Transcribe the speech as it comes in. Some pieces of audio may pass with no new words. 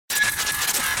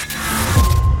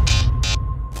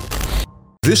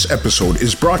This episode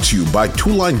is brought to you by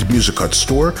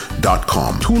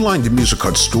TwoLinedMusicHutStore.com.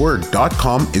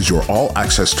 TwoLinedMusicHutStore.com is your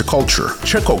all-access to culture.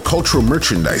 Check out cultural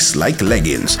merchandise like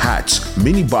leggings, hats,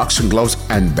 mini boxing gloves,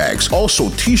 and bags. Also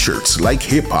t-shirts like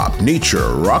hip-hop,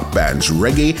 nature, rock bands,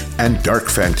 reggae, and dark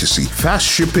fantasy. Fast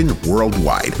shipping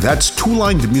worldwide. That's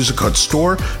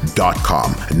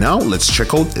TwoLinedMusicHutStore.com. Now let's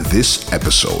check out this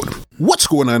episode. What's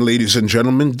going on, ladies and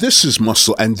gentlemen? This is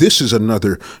Muscle, and this is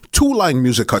another Two Line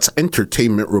Music Hut's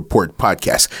Entertainment Report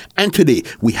podcast. And today,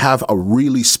 we have a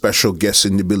really special guest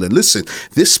in the building. Listen,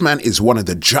 this man is one of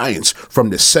the giants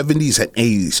from the 70s and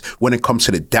 80s when it comes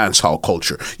to the dancehall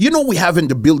culture. You know, we have in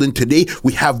the building today,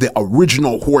 we have the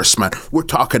original horseman. We're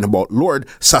talking about Lord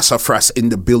Sassafras in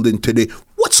the building today.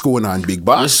 What's going on, big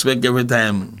boss? Respect every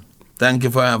time. Thank you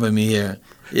for having me here.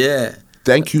 Yeah.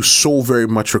 Thank you so very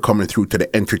much for coming through to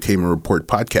the Entertainment Report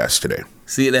podcast today.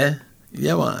 See there?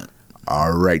 Yeah, man.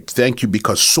 All right. Thank you,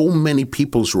 because so many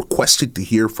people's requested to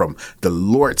hear from the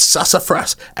Lord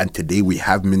Sassafras, and today we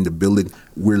have him in the building.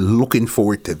 We're looking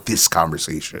forward to this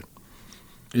conversation.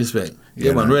 Respect.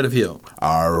 Yeah, man. Ready for you.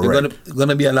 All right. It's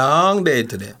gonna be a long day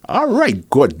today. All right.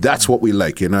 Good. That's what we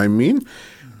like. You know what I mean?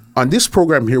 On this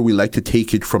program here, we like to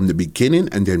take it from the beginning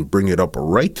and then bring it up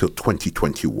right till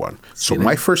 2021. So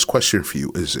my first question for you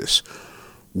is this.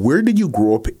 Where did you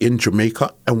grow up in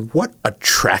Jamaica, and what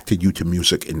attracted you to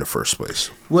music in the first place?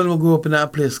 Well, we grew up in a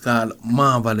place called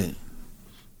Mar Valley.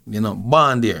 You know,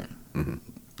 born there.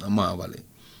 Mar Valley.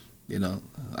 You know,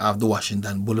 I have the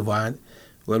Washington Boulevard.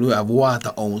 Well, we have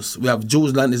Waterhouse. We have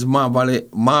Jewsland is Mar Valley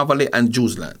and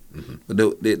Jewsland.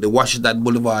 The Washington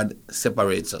Boulevard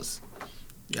separates us.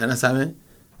 You understand me?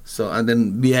 So, and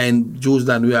then behind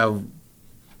Jewsland, we have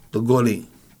the gully,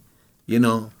 you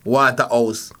know,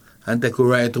 Waterhouse, and take a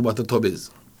ride over to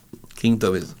Tubby's, King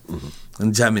Tubby's,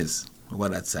 and Jammies over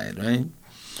that side, right?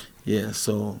 Yeah,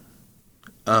 so,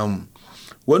 when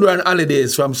we were on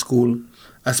holidays from school,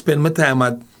 I spent my time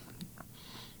at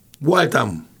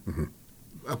Waltham,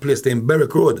 a place named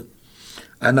Berwick Road,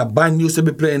 and a band used to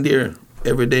be playing there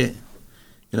every day.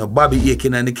 You know, Bobby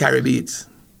Aiken and the Caribbeans.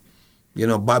 You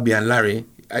know, Bobby and Larry,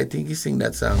 I think he sing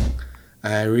that song.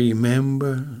 I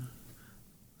remember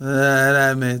that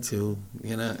I met you,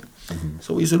 you know.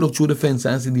 So we used to look through the fence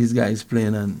and see these guys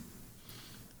playing, and,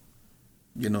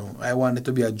 you know, I wanted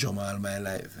to be a drummer all my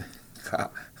life. I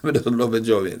just love a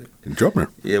drummer. Drummer?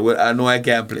 Yeah, well, I know I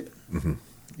can't play.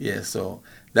 Yeah, so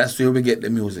that's where we get the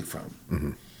music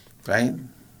from, right?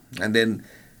 And then,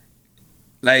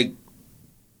 like,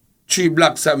 3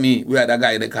 blocks of me, we had a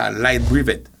guy they called Light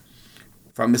Brevet.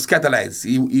 From the Scatterlights.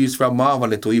 He's from Mar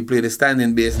Valley too. He played the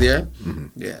standing bass there.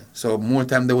 Yeah. So more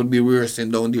time they would be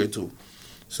rehearsing down there too.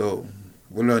 So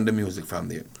we learned the music from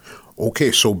there.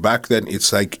 Okay, so back then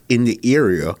it's like in the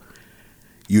area,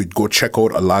 you'd go check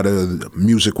out a lot of the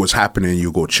music was happening,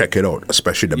 you go check it out,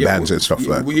 especially the bands and stuff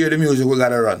like that. We hear the music, we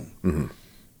gotta run. You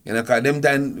know, cause them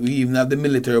time we even have the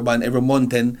military band every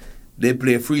mountain, they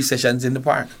play free sessions in the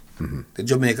park. The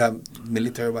Jamaica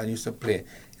military band used to play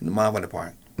in the Mar Valley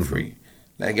Park, free.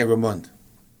 Like every month,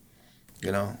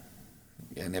 you know,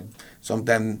 and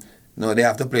sometimes, you know, they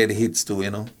have to play the hits too,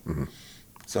 you know.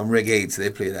 Some reggae hits,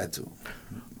 they play that too.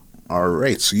 All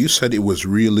right, so you said it was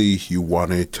really, you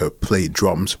wanted to play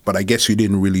drums, but I guess you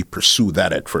didn't really pursue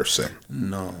that at first then.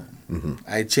 No,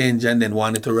 I changed and then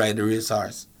wanted to ride the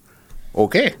racehorse.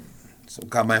 Okay. So,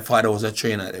 because my father was a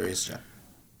trainer at the racetrack.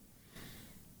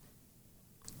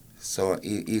 So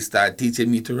he started teaching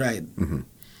me to ride.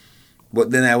 But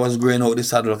then I was growing out the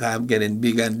saddle because I'm getting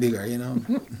bigger and bigger, you know.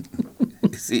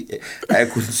 See, I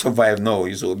couldn't survive now,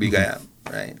 you so big I am,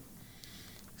 right?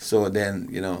 So then,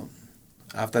 you know,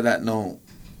 after that now,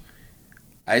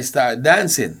 I started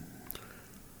dancing.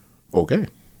 Okay.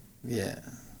 Yeah.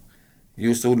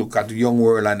 Used to look at the Young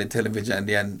World on the television,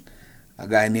 then a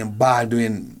guy named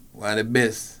Baldwin, one of the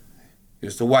best.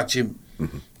 Used to watch him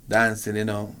dancing, you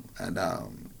know, and a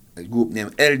group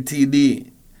named LTD.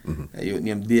 A youth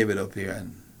named David up here,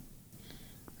 and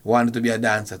wanted to be a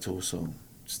dancer too, so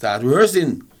start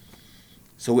rehearsing.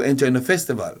 So we entered the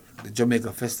festival, the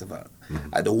Jamaica Festival,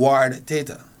 at the Ward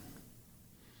Theatre.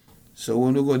 So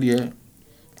when we go there,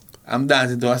 I'm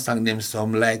dancing to a song named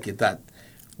Some Like It That,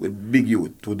 with big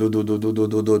youth,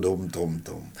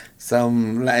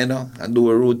 some, like, you know, and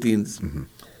do routines.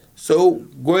 So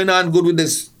going on good with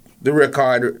this, the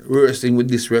record, rehearsing with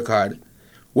this record.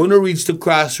 When we reached the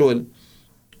crossroad,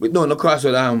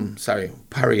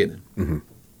 parade.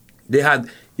 They had,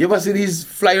 you ever see these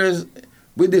flyers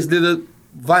with this little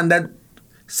van that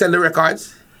sell the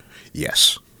records?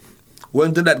 Yes.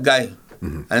 Went to that guy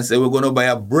and said, we're going to buy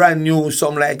a brand new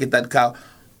Some Like It That car.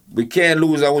 We can't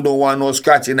lose and we don't want no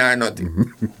scratching or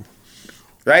nothing.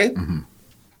 Right?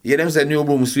 Yeah, them say new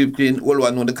broom sweep clean, all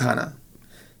one on the corner.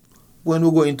 When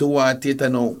we go into one theater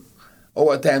now,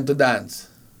 our time to dance.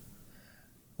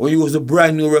 We use the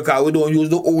brand new record, we don't use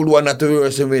the old one that we're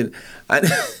rehearsing with. And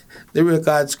the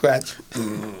record scratch.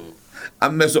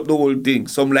 And mess up the whole thing.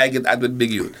 Some like it at the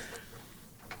big youth.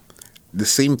 The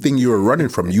same thing you were running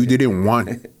from. You didn't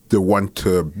want the one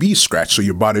to be scratched, so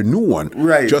you bought a new one.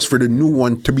 Right. Just for the new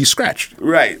one to be scratched.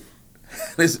 Right.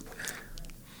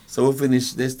 So we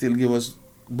finish, they still give us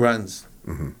brands.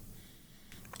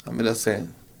 I'm just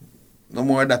saying, no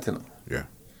more of that, you know. Yeah.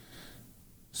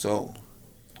 So,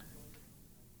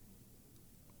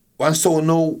 one sound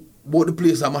know about the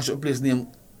place, I mash up place named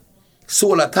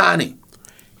Solar Tani.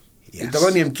 Yes. It's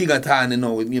a name King of Tani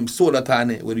now, with name Solar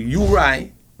Tani, with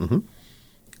Uri, and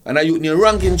a youth named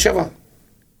Rankin Trevor.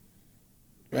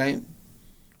 Right?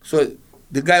 So,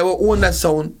 the guy who owned that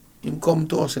sound, him come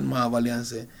to us in Marvel and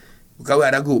say, because we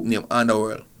had a group named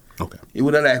Underworld. Okay. He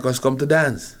would have liked us come to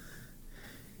dance.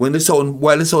 While the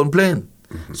sound playing.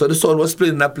 So the sound was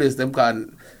playing in that place them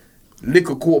called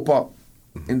Liquor Co-op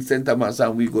in St. Thomas,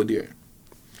 and we go there.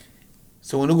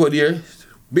 So when we go there,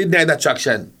 midnight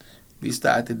attraction, we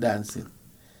started dancing.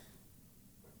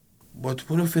 But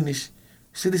when we finish,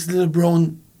 see this little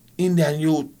brown Indian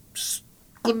youth,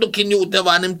 good looking youth, never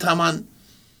on him taman.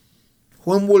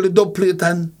 When we hold the dub plate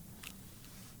and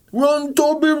run,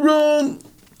 Toby, run.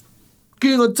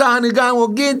 King of Tiny guy will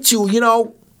get you, you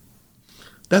know.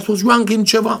 That was Rankin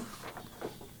Trevor.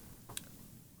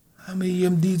 I mean,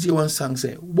 him DJ one song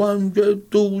say,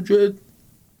 100, 200.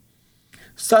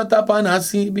 Start up and I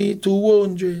CB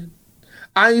 200.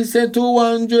 I said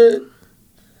 200.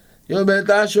 You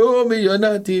better show me you're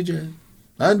not DJ.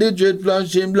 And the dread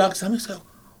flashing blocks. I say,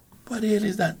 what the hell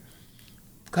is that?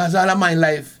 Because all of my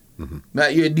life,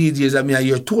 I hear DJs and I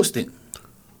hear toasting.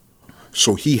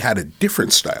 So he had a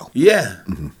different style. Yeah.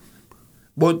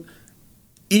 But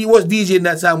he was DJing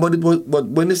that song, but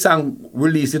when the song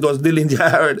released, it was Dillinger. I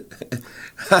heard.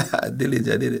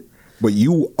 Dillinger did it. But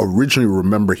you originally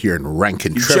remember hearing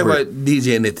Rankin Trevor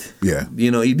DJing it. Yeah.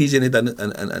 You know, he DJing it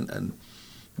and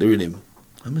the rhythm.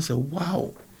 I said,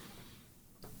 wow.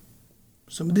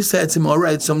 So I decided to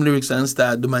write some lyrics and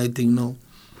start do my thing now.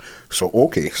 So,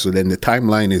 okay. So then the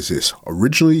timeline is this.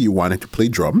 Originally, you wanted to play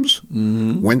drums.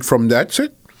 Went from that's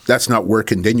it. That's not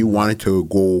working. Then you wanted to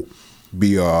go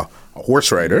be a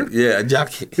horse rider. Yeah, a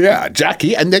jockey. Yeah, a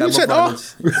jockey. And then you said,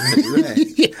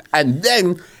 Right. And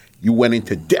then you went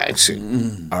into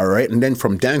dancing. All right. And then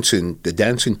from dancing, the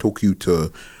dancing took you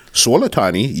to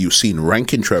Solatani. You seen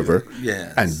Rankin Trevor.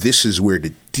 Yes. And this is where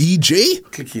the DJ.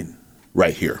 Clicking.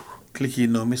 Right here.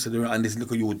 Clicking now, Mr. Durant, and this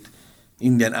little youth.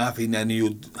 Indian, half Indian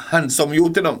youth, handsome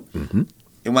youth, you know.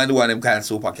 You might do one of them kind of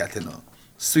super cat, you know.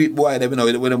 Sweet boy, them, you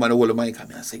know, when the man hold the mic, come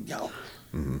here and say, yo,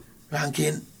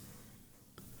 Rankin.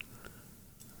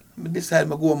 But this side, I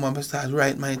go home and start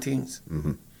write my things.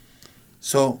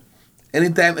 So,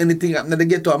 anytime anything happen, they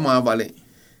get to a Man Valley.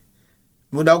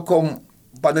 Would have come,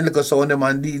 but the little sound, them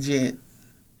and DJ.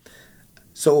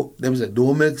 So, them say,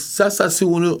 don't make sasa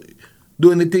soon,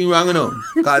 do anything wrong, you know.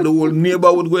 Because the whole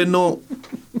neighborhood going no.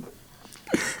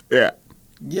 Yeah.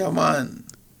 Yeah, man.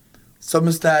 So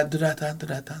I start do that.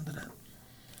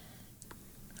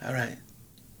 All right.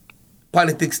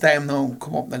 Politics time now.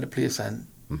 Come up to the place and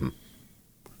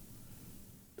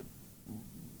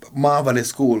Marvelous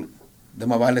School. They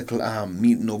have a little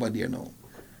meeting over there now.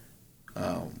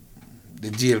 The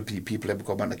GLP people have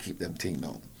come and keep them thing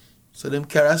now. So them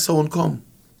carry sound come.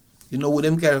 You know who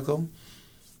them carry come?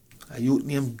 A youth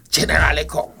named General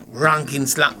come. Rankin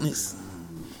Slackness.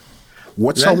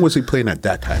 What song was he playing at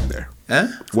that time there? Huh?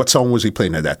 What song was he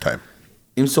playing at that time?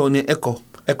 Him sound named Echo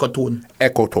Tone.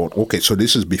 Echo Tone. Okay, so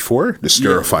this is before the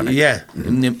Stereophonic. Yeah.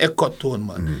 Him named Echo Tone,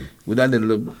 man. With a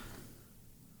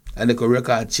little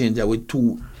record changer with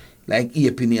two, like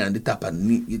earpin and the top and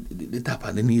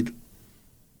the needle.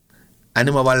 And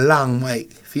him have a long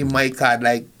mic. Fee mic had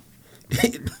like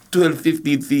 12,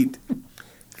 15 feet.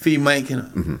 Fee mic, you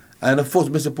know. And the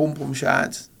first Mr. Pum Pum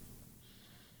shots.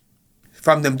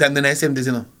 From them time, the 1970s,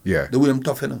 you know. Yeah. The way I'm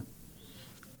tough, you know.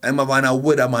 I'm a man, a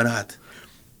weatherman hat.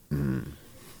 And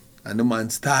the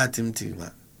man start him thing,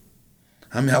 man.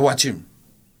 And I watch him.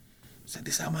 Say,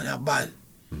 this man is bad.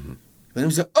 When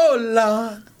he say, oh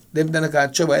Lord. Them then I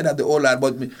can't trouble, I have the oh Lord,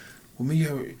 but me, when me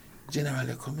hear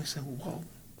General come, I say, wow.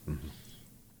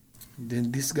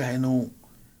 Then this guy know,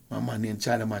 my man named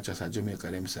Charlie Mattress at Jamaica,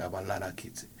 them say have a lot of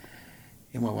kids.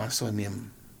 He have one son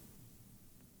named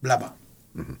Blabber.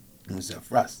 Mr.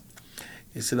 Frost.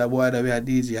 He said, that boy that we are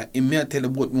DJ, he may tell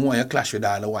about me why you clash with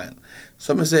all the while.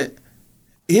 So I say,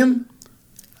 him,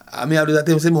 I mean, I do that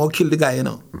him say, me go kill the guy, you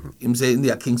know. Him say, in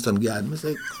the Kingston Guard. I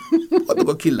say, what to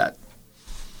go kill that?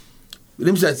 But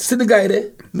him say, see the guy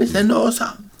there? I say, no,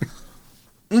 sir.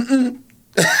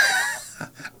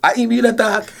 I him hear the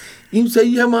talk. Him say,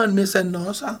 yeah, man. I say,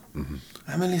 no, sir.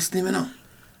 I'm listening, you know.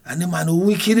 And the man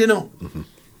wicked, you know.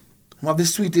 I have the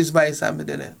sweetest voice I'm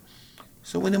there.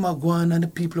 So when them are going and the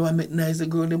people who I make nice, the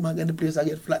girl, them are in the place, I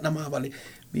get flat in my valley.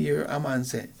 Me hear a man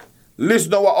say,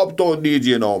 listen to what Uptown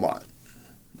DJ now, man.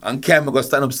 And Cam go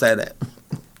stand upside there.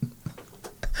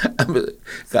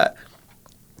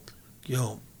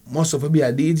 Yo, most of it be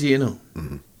a DJ, you know.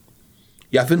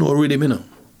 You have to know rhythm, you know.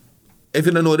 If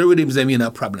you don't know the rhythms, then you have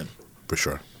a problem. For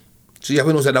sure. So you have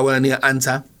to know that one near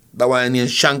answer, that one near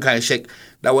Shankai Shake,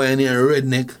 that one near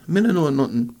redneck. Me don't know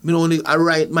nothing. Me only I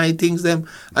write my things them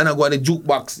and I go to the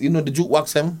jukebox. You know the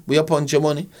jukebox them where you punch your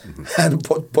money and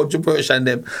punch your Persian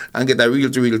them and get a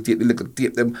reel to reel tape, the little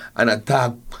tape them and a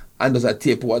tag and just a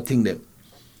tape what thing them.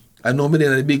 I know me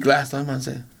then the big last time man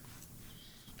say,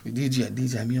 DJ,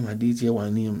 me and my DJ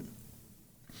one name.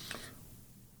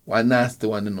 One nasty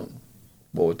one, you know.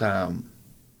 About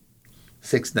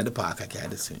Sex in the Park I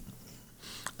can't sing.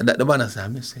 And that the man I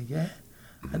say, yeah.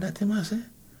 And that him I say,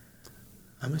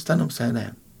 I'm stand upside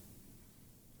down.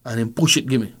 And him push it,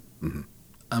 give me. And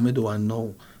me do one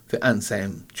now for answer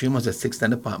him. 3 months at 6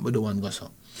 in the park, but the one goes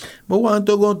up. But want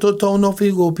to go to town if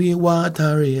you go pay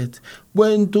water rate.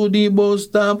 Went to the bus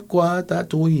stop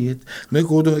 7:45. Me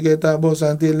could get a bus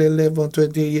until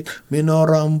 11:28. Me no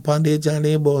ramp on the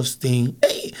jolly bus thing.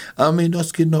 Hey, and me no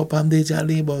skin up on the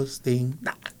jolly bus thing.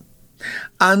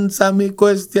 Answer me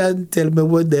question, tell me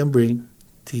what them bring.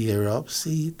 Tear up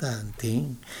seat and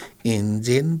thing.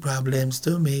 Engine problems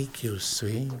to make you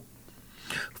swing.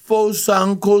 Force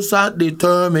and cuss at the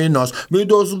terminus. Me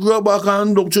just grab a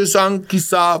conductress and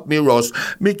kiss off me rust.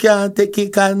 Me can't take a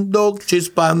conductress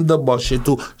pan the bus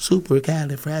to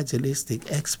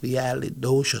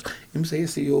supercalifragilisticexpialidocious. Him say,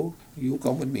 see you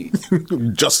come with me.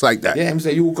 Just like that. Yeah, him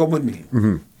say, you come with me.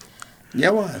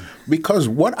 Yeah, man. Because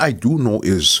what I do know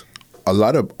is a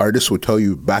lot of artists would tell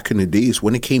you back in the days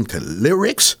when it came to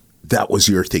lyrics, that was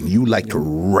your thing. You like to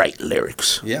write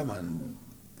lyrics. Yeah, man.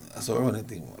 That's the only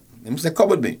thing. Him say, come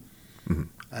with me.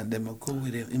 And then I go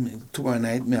with him. Tomorrow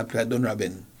night, me I play Don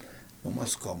Robin. I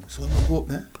must come. So I go up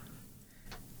there.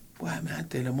 Boy, man, I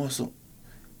tell them also.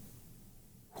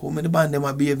 How many band them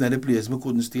a behave in the place, I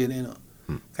couldn't stay there, you know.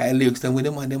 Because lyrics them with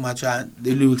them and them a chant.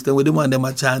 The lyrics them with them and them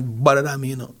a chant better than me,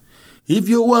 you know. If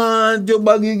you want your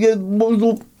baggy get buzzed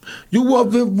up, you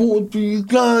have to vote for your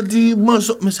clarity,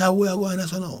 mash up. I say, where I go and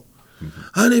that's now.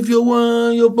 And if you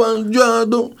want your pants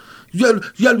drawn down, you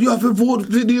have to vote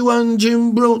for the one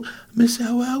Jim Brown. I say,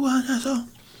 where I go and that's all.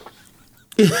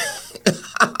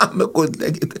 I couldn't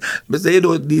take it. I say, you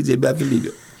don't DJ, but I can leave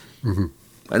you.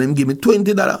 And him give me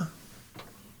 $20.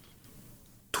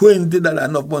 $20,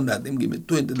 enough on that. Him give me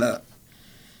 $20.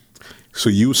 So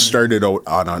you started out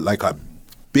on a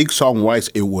big song wise,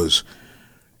 it was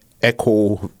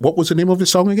Echo. What was the name of the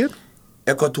song again?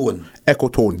 Ecotone.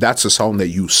 Ecotone. That's the song that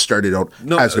you started out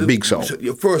as a big song.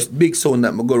 Your first big song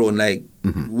that I go on like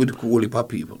with Holy Pop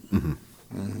people.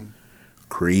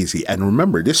 Crazy. And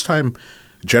remember, this time,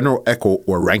 General Echo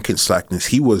or Rankin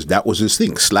Slackness, that was his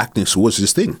thing. Slackness was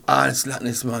his thing.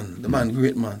 Slackness, man. The man,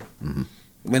 great man.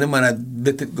 When the man had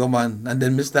let it go, man, and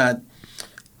then me start,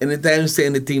 anytime say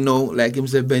anything now, like him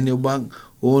say, bend your back,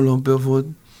 hold on your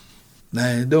foot.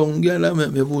 Lie down, girl,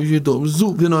 make me push it up,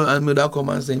 zoop, you know, and me that come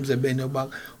and say, him say, bend your back.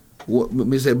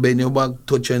 Me say, bend your back,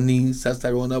 touch your knees, just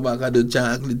around the back, I do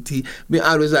chocolate tea. Me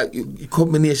always like,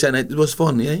 combination, it was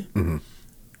fun, yeah?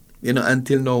 You know,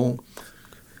 until now,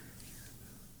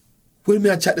 when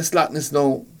me I chat the Slackness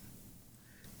now,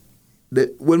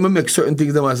 when me make certain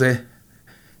things, I say,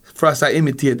 first I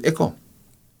imitate Echo.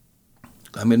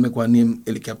 I make one name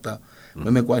Helicopter, I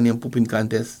make one name Pooping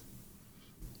Contest.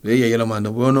 Yeah, yellow man,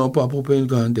 we don't know about Pooping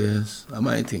Contest, that's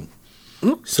my thing.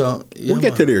 So, yeah, we'll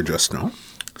get to there just now.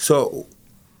 So,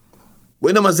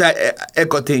 when I say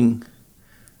Echo thing,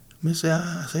 I say,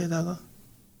 say that.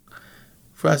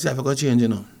 First, I have to change, you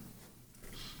know.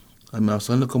 And I have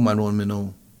some little man on me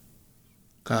now.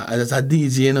 Because as a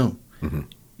DJ, you know,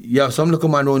 you have some little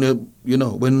man on you, you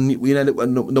know, when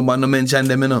the man mention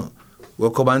them, you know,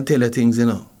 we'll come and tell you things, you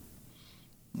know.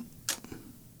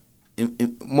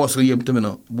 Mostly you to me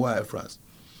now, boy, first.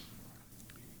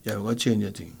 You have to change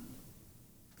your thing.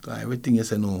 Because everything you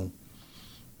say, no,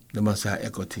 they must say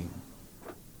Echo thing.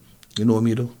 You know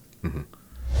me, though?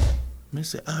 I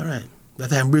say, all right. That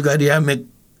time Brigadier make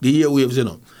the airwaves, you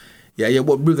know. Yeah,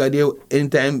 but Brigadier,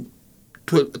 anytime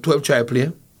 12 try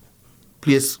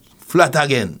plays flat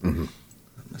again.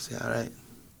 I say, all right.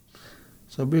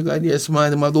 So Brigadier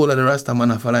Smart, him a do all of the Rasta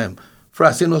man a follow him.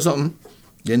 Frost, you know something?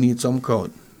 They need some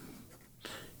crowd.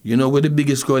 You know where the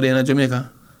biggest crowd in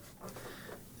Jamaica?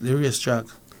 The racetrack.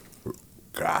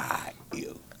 God,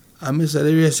 you. I miss the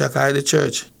racetrack at the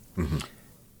church.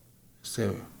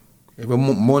 So, every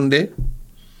Monday,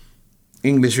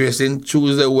 English racing,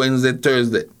 Tuesday, Wednesday,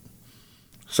 Thursday.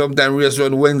 Sometimes race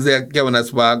run Wednesday at Kevin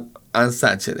Spark and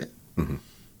Saturday.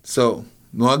 So,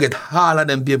 now I get all of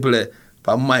them people there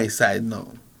from my side now.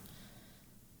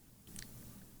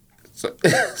 So,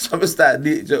 so I start,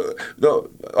 before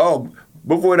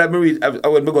that, I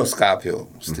went to go Scorpio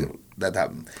still. That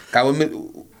happened.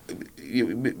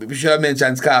 We should have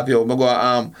mentioned Scorpio. I go,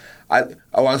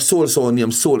 I want soul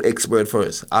name, Soul Expert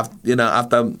first.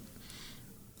 After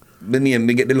the name,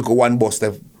 we get the little one bus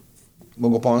there. I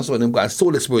go upon soul name,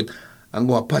 Soul Expert, and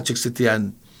go to Patrick City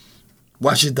and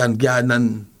Washington Garden,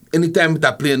 and anytime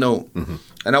that play now.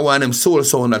 And I want them soul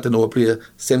sound that know play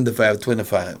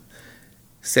 75-25.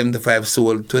 75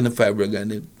 soul, 25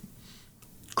 reggae.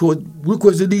 Could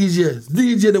request the DJ.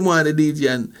 DJ them want the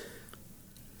DJ, and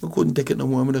we couldn't take it no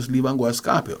more. We just leave and go to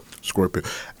Scorpio. Scorpio.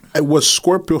 Was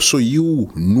Scorpio so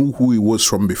you knew who he was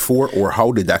from before, or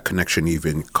how did that connection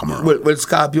even come around? Well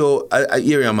Scorpio, a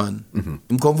area man.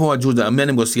 Him come from Judah, and me and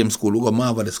him go same school. We go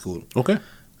Marvel school. Okay.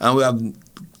 And we have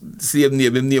same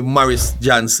name. Him name Morris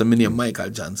Johnson. Me name Michael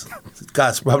Johnson. It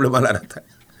caused problem a lot of time.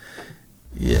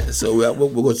 Yeah, so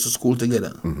we go to school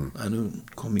together and we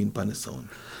come in on the sound.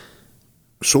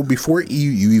 So before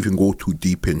you even go too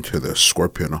deep into the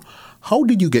Scorpion, how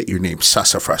did you get your name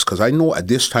Sassafras? Because I know at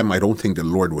this time, I don't think the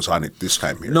Lord was on it this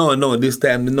time here. No, this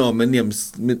time, no. My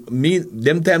name's,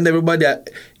 them time everybody,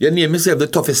 your name yourself the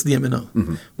toughest name, you know.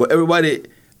 But everybody,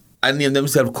 I name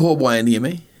themselves Cowboy name,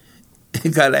 eh?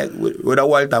 Because like, with a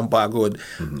Walton Park Road,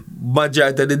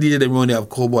 majority of the DJ, them only have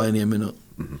Cowboy name, you know.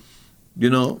 You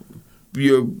know,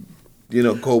 pure,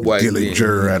 Cowboy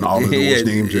Dillinger name. And all of those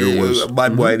names there was.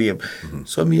 Bad boy name.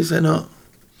 So me say, no.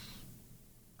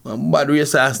 My bad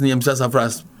race ass name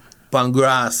Sassafras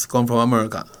Pangrass come from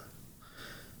America.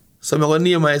 So I'm going to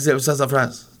name myself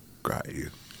Sassafras. Got you.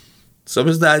 So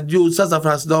I start use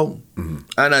Sassafras down.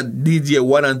 And a DJ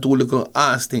 1 and 2 little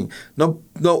ass thing. No,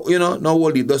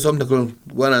 hold it. There's some little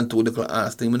 1 and 2 little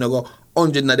ass thing. I go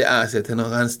 100 in the ass set,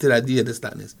 and still I DJ the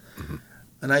standards.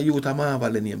 And I use a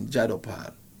Marvel name, Jado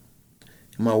Paul.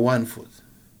 I'm a 1 foot.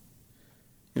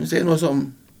 You say,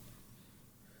 something?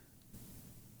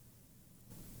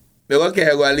 I go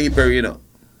to Lee Perry,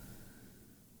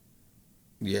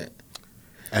 Yeah.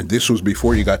 And this was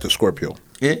before you got to Scorpio?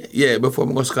 Yeah, before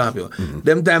I go to Scorpio.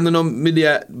 Them time, me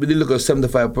look at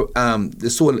 75, the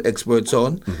Soul Expert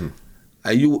sound.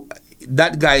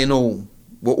 That guy,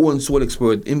 what own Soul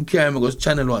Expert, him carry me go to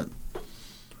Channel 1.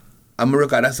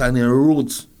 America, that's our name,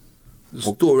 Roots. The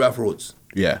Story of Roots.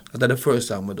 Yeah. That's the first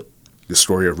time I do. The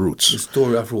Story of Roots. The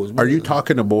Story of Roots. Are you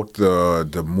talking about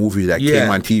the movie that came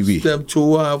on TV? Step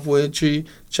 2, halfway 3,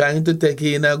 trying to take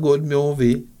in a good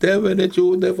movie. Tell me the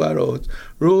truth, the roots.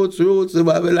 Roots, the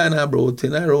Babylon are brought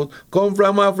in a road. Come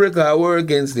from Africa, work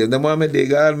against it. The moment they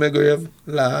got my grave,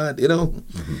 Lord,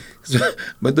 So,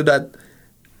 but do that.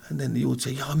 And then the youth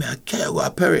say, yo, man, I can't go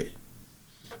to Perry.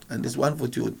 And this 1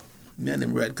 foot youth, me and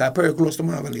him right, because Perry close to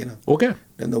Marvel, Okay.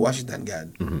 Then the Washington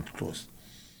Garden, close.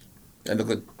 I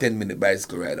look at 10-minute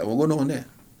bicycle ride. I will go down there.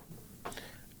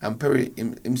 And Perry,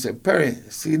 him say, Perry,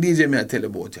 see DJ me I tell you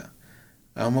about you.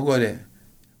 I'm going to go there.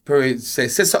 Perry say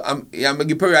so, I'm going to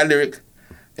give Perry a lyric.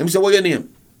 Him say, what your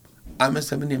name? I'm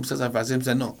say, my name Sassafras. Him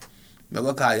say, no. I'm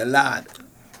going to call you Lord.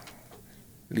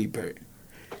 Lee Perry.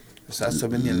 So that's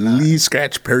my name, Lord. Lee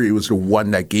Scratch Perry was the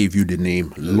one that gave you the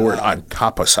name Lord on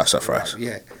top of Sassafras.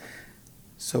 Yeah.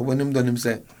 So when him done, him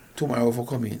say, tomorrow for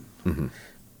come in.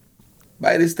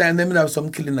 By this time, they have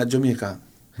some killing at Jamaica.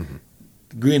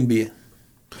 Green Bay.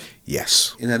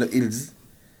 Yes. In the hills.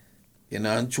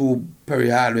 And through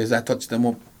Perry always I touch them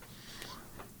up.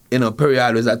 Perry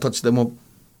always I touch them up.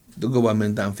 The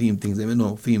government and film things,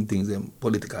 film things, them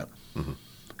political.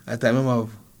 At the time, I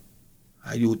have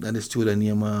a youth in the studio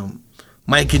named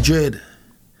Mikey Dread.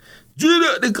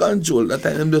 Dread at the control. That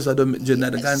time, them just had Dread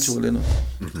at the control, And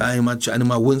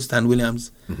I'm a Winston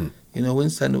Williams.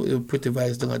 Winston pretty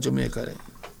vice down at Jamaica.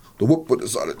 The work put the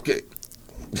solid cake.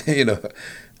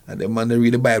 And the man they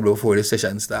read the Bible before the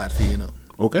session start for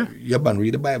Okay. You man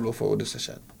read the Bible before the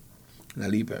session. In a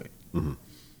Lee Perry.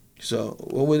 So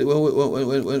when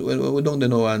we don't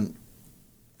know and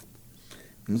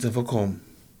say for come,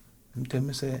 him tell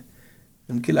me say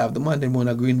him kill off the man them on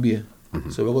a Green Bay.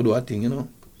 So we go do a thing,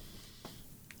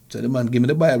 So the man give me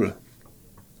the Bible.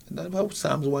 And that's about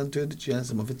Psalms 133 and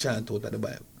some of the chant out of the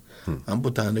Bible. And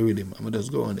put on the rhythm. I'm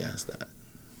just go on there and start.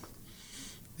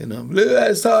 You know,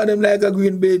 I saw them like a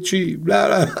green bay tree,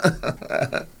 blah,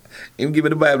 blah. Him give me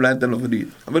the Bible and tell me to do it.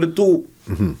 I'm going to do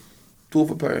 2. 2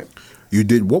 for Perry. You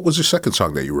did, what was the second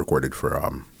song that you recorded for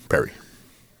Perry?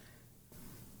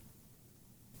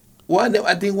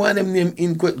 I think one of them named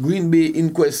Inquest, Green Bay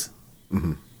Inquest.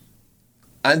 And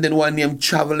then one named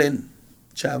Traveling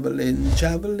to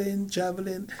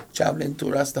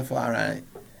Rastafari.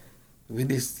 With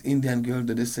this Indian girl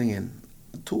that is singing.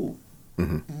 2.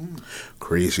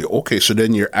 Crazy. Okay, so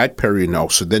then you're at Perry now.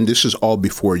 So then this is all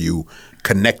before you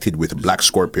connected with Black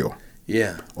Scorpio.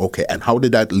 Yeah. Okay, and how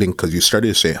did that link, because you started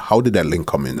to say, how did that link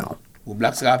come in now? With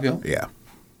Black Scorpio? Yeah.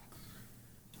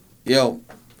 Yo,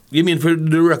 you mean for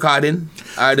the recording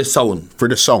or the sound? For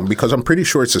the song, because I'm pretty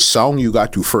sure it's a song you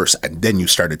got to first and then you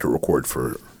started to record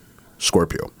for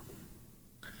Scorpio.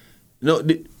 No,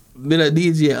 the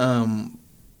DJ,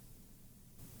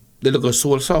 they look a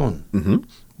soul sound.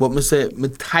 But me say, me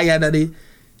tired of the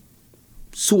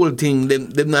soul thing.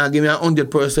 Them now give me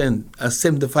 100%, a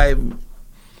 75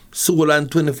 soul and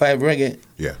 25 reggae.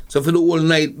 Yeah. So for the whole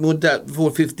night, no that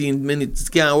for 15 minutes,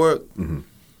 it can't work. You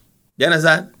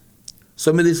understand?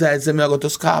 So me decide, say me I go to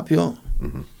Scorpio.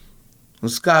 And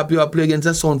Scorpio I play against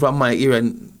a sound from my era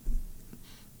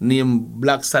named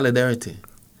Black Solidarity.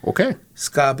 Okay.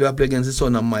 Scorpio I play against the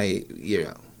sound of my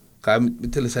era. Because I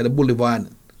tell you, say the Boulevard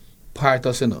part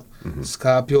us, you know.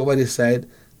 Scorpio over this side,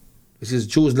 this is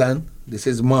Jewsland, this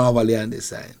is Marvelly on this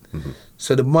side.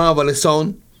 So the Marvelly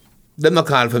sound, them not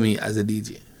call for me as a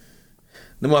DJ.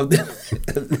 The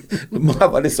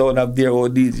Marvelly sound have their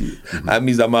own DJ, and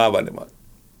me's a Marvelly man.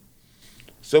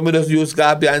 So me just use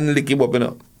Scorpio and lick him up, you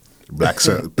know. Black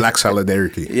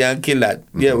Solidarity. Yeah, and kill that.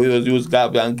 Yeah, we just use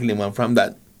Scorpio and kill him, and from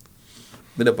that,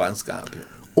 me up on Scorpio.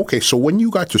 Okay, so when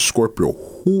you got to Scorpio,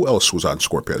 who else was on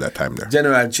Scorpio at that time there?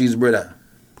 General Cheese Brother.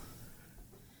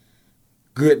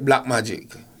 Great Black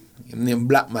Magic. Him named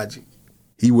Black Magic.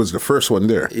 He was the first one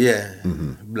there. Yeah.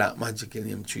 Black Magic and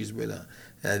him Cheese Brother.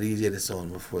 I DJ the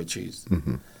sound before Cheese.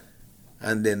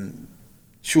 And then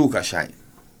Shuka Shine.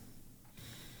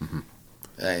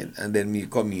 Right. And then me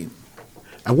come in.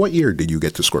 And what year did you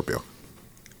get to Scorpio?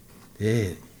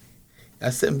 Yeah.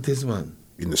 That's 70s, man.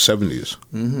 In the 70s?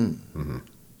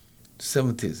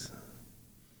 70s.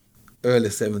 Early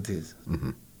 70s.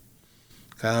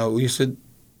 Because we used to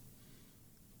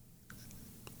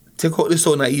take out the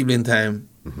sound at evening time,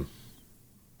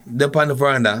 dip on the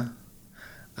veranda,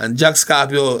 and Jack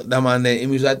Scorpio, that man there, he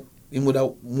would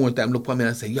have more time look at me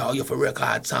and say, yo, you have a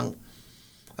record song.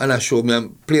 And I show me,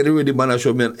 and play the rhythm, and I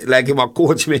show me, like him a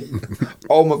coach me,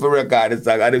 how much for record the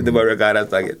song, and if never record that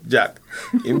song, Jack.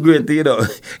 Him great, you know.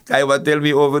 He would tell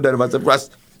me over there, I said, Bruss,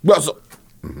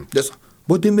 yes.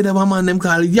 But him have a man them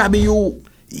call Yabby U.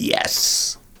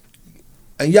 Yes.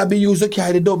 And Yabby U used to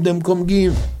carry the dub them come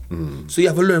game. So you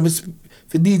have to learn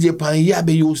for DJ pan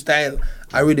Yabby U style,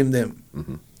 I rhythm them.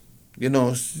 You know,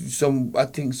 I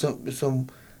think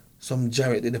some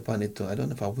Jarrett did upon it too. I don't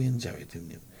know if I win Jarrett in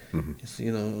him.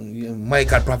 You know,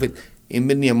 Michael Prophet, in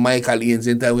the name Michael Haynes,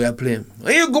 in time we are playing.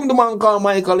 Here come the man called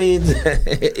Michael Haynes.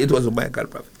 It was a Michael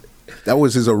Prophet. That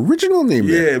was his original name.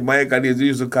 Yeah, Michael Haynes, we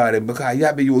used to call him because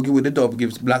Yabby U give with the dub,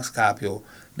 gives Black Scorpio,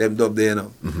 them dub there, you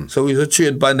know. So we used to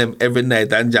trade upon them every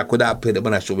night, and Jack would have played them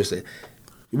on a show. We say,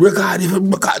 record,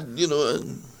 you know.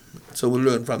 So we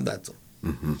learn from that. So.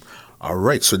 All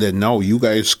right, so then now you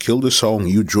guys killed the song,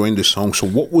 you joined the song. So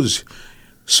what was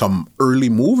some early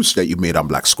moves that you made on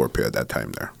Black Scorpio at that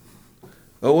time there?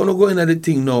 I want to go into the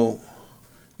thing now.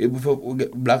 Before we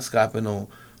get Black Scorpio now,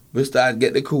 we start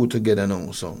get the crew together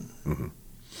now. So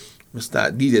we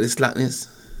start DJ the Slackness,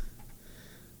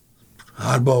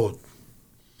 Hardbound,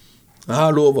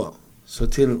 all over. So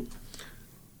till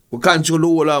we control the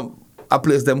whole of a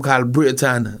place them called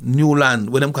Brayton, Newland,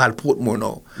 where them called Portmore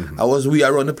now. We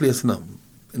around the place now.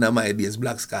 In my days,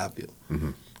 Black Scorpio.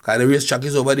 Because the racetrack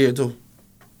is over there too.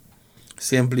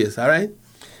 Same place, alright?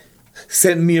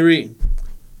 St. Mary,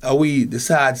 we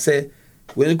decide say,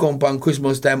 when it come on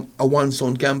Christmas time, a one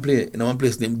sound can play in one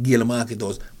place named Gale Market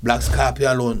House, Black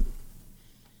Scorpio alone.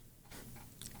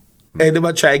 Hey,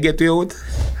 never try to get you out?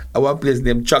 I one place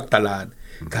named Choctaland.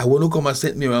 Because when you come and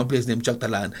St. Mary, one place named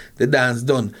Choctaland, the dance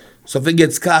done. So if you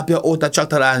get Scorpio out of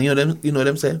Choctaland, you know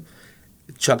them say?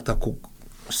 Chocta cook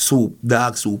soup,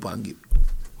 dark soup and give.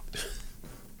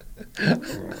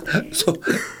 So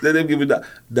let them give me that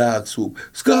dark soup.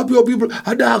 Scorpio people,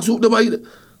 a dark soup, them eat.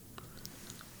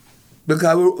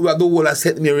 Because we have the whole of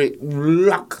St. Mary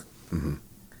lock.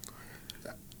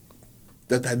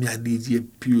 That time I DJ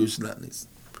pure Slackness.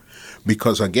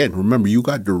 Because again, remember, you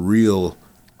got the real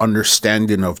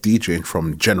understanding of DJing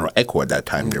from General Echo at that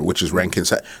time there, which is Rankin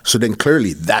Side. So then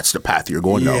clearly that's the path you're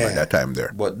going down at that time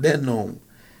there. But then no,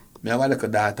 me have a little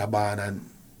data ban and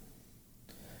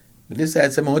I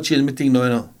decided to change my thing now, you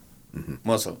know.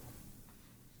 Muscle.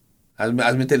 As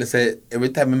me tell you, say every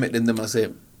time I meet them, I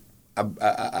say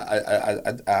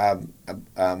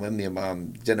my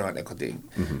name General Echo thing.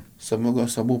 So I go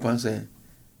some up and say,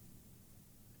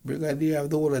 Brigadier have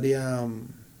the whole of the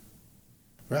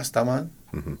Rasta man.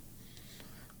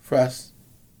 First,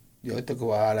 you take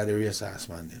over all of the racehorse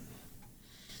man then.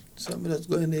 So I just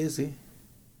go in there, see.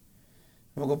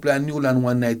 I'm going to play a Newland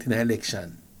one night in an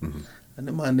election. And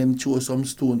the man them chose some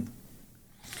stone.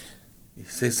 He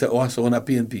says also on a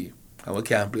PNP. And we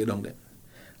can't play down there.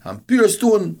 And pure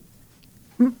stone.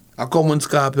 I come on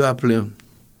Scorpio I play him.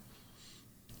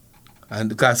 And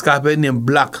because Scorpio named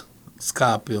Black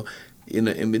Scorpio, you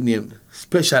know, in the name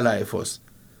Specialized first.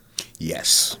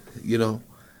 Yes. You know,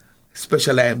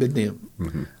 Specialized the name.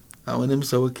 And when them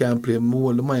say we can't play,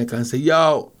 more the man can say,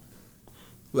 yo,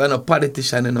 we're not a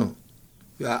politician, you know.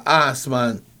 We're an ass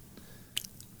man.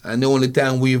 And the only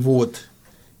time we vote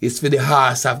is for the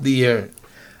horse of the year.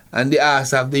 And the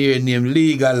horse of the year named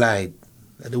Legal Light.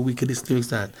 That's the wickedest lyrics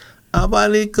that. Have a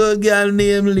little girl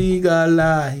named Legal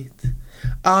Light.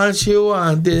 All she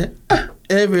wanted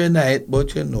every night,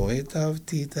 but you know it have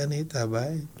teeth and it have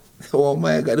bite. Oh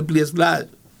my God, the place flat.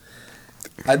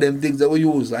 And them things that we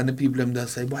use, and the people them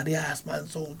just say, but the ass man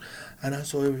sound. And I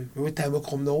saw every time we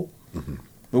come now,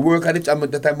 we work at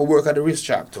the work at the race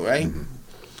track too, right?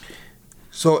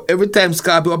 So every time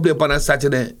Scorpio play up on a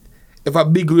Saturday, if a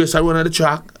big race I run on the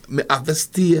track, I have to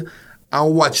stay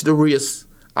and watch the race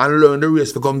and learn the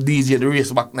race to come DJ the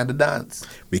race back at the dance.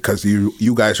 Because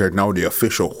you guys are now the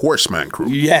official Horseman crew.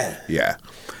 Yeah. Yeah.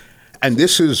 And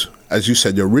this is, as you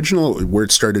said, the original where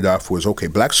it started off was, okay,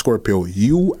 Black Scorpio,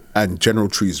 you and General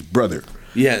Tree's brother.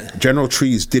 Yeah. General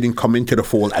Trees didn't come into the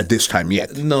fold at this time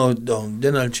yet. No.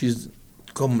 General Trees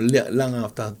come long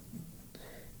after.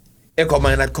 Echo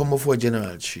Man had come before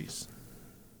General Trees.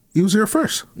 He was here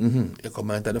first. Echo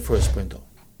Man had the first printer.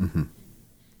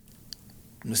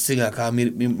 I singer called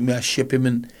me shape him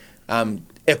in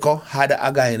Echo had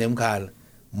a guy in him called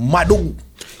Madu.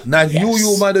 Not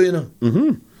you Madu, you know.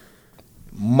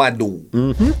 Madu.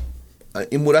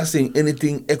 Him would have sing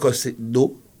anything Echo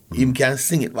do, him can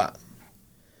sing it back.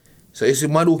 So you see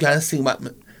Madu can sing back.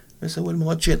 I said, well, I'm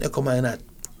going to train Echo Man that.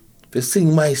 To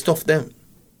sing my stuff them.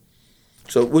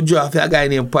 So we draw for a guy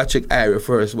named Patrick Irie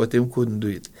first, but him couldn't do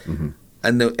it.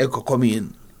 And then Echo come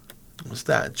in. I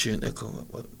start training Echo.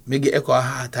 But me give Echo a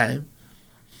hard time.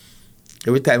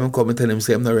 Every time I come and tell him,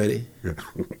 say I'm not ready. Yeah.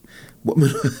 But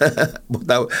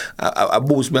I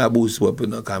boost up, you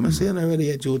know, come and say I'm not ready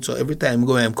yet, Joe. So every time I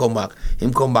go and come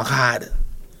back hard.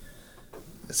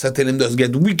 So tell him just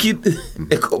get wicked,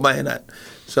 Echo mind that.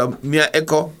 So me and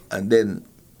Echo, and then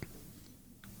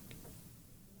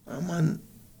man,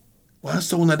 one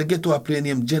sound at the ghetto I play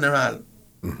named General.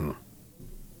 And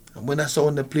when I saw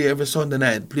they play every Sunday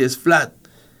night, plays flat. I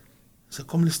said,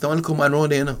 come listen, I want to come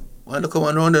around there, you know. I want to come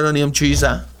around there on them trees,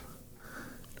 huh?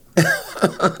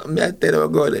 Me I tell you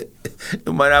about it.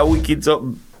 No matter wicked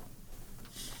something.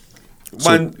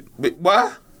 Man,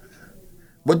 what?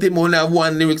 But him only have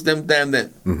one lyrics them time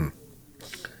then.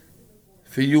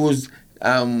 If you use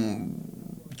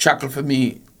Chuckle for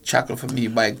me,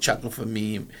 bike Chuckle for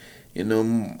me, you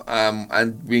know,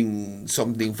 and bring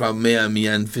something from Miami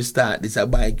and for start this a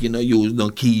bike, you know, use no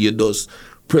key, you just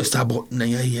press a button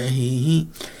and you hear.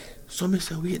 So I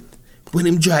say, wait, when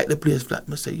him drive the place flat,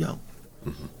 I say, yo,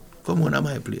 come on at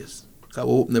my place. Because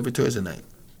we open every Thursday night.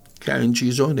 Carrying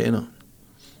cheese around there, you know.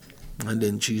 And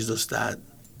then cheese just start.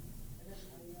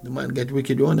 The man get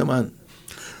wicked around the man.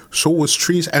 So was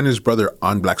Trees and his brother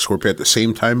on Black Scorpio at the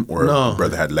same time, or no,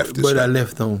 brother had left this? Brother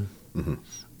left home.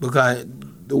 Because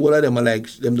the whole of them are like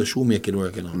them the shoemaking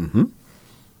work, you know.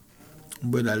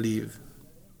 Brother leave.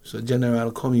 So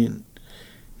General come in.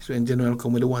 So when General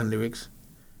come with the one lyrics,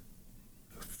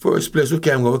 first place we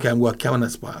can go at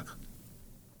Cavanagh Park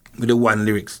with the one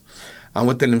lyrics. And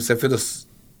we tell him, say, for this,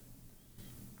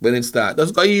 when it start,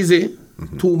 just go easy.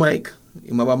 2 mic.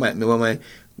 You have a mic, me have a mic.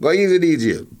 Go easy,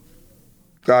 DJ.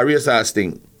 Because race ass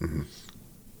thing. And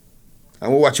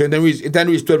we watch it, it then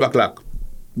reach 12 o'clock.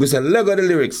 We say, look at the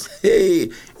lyrics. Hey,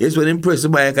 it's when him press the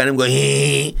mic and him go,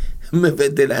 hey. Me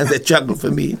tell and say, Chuckle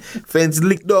for me. Fence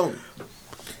lick down.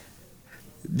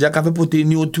 Jack have to put in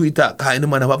new Twitter, because the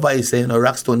man have a voice, you know,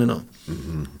 Rockstone, you know.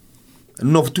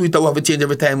 Enough Twitter we have to change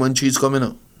every time when trees come, you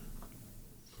know.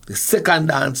 The second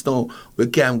dance now, we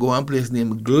can go and place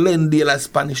named Glendale at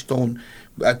Spanish Town.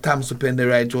 At Thompson Pen the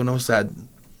right one outside,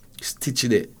 stitch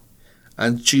it.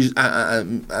 and Cheese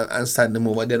and stand them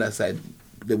over the other side.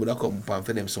 They would have come and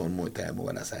for them some more time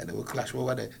over that side. They would clash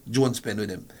over there. Jones spend with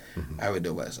them. I read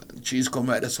over. Cheese come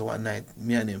right there so one night,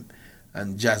 me and him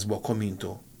and Jazzbo come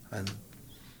into, and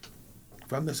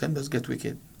from the same just get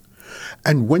wicked.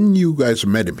 And when you guys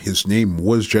met him, his name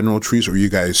was General Trees, or you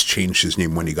guys changed his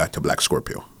name when he got to Black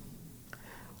Scorpio?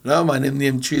 No man, him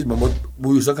name Trees, but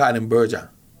we used to call him Berger.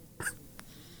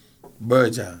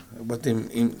 Berger. But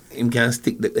him can't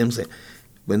stick to them say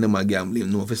when them a gamble,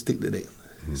 him know if he stick to them.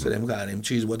 So them call him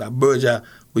Trees, but a Berger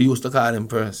we used to call him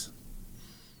first.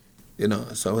 You know,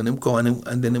 so when him come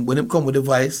and then when him come with the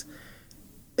voice,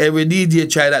 every DJ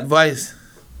try that voice.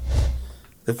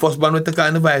 The first band with the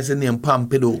kind of voice is named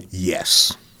Pompidou.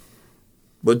 Yes.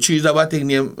 But Cheese have a thing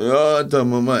named, and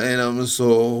I'm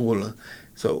so when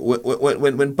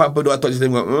Pompidou touches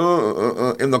him,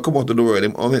 him not come out to the world,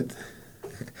 him on it.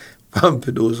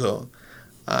 Pompidou, so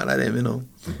all of them, you know.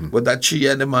 But that Cheese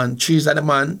are the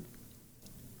man,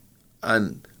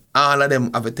 and all of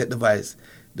them have to take the voice.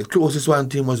 The closest one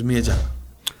to him was Major.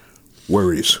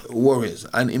 Worries.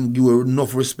 And him give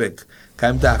enough respect.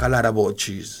 Can him talk a lot about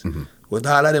Cheese. But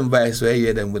all of them vice, where you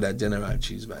hear them with that General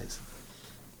Cheese vice.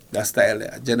 That style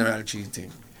there, General Cheese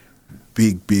thing.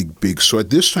 Big. So at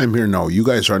this time here now, you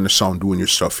guys are on the sound doing your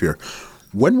stuff here.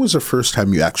 When was the first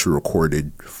time you actually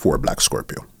recorded for Black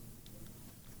Scorpio?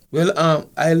 Well,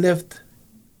 I left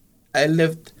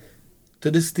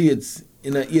to the States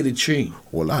in 83.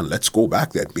 Hold on, let's go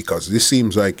back then, because this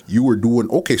seems like you were doing,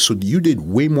 okay, so you did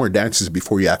way more dances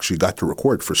before you actually got to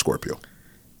record for Scorpio.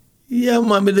 Yeah,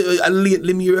 man,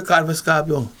 lately me record for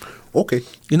Scorpio. Okay.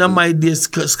 In my days,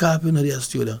 Scorpio in the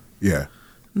studio. Yeah.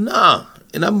 Nah,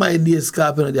 in my days,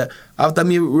 Scorpio in there. After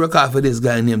me record for this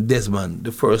guy named Desmond,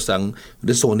 the first song,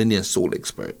 the sound named Soul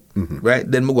Expert. Right?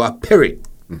 Then me go a Perry.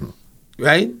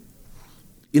 Right?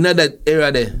 In that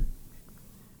era there,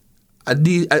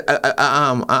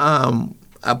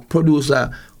 a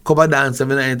producer cover dance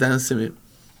every night and see me.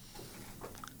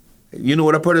 You know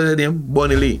what I producer name?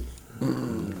 Bonnie Lee.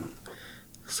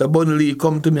 So Bonnie Lee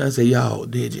come to me and say, yo,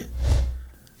 DJ.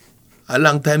 A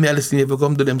long time I listen if you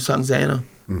come to them songs, you know.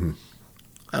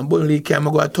 And Bonnie Lee came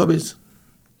and go at Tubbies.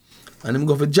 And him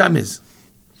go for jammies.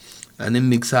 And him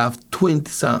mix off 20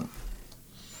 songs.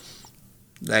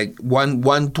 Like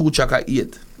one, 2 track at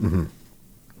 8.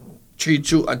 3,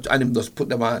 2, and him just put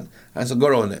them on. And so go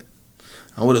around it.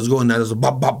 And we just go in there, just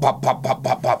bop, bop, bop, bop, bop,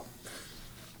 bop, bop.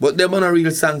 But them are not real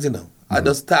songs, you know. I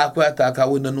just talk, I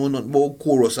don't know nothing about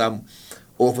chorus and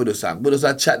over the song. But just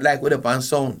a chat like with the pan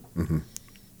sound.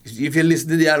 If you listen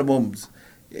to the albums,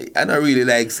 I don't really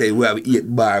like say we have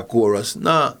 8-bar chorus.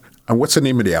 No. And what's the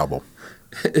name of the album?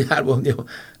 The album name,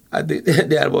 I think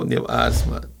the album name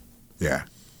Arsman. Yeah.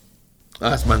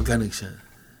 Arsman Connection.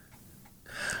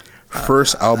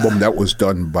 First album that was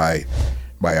done by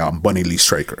Bunny Lee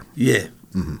Striker. Yeah.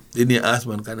 The name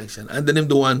Arsman Connection. And then him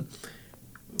the one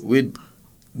with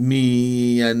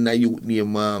me and a youth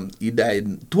named he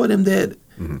died. 2 of them dead.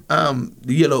 The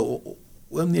yellow,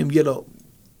 what name Yellow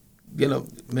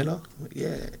Miller?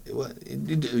 Yeah.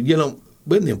 Yellow,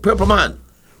 what name? Purple Man.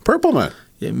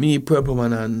 Yeah, me, Purple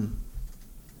Man, and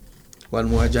one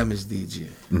more Jamis DJ.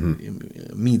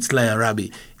 Meet Sly and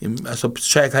Robbie. So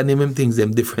Striker name him things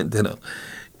them different, you know.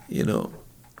 You know,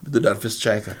 we do that for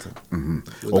Striker too.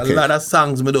 Okay. A lot of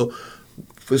songs me do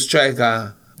for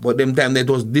Striker, but them time that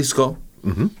was disco.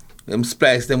 Them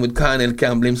splice them with Cornell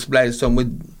Campbell, him splice some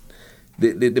with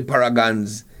the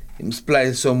Paragons, him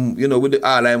splice some, you know, with the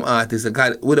all them artists.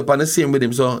 With up on the same with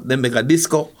him, so them make a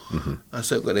disco. And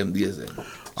so got them days.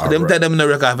 So them time them no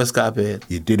record for Scorpio.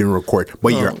 You didn't record, but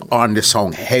you're on the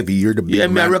song heavy. You're the big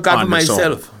man. Yeah, me record for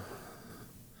myself.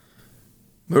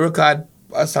 Me record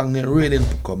a song named Raining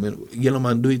coming. Yellow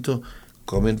Man do it too.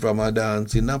 Coming from a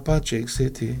dance in a Patrick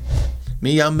City.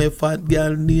 Me and my fat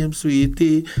girl named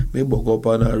Sweetie. Me book up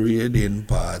on a raiding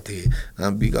party.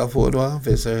 And big afford one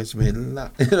for search me. You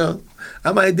know.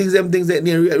 I might think them things that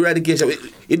near eradication.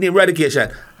 It need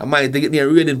eradication. I might think it near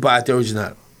raiding party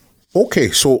original.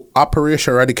 Okay, so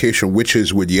Operation Eradication, which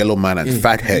is with Yellow Man and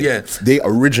Fathead, they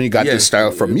originally got this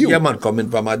style from you. Yeah, man, coming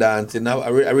from a dance in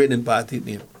a raiding party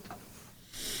name.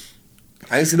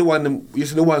 I see the one. You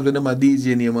see the ones with them a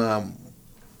DJ name.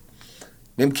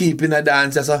 Them keeping a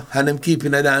dance, and them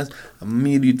keeping a dance. And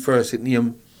me do it first. It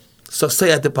name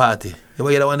Society Party. You ever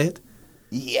hear that one yet?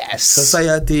 Yes.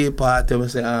 Society Party. We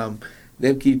say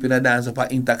them keeping a dance up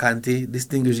at Intercounty.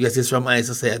 Distinguished guests from High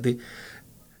Society.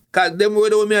 Cause them way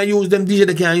the way I use them DJ,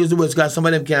 they can't use the words because some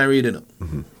of them can't read, you know.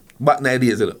 Back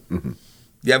nowadays, you know.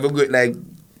 You have a good like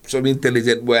some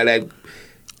intelligent boy like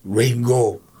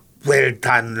Ringo,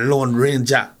 Welton, Lone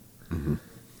Ranger.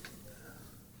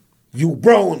 You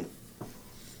brown.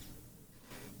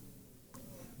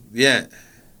 Yeah.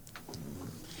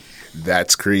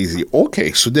 That's crazy.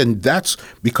 Okay, so then that's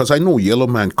because I know Yellow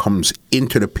Man comes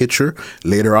into the picture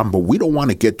later on, but we don't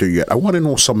want to get there yet. I want to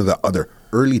know some of the other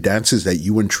early dances that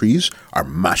you and Trees are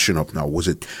mashing up now. Was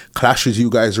it clashes you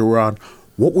guys were on?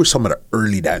 What were some of the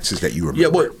early dances that you remember? Yeah,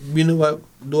 but you know what?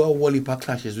 Do a whole heap of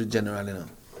clashes with General, you know?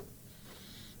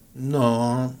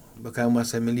 No, because I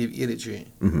must say I leave 83.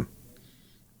 Mm-hmm.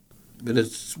 But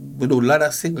we do a lot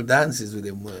of single dances with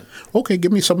them. Okay,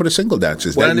 give me some of the single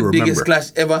dances One that of you the remember. biggest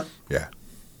clash ever Yeah.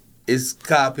 is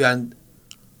Scorpion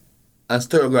and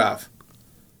Sturgraph.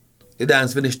 The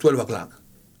dance finished 12 o'clock.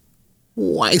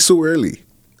 Why so early?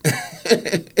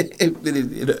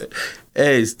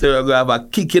 Hey, Sturgraph a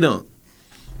kick, you know.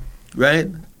 Right?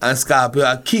 And Scorpion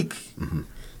a kick. Mm-hmm.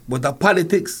 But the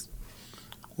politics,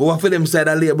 over for them side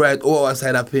of labor, right, over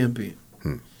side of PMP.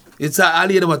 It's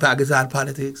all you them attack, it's all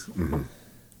politics. Mm-hmm.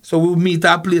 So we meet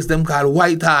at a place them called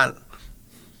Whitehall.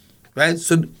 Right?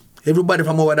 So everybody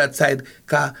from over that side,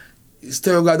 cause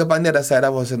Sturgraph got up on the other side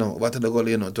of us, you know, what to go,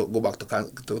 you know, to go back to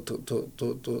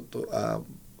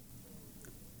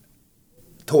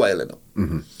Towel, you know.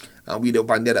 Mm-hmm. And we up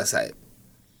on the other side.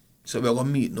 So we're gonna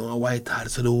meet now at Whitehall.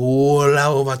 So the whole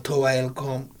over Towel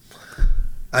come.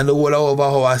 And the whole over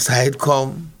our side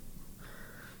come.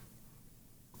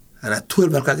 And at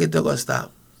 12 o'clock it go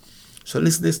stop. So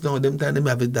listen this now, them time them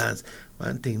have a dance.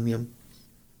 One thing name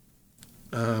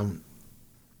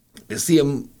the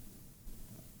same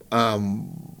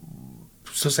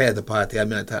society party I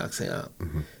mean I talk say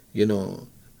you know,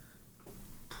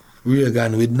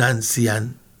 Reagan with Nancy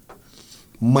and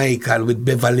Michael with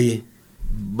Beverly.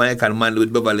 Michael Manley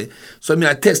with Beverly. So me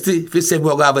I test it if you say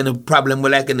we're having a problem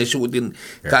with like in the shooting.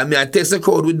 Cause me I test the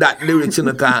crowd with that lyrics in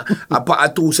the car. I part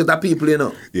of two set of people, you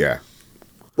know. Yeah.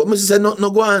 But me say no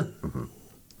go on. Mm-hmm.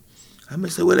 And me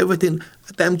say well everything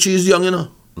at time Cheese young, you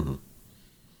know. Mm-hmm.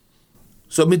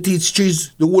 So me teach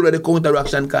Cheese the whole of the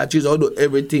counteraction cause Cheese how do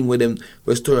everything with them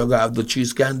with Sturgraph the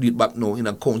Cheese can do it back now in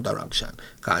a counteraction.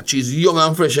 Cause Cheese young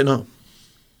and fresh, you know.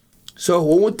 So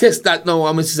when we test that now,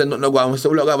 I'm say no go on. So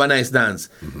we have a nice dance.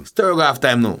 Mm-hmm. Sturgraph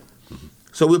time now. Mm-hmm.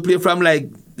 So we play from like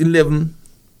 11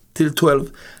 till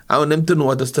 12. I want them to know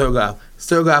what the Sturgraph.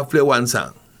 Sturgraph play one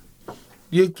song.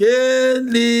 You can't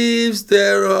leave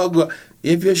Sturgraph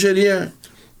if you should hear.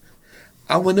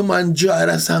 And when the man join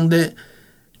that song there,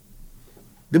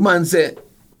 the man say,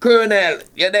 Colonel,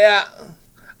 you there?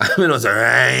 I mean, I was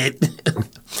right.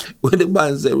 When the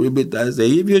man say, repeat, I say,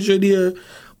 if you should hear,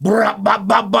 bop, bop,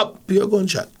 bop, bop, pure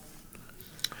gunshot.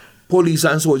 Police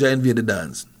and soldier invade the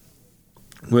dance.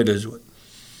 Where there's what?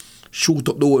 Shoot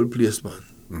up the whole place, man.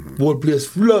 Mm-hmm. Whole place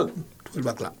flood. 12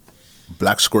 o'clock.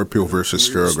 Black Scorpio versus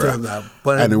Sturgraph.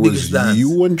 And it was dance.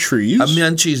 You and Trees. And me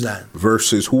and Trees dance.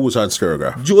 Versus who was on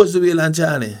Sturgraph? Joseph and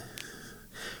Charlie.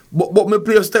 But me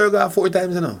play Sturgraph 4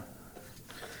 times, you know.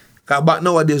 Because back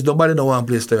nowadays, nobody don't want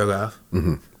to play Sturgraph.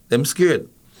 Mm-hmm. Them scared.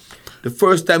 The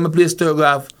first time I play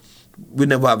Sturgraph, we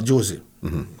never have Josie.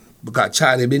 Mm-hmm. Because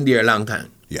Charlie been there a long time.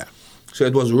 Yeah. So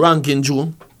it was Rankin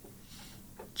Joe,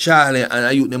 Charlie, and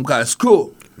a youth them called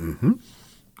Screw. Mm-hmm.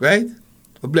 Right?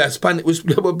 We play a Spanish,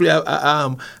 we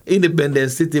play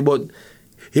Independence City, but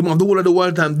him have the whole of the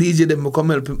world time DJ them come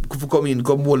help come in,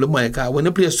 come hold the mic. When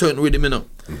they play a certain rhythm, you know,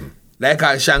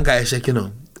 like Shanghai Shake, you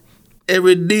know,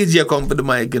 every DJ come for the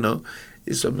mic, you know.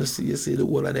 It's something you see the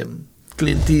whole of them.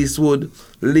 Clint Eastwood,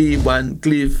 Lee Van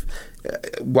Cliff,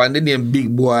 one name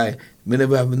Big Boy. Me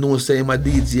never have no say him a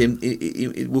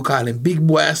DJ. We call him Big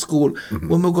Boy at school.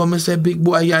 When we go, I say Big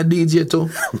Boy, you a DJ too.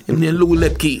 Him name Lou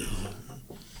Lepke.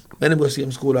 When I go see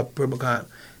him school at Purple I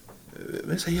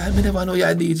say, yeah, I never know you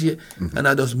a DJ. And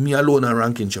I just me alone and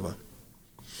Rankin Chopper.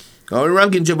 Now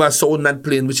Rankin Chopper sound not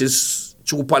playing, which is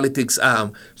true politics,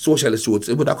 socialist roots.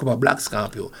 It would have come a Black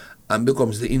Scorpio and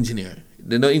becomes the engineer.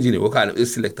 The no engineer, we call him a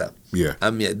selector. Yeah.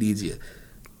 And me a DJ.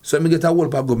 So I get a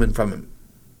whole argument from him.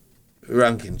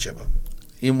 Rankin Chopper.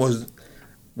 He was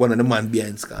one of the man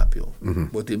behind Scorpio.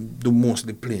 But he do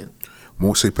mostly playing.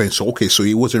 Mostly playing. So okay, so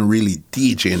he wasn't really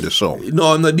DJing the song.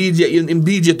 No, I'm not DJ. Him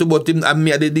DJ too, but him and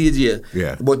me are the DJ.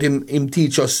 Yeah. But him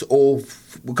teach us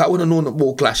because we don't know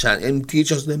about clash and him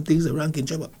teach us them things Rankin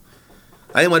Chopper.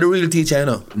 I am the real teacher, you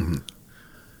know.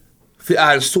 For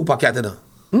all super cat, you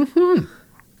know.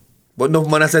 But no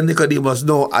man I said Nicodemus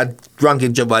know at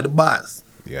Rankin Chopper the boss.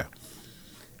 Yeah.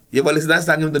 You ever listen to that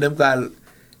song to them called,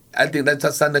 I think that's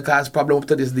a song that cause problem up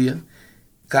to this day.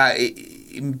 Cause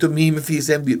to me, me feel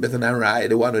same beat better than Rai.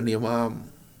 The one name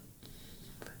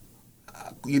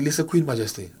you listen Queen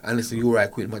Majesty, and listen you Rai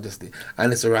Queen Majesty, and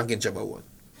listen Rankin Chopper one.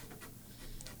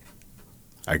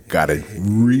 I gotta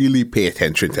really pay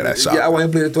attention to that song. Yeah, I want to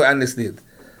play the two and listen it.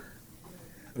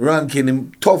 Ranking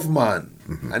him tough man,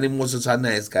 and he was such a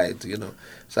nice guy too, you know.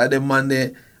 So the man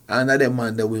there, another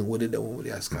man they win with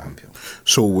the Scorpion.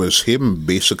 So was him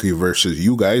basically versus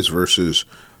you guys versus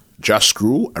Just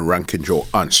Screw and Rankin Joe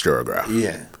on Stereograph?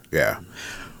 Yeah. Yeah.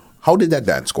 How did that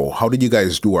dance go? How did you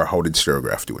guys do, or how did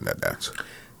Stereograph do in that dance?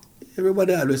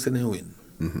 Everybody always saying win.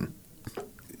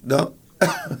 No?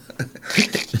 And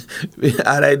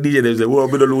I DJ them say, well,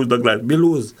 we don't lose the clash. Me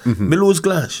lose. Me lose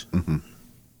clash.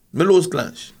 Me lose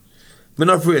clash. Me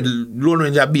not afraid Lone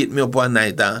Ranger beat me up one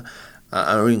night and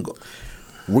Ringo.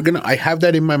 I have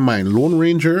that in my mind. Lone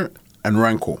Ranger and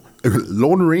Ranko.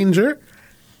 Lone Ranger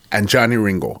and Johnny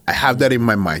Ringo. I have that in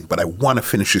my mind, but I want to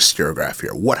finish this Stereograph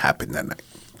here. What happened that night?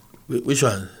 Which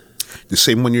one? The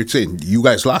same one you're saying. You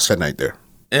guys lost that night there.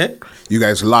 Eh? You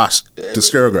guys lost the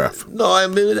Stereograph. No,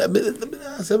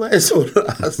 I say my soul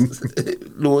lost.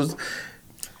 Lose.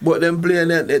 But them playing,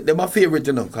 they're my favorite,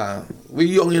 you know, because we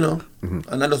young, you know,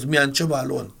 and that just me and Chuba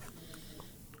alone.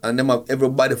 And them have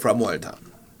everybody from Walter,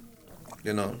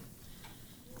 you know.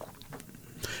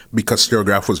 Because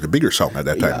Stereograph was the bigger song at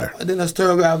that time there. And then a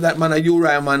Stereograph, that man, a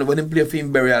Uriah man, when he play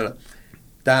Film Burial,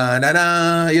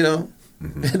 da-da-da, you know.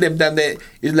 Them time,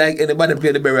 it's like anybody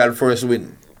play the Burial first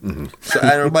win. So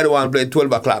everybody want to play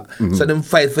 12 o'clock. So them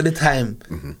fight for the time.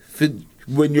 For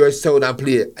when you're sound and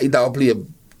play, either play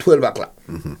 12 o'clock.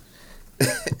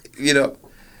 You know.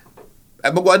 I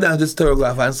go down to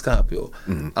Stereograph and Scorpio.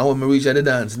 And when we reach at the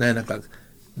dance, 9 o'clock,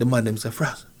 the man them say,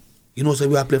 Frost, you know, so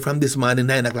we have play from this morning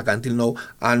 9 o'clock until now,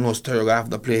 and no Stereograph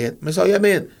to play it. I say, yeah,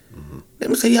 man.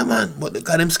 Them say, yeah, man. But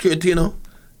because them scared, you know.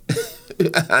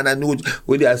 And I knew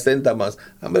with their center mass.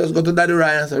 And I just go to Daddy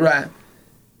Ryan and say, Ryan,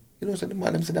 you know, so the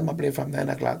man them said, I'm going to play from 9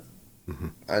 o'clock.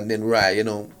 And then Ryan, you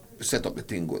know, set up the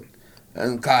thing good.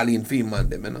 And call in Feeman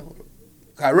them, you know.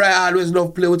 Because Ryan always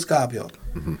love play with Scorpio.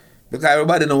 Because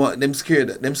everybody know what, them scared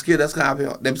of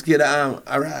Scorpio. Them scared of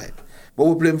Ryan. But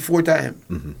we play him 4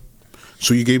 times.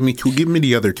 So you gave me 2. Give me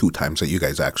the other 2 times that you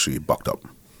guys actually bucked up.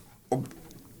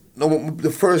 No,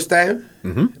 the first time,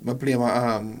 I play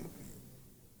my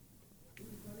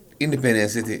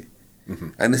Independence City.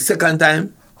 And the second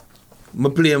time, I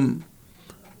play him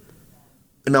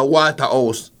in a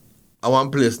Waterhouse. I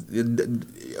want place, we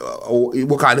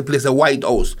call the place a White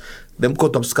House. Them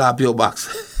cut up Scorpio box.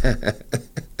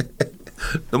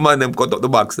 The man them cut up the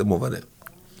box them over there.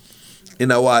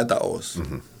 In a Waterhouse.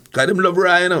 Because them love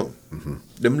Ryan, you know.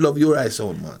 Them love your Uriah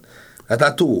sound, man.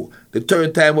 That's 2. The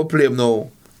third time we play him now,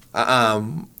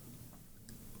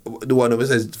 the one of us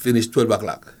says finish 12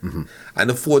 o'clock. And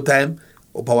the 4th time,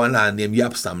 up on one land named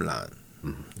Yapsam land.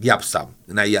 Yapsam,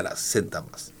 in a Yala, St.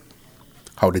 Thomas.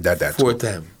 How did that dance 4th go?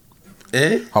 time.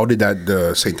 Eh? How did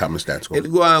that St. Thomas dance go? It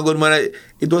go on good, man.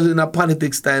 It was in a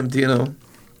politics time, you know.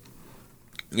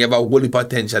 You have a whole heap of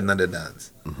tension in the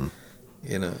dance.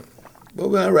 You know. But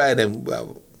we are right them. We're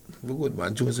good,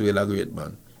 man. Jones will a great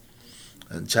man.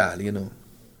 And Charlie, you know.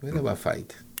 We never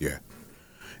fight. Yeah.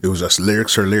 It was just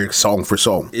lyrics or lyrics, song for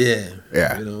song. Yeah.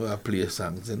 Yeah. You know, I play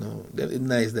songs, you know. It's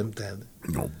nice them time.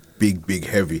 You know, big,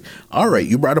 heavy. All right,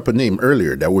 you brought up a name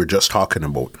earlier that we're just talking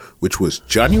about, which was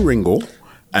Johnny Ringo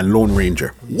and Lone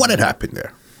Ranger. What had happened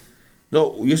there?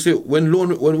 No, you see, when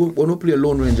we play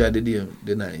Lone Ranger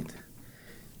the night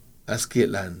at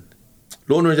Skateland,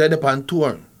 Lone Ranger is on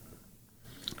tour.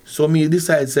 So me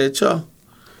decide, say, sure,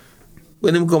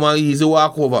 when him come out, easy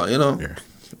walk over, you know. Yeah.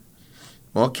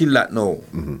 I'll kill that now,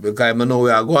 because I know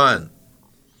where I'm going.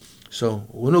 So,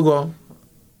 when we go,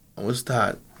 and we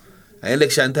start. And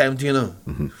election time, you know,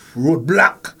 road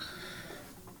black.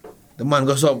 The man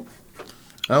goes up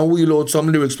and wheel out some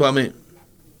lyrics for me.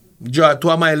 Draw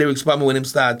 2 of my lyrics for me when him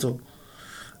start to.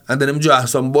 And then him draw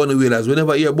some Bunny Wheelers. We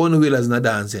never hear Bunny Wheelers in the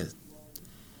dances.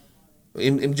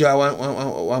 Him draw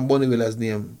one Bunny Wheelers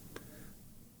name.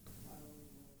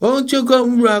 Won't you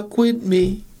come rock with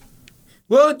me?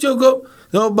 Won't you come?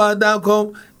 Nobody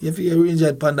come. You feel arrange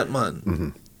that pan that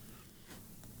man.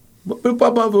 But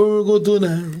Papa will go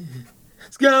tonight.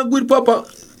 Scan good Papa.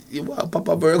 You want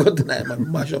Papa will go tonight,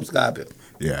 man. Mash up Scorpio.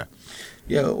 Yeah.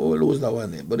 Yeah, we'll lose that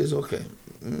one, but it's okay.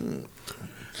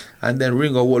 And then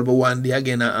Ringo will be one day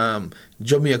again at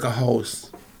Jamaica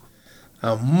House.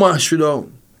 And mash it up.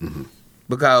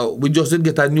 Because we just did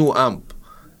get a new amp.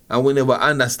 And we never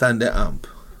understand the amp.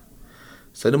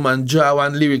 So the man draw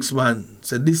one lyrics, man.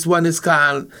 So this one is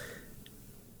called,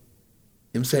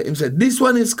 him said, this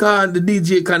one is called the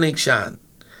DJ connection.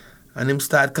 And him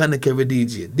start connect every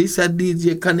DJ. This a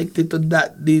DJ connected to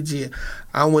that DJ.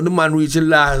 And when the man reach the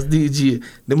last DJ,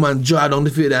 the man draw down the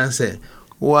field and say,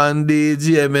 one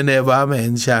DJ me never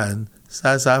mention.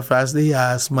 Sassafras the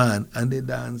ass man and they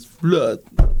dance blood.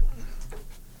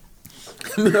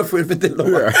 I'm not afraid to tell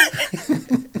no.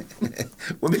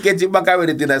 When we get you back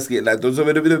already in a skate like that, so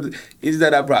is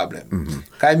that a problem?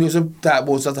 Because I used to talk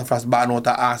about Sassafras ban out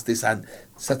the ass this and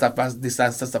Sassafras this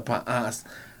and Sassafras ass.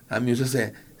 I used to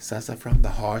say, Sassa from the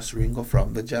horse, Ringo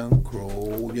from the junk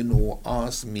crow. You know,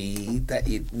 ask me that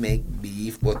it make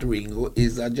beef, but Ringo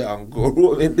is a jungle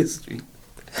roll in the street.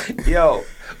 Yo,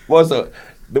 what's up?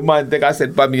 The man think I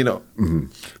said for me, you know.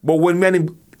 But when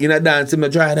men in a dance, him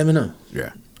dry them, you know.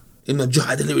 Yeah. Him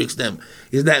dry the lyrics them.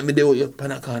 It's like me do your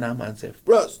panacana man say,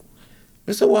 Bros,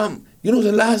 Mr. Wham, you know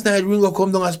the last night Ringo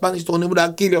come down a Spanish town, he would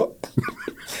have kill you.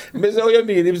 Me say, what you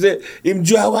mean? Him say, him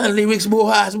dry one lyrics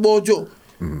more ass about you.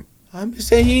 I'm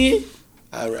saying,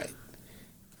 all right.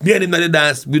 Me and him at the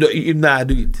dance, we don't him not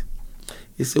do it.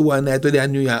 He said one night today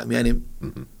in New York, me and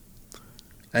him.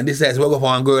 And this says, we go for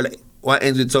one girl, one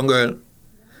ends with some girl.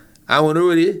 And when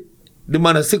already, the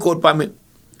man a sick out for me.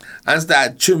 And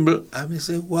start tremble. And me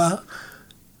say, wow,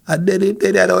 I dead him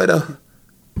dead that way though.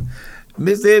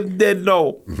 Me say him dead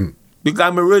now. Because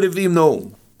I'm ready for him now.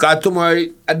 Because tomorrow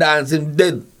I dance him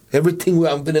dead. Everything we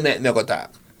have for the night, me go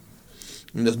talk.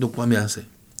 He just look for me and say,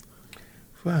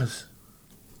 First,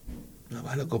 I have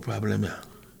a little problem here.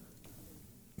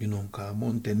 You know, because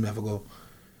mountain, I have to go.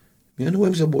 You know what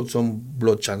I'm saying about some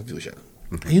blood transfusion?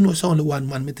 And you know, it's only one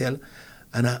man me tell,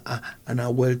 and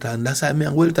a Welton. That's why me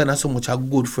and Welton are so much a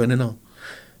good friend, you know.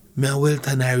 Me and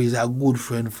Welton is a good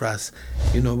friend for us,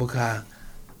 you know, because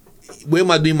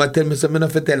when I do my tell me something, I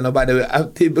don't tell nobody. I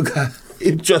think because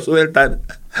it's just Welton.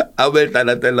 I Welton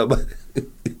I tell nobody.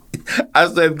 I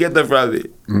saw him get it from me.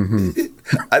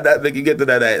 And that make you get to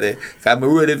that night there. I'm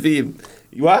ready for him.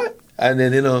 You what? And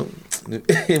then, you know,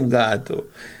 him got to.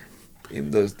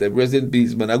 Him does the rest in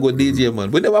peace, man. I go DJ, man.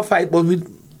 We never fight, but we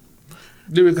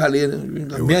lyrically,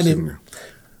 me and him.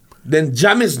 Then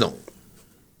Jam is now.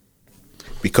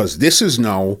 Because this is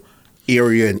now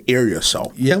area and area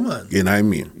south. Yeah, man. You know what I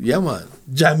mean? Yeah, man.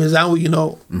 Jam is on, you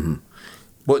know.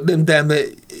 But them time,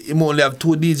 him only have 2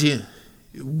 DJ.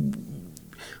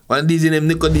 One DJ named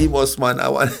Nicodemus, man.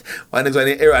 One is one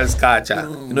named Errol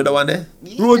Scarcha. You know the one there?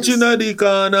 Yes. Roach in the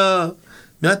corner.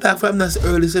 Me attack from the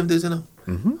early 70s, you know.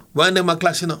 One of them a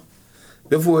clash, you know.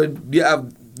 Before you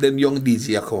have them young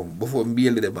DJ come, before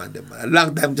Bailey them and them. A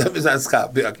long time, James and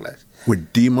Scarpa a clash.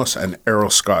 With Demus and Errol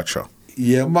Scarcha.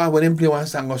 Yeah, man, when they play one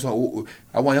song or so,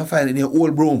 I want you to find it in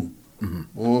Old Broom.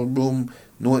 Old Broom,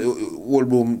 no, Old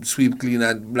Broom, sweep clean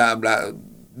and blah, blah,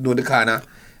 no the corner.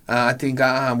 I think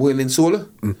Wailing Soul.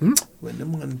 When the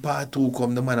man part 2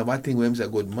 come, the man of I think when he say,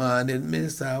 good morning,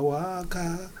 Mr.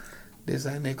 Walker. This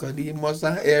is Nicodemus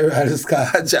and Errol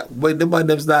Scarcha. When the man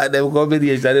them start, them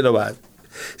combination, you know what?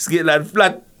 Skate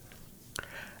flat.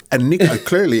 And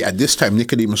clearly, at this time,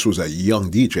 Nicodemus was a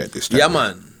young DJ at this time. Yeah,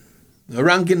 man.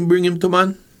 Rankin bring him to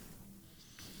man.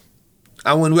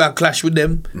 And when we are clash with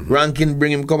them, Rankin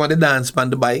bring him come on the dance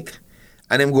on the bike.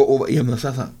 And them go over him. No,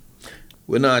 sasa.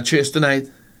 We're not chase tonight.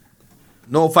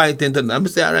 No fighting tonight. I'm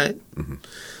say, all right. And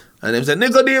them say,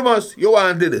 Nicodemus, you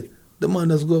wanted it. The man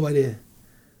just go over there.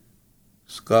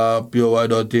 Scorpio, a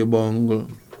dirty bungle.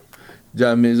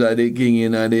 Jam is a the king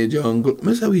in the jungle.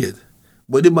 I say, weird.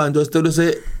 But the man just tell you,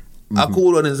 say, I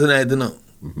cool on tonight, you know.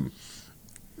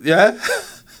 Yeah?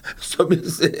 So me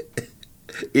say,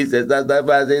 he says, that's the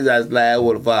man says, that's like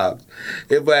old fox.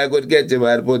 If I could get him,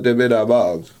 I'd put him in a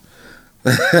box.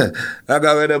 I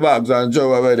got in the box and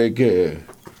show him where they care.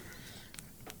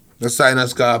 The sign of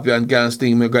Scorpion can't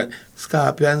sting me granny.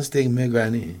 Scorpion sting me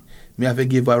granny. Me have to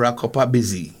give her a cup of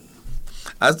busy.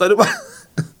 I started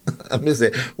I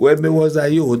say, when me was a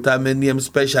youth, I me name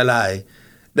Special Eye.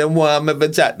 Them want me to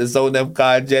chat the sound them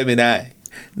called Gemini.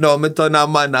 No, me turn a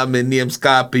man and me name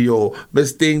Scorpio. Me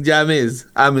sting Jamis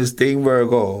and me sting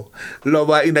Virgo.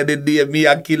 Lover in the day, me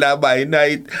a killer by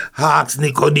night. Hawks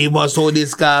Nicodemus how the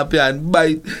Scorpion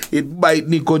bite. It bite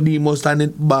Nicodemus and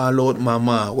it ball out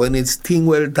mama. When it sting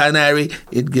well Tanari,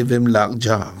 it give him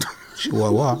lockjaw.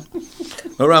 Chihuahua.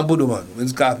 Around Pudu man, when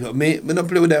Scorpio. Me don't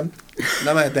play with them.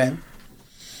 Not my time.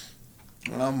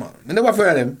 Oh man. I never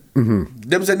afraid of them.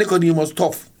 Them say Nicodemus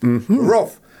tough.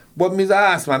 Rough. But me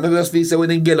ask man, maybe just feel say when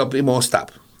he get up, he must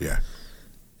stop. Yeah.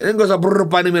 And then goes a brrr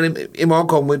upon him and he must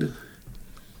come with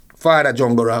Father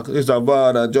Jungle Rock. It's a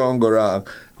Father Jungle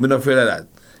Rock. Me not afraid of that.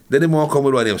 Then he must come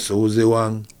with one of them Susie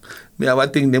Wang. Me have a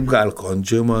thing them call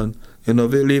country man. You know,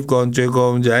 if you leave country,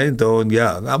 come giant town,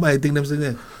 yeah. I might think them say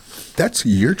that. That's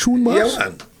your tune, boss? Yeah,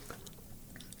 man.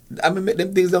 I mean, make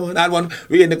them things down. I want,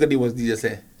 we ain't gonna was DJ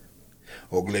say,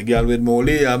 ugly girl with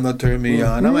Molly, I'm not turning me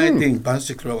on. I might think, Pan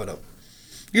Stick Rubber up.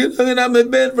 You know, in my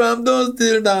bed from those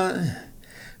till dawn.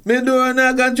 Me door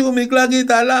knock and chew me clock it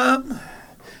alarm.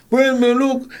 When me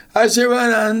look, I see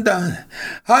run and down.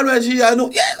 Always she I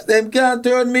know, yes, them can't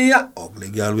turn me on. Ugly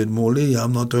girl with molly,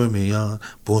 I'm not turn me on.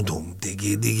 Boom,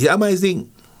 diggy, am I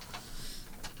sing?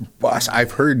 Boss,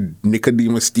 I've heard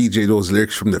Nicodemus DJ those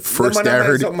lyrics from the first day I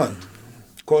heard it. Man.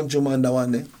 Countryman, that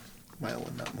one there. My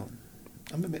one, that man.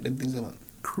 I'm gonna make them things, man.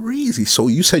 Crazy. So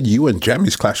you said you and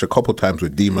Jammy's clashed a couple times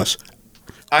with Demas.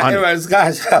 And everyone's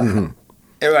Scotch.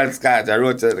 Everyone's Scotch. I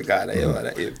wrote to the card.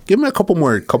 Give me a couple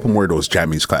more of those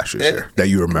Jammy's clashes there that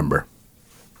you remember.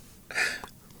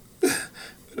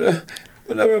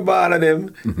 Whenever bother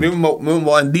them, remember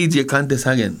one DJ contest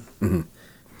again.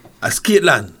 A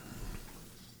Skateland.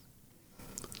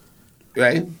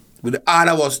 Right? With the all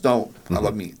of us now, have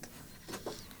a meet.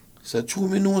 So true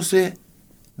me know say,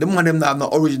 the man them have no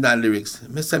original lyrics.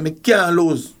 Me say me can't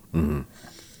lose.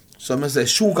 So me say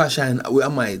Sugar Shine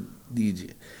with my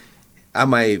DJ.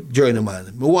 And my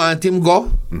journeyman. Me want him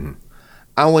go. And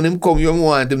when him come, you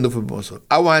want him to football. So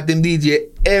I want him DJ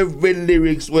every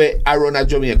lyrics where I run at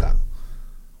Jamaica.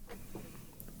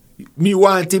 Me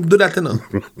want him do that, you know.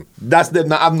 That's them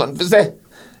not have nothing to say.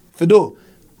 If you do,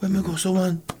 when me go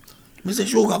someone, me say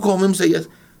Sugar come, him say yes.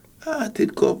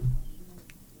 It come.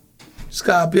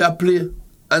 Scorpio play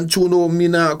and Chuno me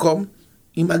now come.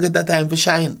 He might get that time for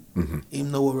shine.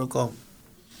 Him know where come.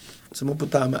 So I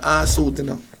put on my suit, you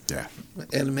know. Yeah. My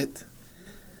helmet.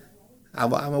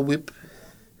 I'm a whip.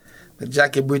 My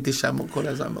jacket British, I'm a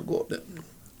colors, I'm a go up there.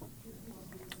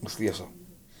 What's the so?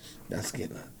 That's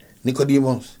good, man.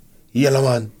 Nicodemus, yellow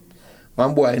man.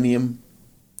 One boy name.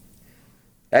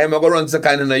 I'm going to run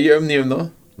second in a year name,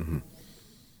 no?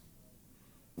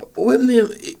 When name,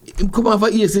 him come off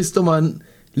a system, man.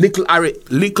 Little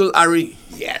Harry.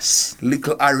 Yes.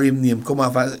 Little Harry name. Come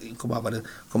off it.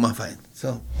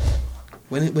 So,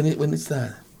 when it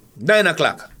start? 9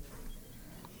 o'clock.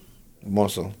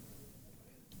 Muscle.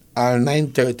 Or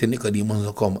 9:30 Nicodemus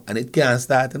will come. And it can't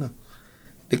start, you know.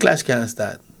 The clash can't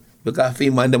start. Because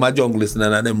fame man, them are junglers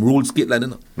and them rules Skateland, you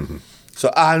know. So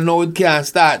all know it can't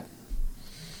start.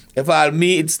 If all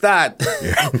me, it start.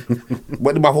 Yeah.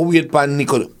 But them have to wait for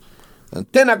Nicodemus.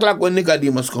 And 10 o'clock when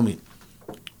Nicodemus come in,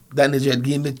 Danny Jet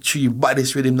give him the 3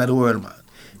 baddest rhythm in the world, man.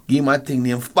 Give him a thing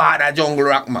named Father Jungle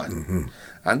Rock, man.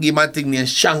 And give him a thing named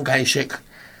Shanghai Shake.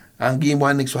 And give him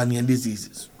one next one named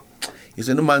Diseases. He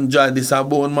said, the man join this a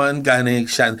bone man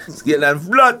connection. Skateland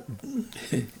flood.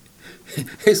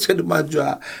 He said, the man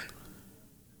join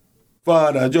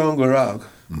Father Jungle Rock.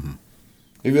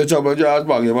 If you trouble George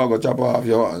Bog, you might go chop off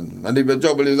your hand. And if you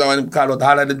trouble is when him call out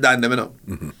all of the damn them, you know.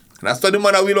 And that's the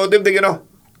man that will out them thing, you know.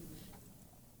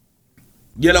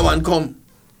 Yellow man come.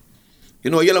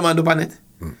 You know Yellow man do pan it?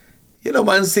 Yellow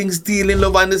man sing Steel in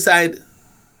Love on the side.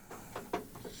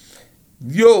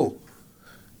 Yo.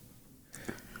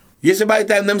 You see by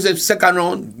the time them say second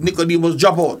round, Nicodemus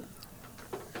drop out.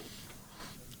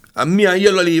 And me and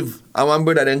Yellow leave, and one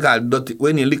brother then called Dirty,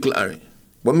 when he Little Harry.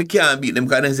 But me can't beat them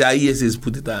because they say ISIS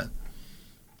put it on.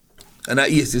 And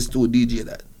ISIS too DJ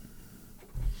that.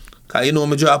 Because you know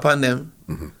me drop on them.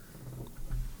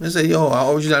 I say, yo,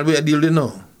 our original way I deal with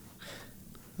now.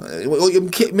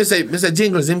 Me say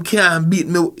Jingles, him can't beat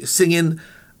me singing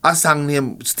a song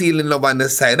named Stealing Love on the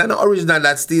side. And the original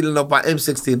that Stealing Love on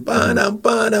M16.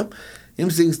 Padam. Him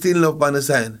sing Stealing Love on the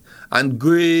side. And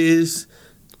Grace,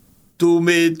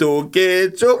 Tomato,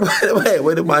 Ketchup.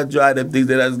 When the man try them things,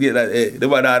 that's good. Hey, the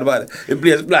man hard. He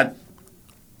plays flat.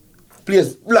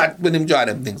 When him try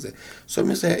them things. So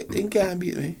me say, he can't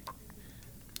beat me.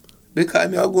 Because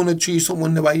me are going to treat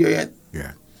someone never hear yet.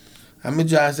 Yeah. And me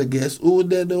just say, guess who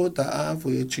dead out of half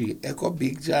for your tree? Echo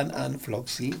Big John and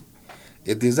Floxy.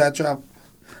 It is a trap.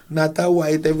 Not a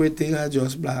white, everything are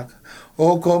just black.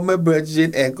 How come my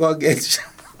brethren Echo get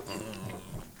shot?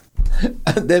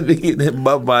 And then begin them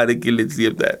body killing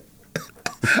same time.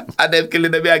 And them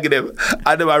killing them again them.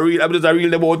 And them are real, I'm just a real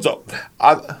them out so.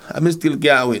 I still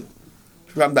can't win.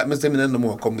 From that, I say me no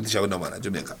more competition with no man at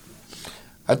Jamaica.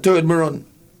 A third me run.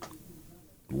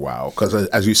 Wow, because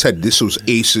as you said, this was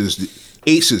Aces.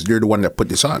 Aces, they're the one that put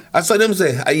this on. I saw them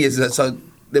say, Aces. So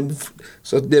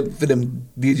for them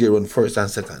DJ run first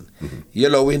and second.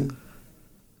 Yellow win,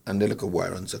 and the little boy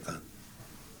run second.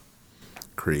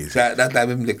 Crazy. So that time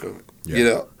him little, you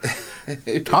know.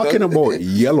 Talking about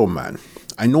Yellow Man,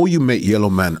 I know you met Yellow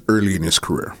Man early in his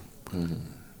career.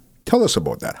 Tell us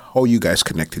about that. How you guys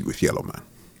connected with Yellow Man?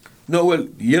 No, well,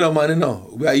 Yellow Man, you know,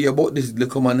 we are here about this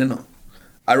little man, you know.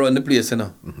 I run the place, you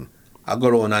know. I go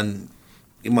around and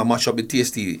in my mash up the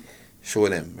tasty show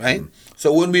them, right?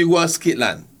 So when we go on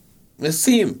Skateland, I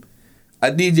see him.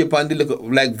 A DJ pan the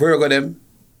like Virgo them,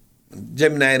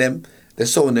 Gemini them the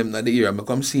sound them in the area, I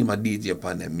come see my DJ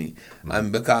upon them me.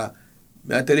 And because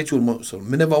I tell you the truth, so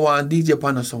I never want DJ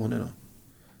upon the sound, you know.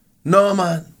 No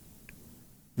man.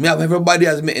 Me have everybody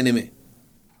as my enemy.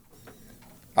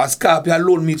 A Scorpio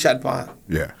alone me chat pan.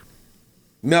 Yeah.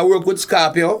 Me I work with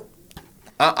Scorpio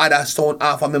and other sound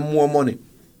offer me more money.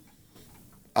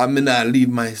 And me not leave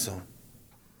my son.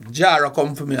 Jara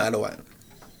come for me all the while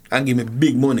and give me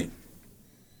big money.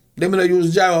 Then I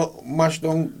use Jara mash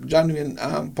down January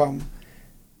and Pam.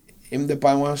 Him the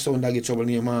pan one sound that get trouble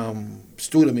name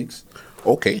Studio Mix.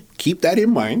 Okay, keep that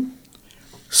in mind.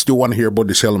 Still want to hear about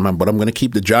this element, but I'm going to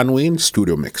keep the John Wayne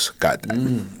Studio Mix. Got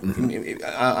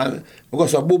that.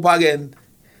 Because of Boop again,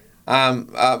 and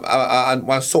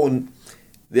my son,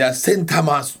 they are St.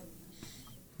 Thomas,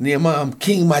 name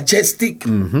King Majestic.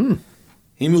 Mm-hmm.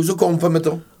 He used to come for me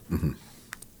too. Mm-hmm.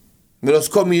 Me just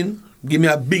come in, give me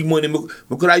a big money.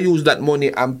 I could have used that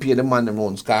money and pay the man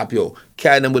around Scorpio.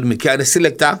 Carry them with me, carry the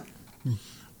selector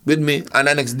with me, and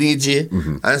the next DJ,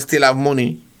 and still have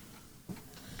money.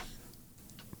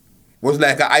 Was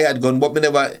like a hired gun, but me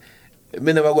never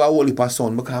go a whole heap of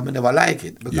sound because I never like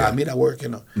it. Because I made that work, you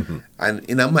know. Mm-hmm. And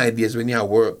in my days when you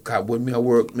work, when me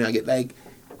work, I get like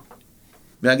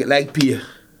pay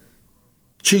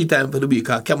 3 times for the week.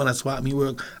 Because Cameron swap me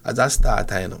work as a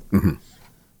starter, you know. Mm-hmm.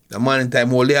 The morning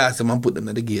time, all they ask them and put them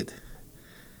at the gate.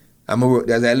 And I work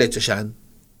there as an electrician.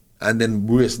 And then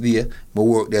race there, I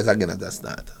work there again as a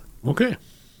starter. Okay.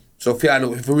 So if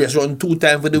you race run 2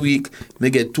 times for the week, me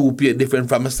get 2 pay different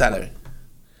from my salary.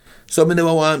 So me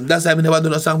never want, that's why I never do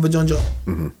no song for John Joe.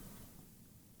 Mm-hmm.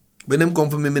 When them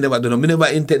come for me never do no. Me never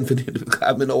intend for it because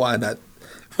I don't want that.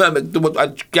 I make too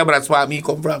much camera, that's where me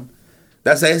come from.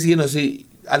 That's why I see, see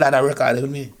a lot of record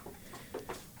with me.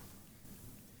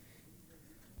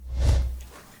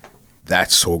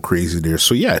 That's so crazy there.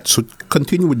 So so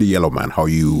continue with the Yellow Man, how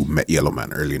you met Yellow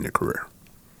Man early in your career.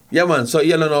 Yeah man, so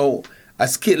Yellow now,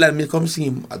 as Skitland, me come see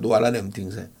him, I do all of them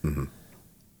things. Mm-hmm.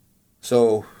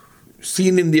 So,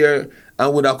 seeing him there,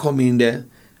 and would have come in there,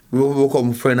 we will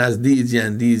become friends as DJ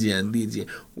and DJ and DJ.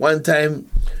 One time,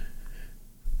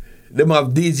 them have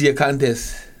DJ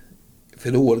contest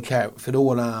for the whole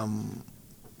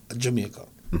Jamaica.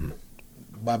 Mm-hmm.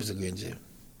 Bob's a great jam.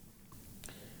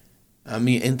 And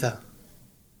me enter.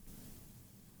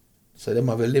 So them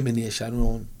have elimination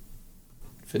round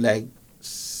for like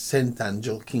St.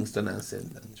 Andrew, Kingston and St.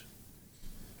 Andrew.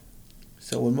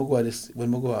 So when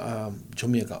we go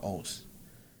Jamaica house,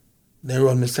 they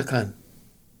run me second.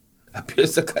 I play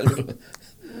second.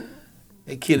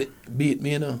 They kill it, beat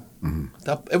me, you know.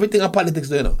 Mm-hmm. Everything in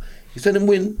politics, you know. You said them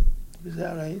win. You say,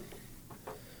 all right.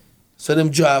 So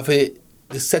them draw for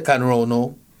the second round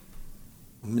now.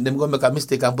 Them gonna make a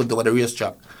mistake and put it over the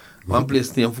racetrack. One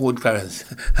place named Ford Clarence.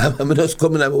 I'm just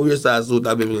coming up with race suit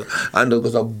and it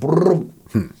goes a brum.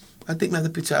 I take me the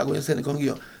picture, I go and send it, come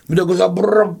here. Me goes a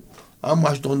brum. I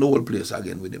mash down the whole place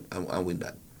again with him and win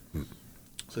that.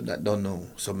 So that don't know.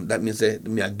 So that means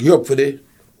me I gear up for the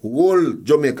whole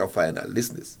Jamaica final.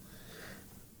 Listen this.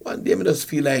 One day I just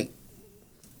feel like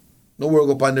no work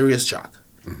up on the racetrack.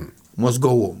 Must go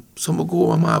home. So I go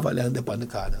home and and dip on the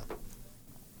car now.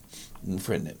 My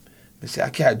friend them. I say, I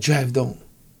can't drive down.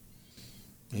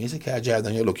 He say, I can't drive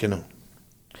down, you look, you know.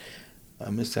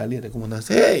 And I say, later come on and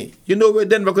say, hey, you know where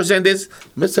Denver Crescent is?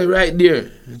 I say, right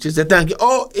there. She said, thank you.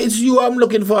 Oh, it's you I'm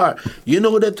looking for. You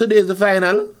know that today is the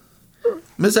final?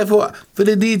 I say, for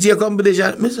the DJ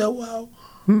competition. I say, wow.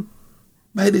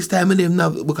 By this time, I didn't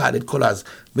have, because the colors,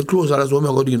 my clothes are as well,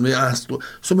 I go in, my ass.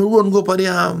 So I run go for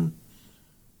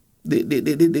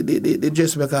the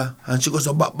dressmaker, and she goes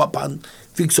to bap and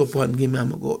fix up and give me, I'm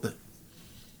going to go up there.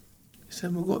 He said,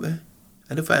 I'm going to go up there.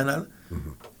 At the final,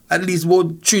 at least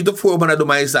about 3 to 4 men do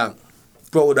my song.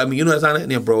 Proud of me, you know what I'm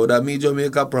saying? Proud of me,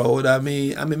 Jamaica, proud of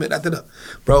me. I mean, make that up.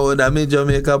 Proud of me,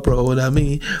 Jamaica, proud of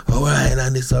me. Our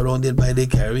island is surrounded by the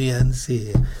Caribbean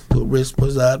Sea. To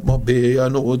respose at my bay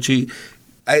and Ochi.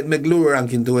 I make low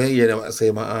ranking to hear them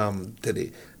say my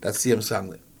today. That same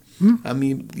song. I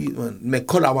mean, make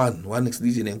Color one next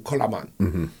DJ named Color Man.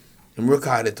 And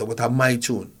record it with a my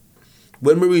tune.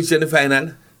 When we reach in the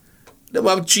final, them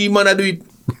have 3 man to do it.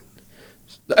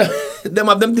 Them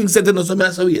have them things set in us, so I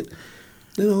say wait.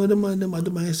 You know, them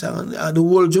do my song. The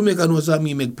whole Jamaica knows how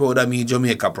me make proud of me,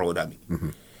 Jamaica proud of me.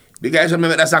 The guys when me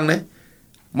make that song,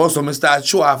 most of them start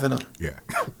show off, you know. Yeah.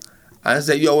 And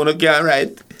say, yo, you can't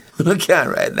write. You can't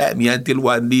write like me until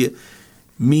one day,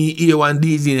 me hear one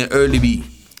DJ in early B.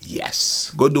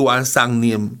 Yes. Go do one song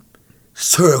named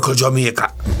Circle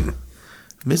Jamaica.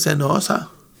 Me say, no, sir.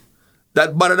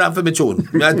 That better than for me tune.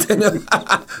 Me I tell you,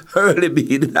 early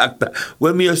be the doctor.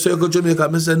 When me a circle Jamaica,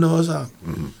 I say, no, sir.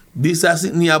 This is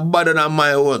sitting here better than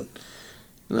my own.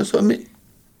 You know, so me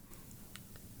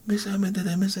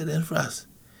say, then fast.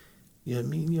 You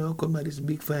mean you come at this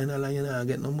big final and you don't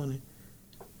get no money?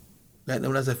 Like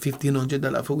them that's a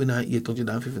 $1,500 for winning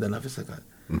 $850 for second.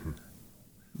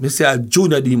 Me say a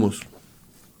Junior Demos.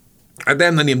 At the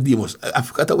time the name Demos. I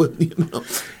forgot what name now.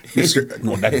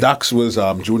 No, that Dax was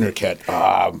Junior Cat.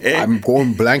 I'm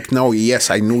going blank now.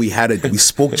 Yes, I knew he had it. We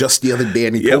spoke just the other day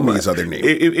and he told me his other name.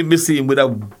 If me see him with a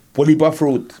polypa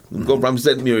fruit, go from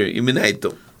St. Mary, in night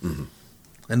too.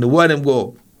 And the word them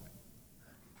go,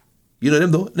 you know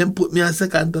them though, them put me on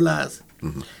second to last.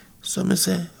 So me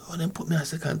say, them put me on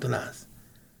second to last.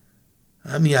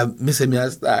 And me say me a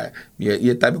star.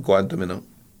 You type of quantum, you know.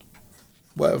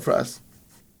 Boy, frost.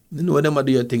 You know them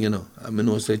do your thing, you know. I mean,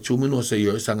 no say true, me no say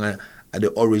your song are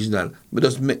the original. But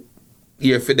just make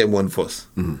ear for them one first.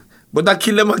 But I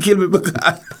kill me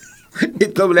because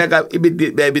it come like I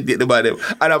imitate about them.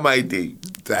 And I'm my thing.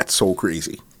 That's so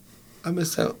crazy. I mean,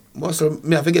 say,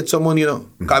 me have to get some money, you know.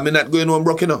 Because me not going home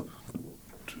broke, you know.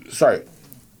 Sorry.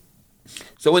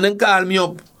 So when they call me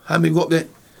up, I me go up there.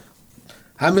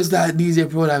 I me start DJ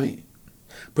proud of me.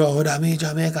 Proud of me,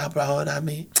 Jamaica, proud of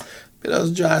me. But I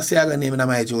was just say I got name in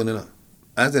my tune, you know.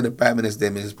 And say the Prime Minister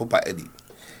name is Papa Eddie.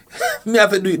 Me have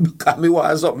to do it because me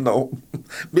want something now.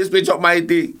 Me switch up my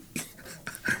thing.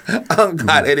 And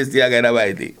God Eddie still got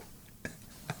my thing.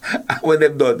 And when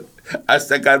them done, I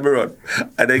second me run.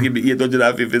 And they give me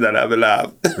 $850 and I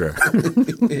laugh.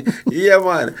 Yeah,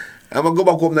 man. I'm going to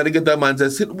go back home and they get that man and say,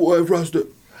 sit boy, Frosty.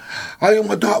 I am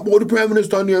going to talk about the Prime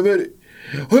Minister on your minute.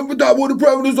 I am going to talk about the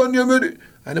Prime Minister on your minute.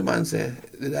 And the man said,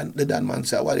 the Dan man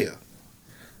said, what are you?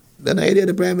 Then I hear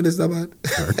the Prime Minister, man.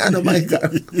 And oh my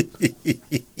God.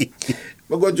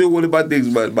 I got you all about things,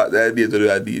 man, but the idea to do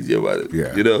that easier, man.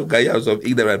 Yeah. You know, because you have some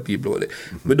ignorant people out there.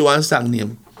 We do one song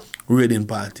named Raiding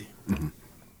Party.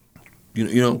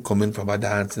 You know, coming from a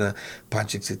dance in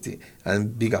Patrick City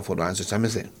and bigger for the answer. So I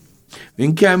say,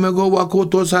 when can I go walk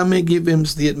out house and me give him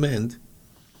statement?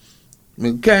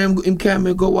 When can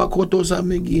I go walk out house and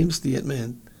me give him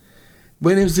statement?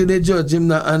 When him see the judge, him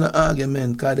not an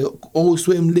argument, because the house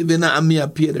where him living and me a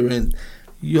pay the rent.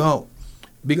 Yo,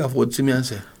 bigger for see me and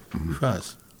say,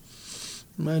 Frost,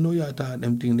 I know you thought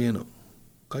them thing there, you know.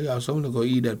 Because you have someone to go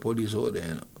eat that police out there,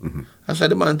 you know. That's what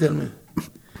the man tell me.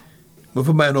 But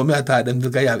for my know, I thought them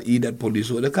because you have eat that police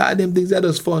out there. Because them things are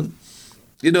just fun.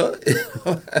 You know,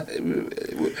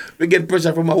 we get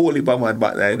pressure from a whole heap of man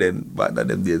back then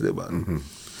them days, man.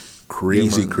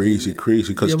 Crazy.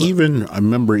 Because I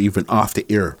remember even off the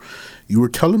air, you were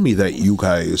telling me that you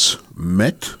guys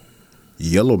met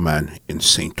Yellow Man in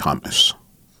St. Thomas.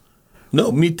 No,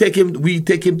 we take him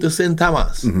to St.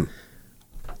 Thomas.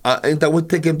 And I would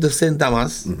take him to St.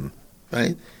 Thomas,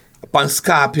 right? Upon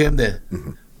Scorpion there.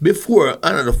 Before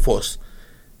another first.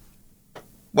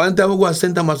 One time we go to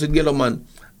St. Thomas with Yellow Man,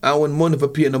 and when money for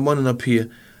pay and the money not pay,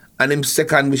 and him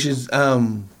second, which is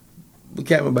we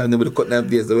can't remember his name, but the cut down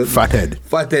days.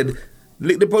 Fathead.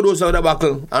 Lick the producer with a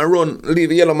buckle and run, leave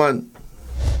the Yellow Man.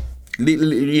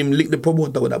 Lick the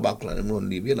promoter with a buckle and run,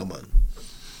 leave Yellow Man.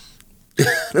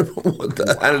 The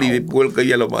promoter and leave the Polka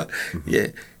Yellow Man. Yeah.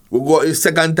 We go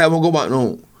second time we go back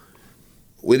now.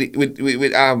 With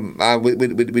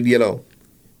Yellow.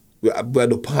 We had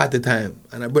the party time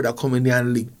and a brother come in there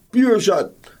and lick pure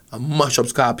shot and mash up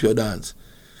Scorpio dance.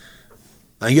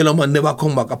 And Yellow Man never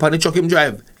come back. Upon the truck him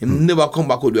drive, him never come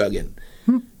back with you again.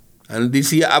 And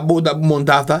this year, about a month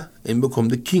after, him become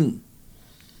the king.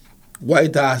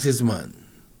 White asses, man.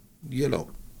 Yellow.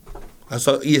 And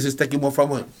so yes, is taking more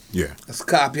from him. Yeah. A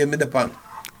Scorpio in the pan.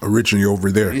 Originally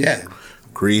over there. Yeah.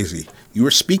 Crazy. You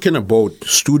were speaking about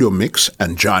Studio Mix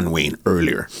and John Wayne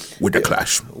earlier with the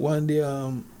Clash. One day,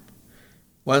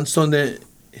 one Sunday,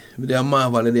 with their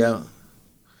Marvel, they have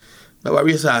a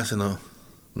race ass, you know.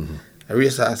 A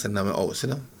race ass in my house, you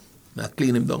know. I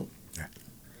clean him down. Yeah.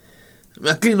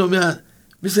 I clean him, I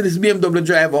see this BMW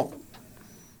drive up.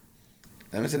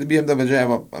 And I see the BMW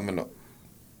drive up, I know.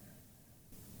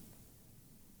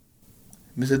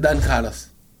 Mr. Dan Carlos,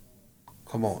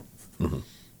 come on.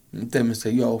 And tell me,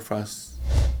 say, yo, Frost,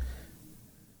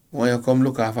 when you come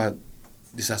look after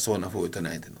this a son for you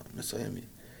tonight, you know. I say, me.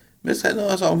 I say,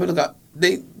 no, so I'm going to look at,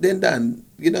 then Dan,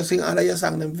 you know, sing all of your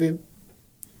song, them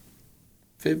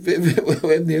for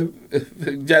when they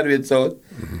graduate out.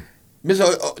 I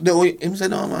say, him say,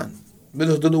 no, man. I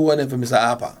just do one for Mr.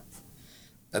 Harper.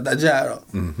 At the jar.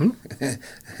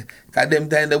 Cause them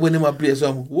time that when him a play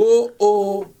some whoa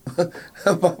oh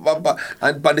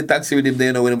and pan the taxi with him there,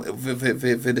 you know, when him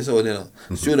for the sound, you know.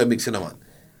 Studio mixing man.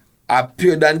 A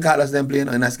pure Dan Carlos them playing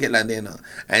in a Scotland, you know.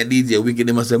 And DJ Wicked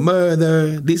him say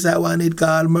murder. This I want it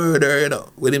called murder, you know.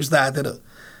 When him started, you know.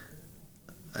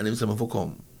 And him say for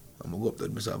come. I'm gonna go up to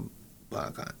him some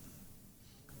back on.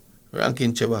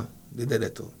 Ranking Cheba, they did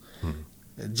that too.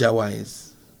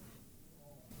 Jawines,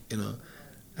 you know.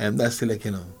 And that's still like,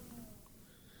 you know.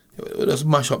 We just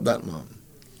mash up that, man.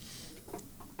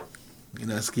 You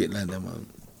know, Scotland, man.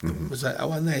 I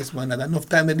was nice, man. That enough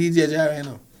time the DJ jar, you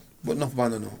know. But enough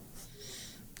man, you know.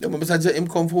 Yeah, but besides him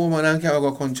come home and I can't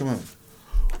go country, man.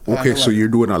 Okay, so you're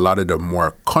doing a lot of the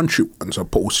more country ones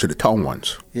opposed to the town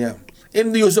ones. Yeah.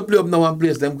 Him used to play up now one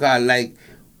place them call like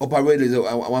Upper Red is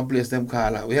one place them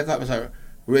call we have got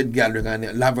Red Gathering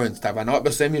and Labyrinth stuff and what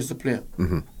the same used to play.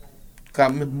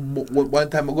 Cause one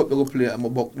time I go play I'm a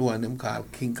buck do and them call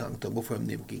King Kong to before him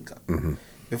name King Kong.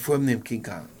 Before him name King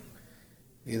Kong.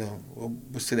 You know,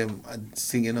 we see them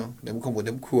sing, you know, them come with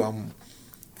them crew and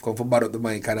come for bad up the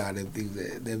mic and all them things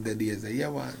them the days. Yeah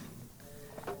man.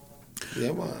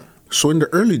 Yeah man. So in the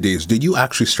early days, did you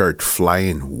actually start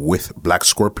flying with Black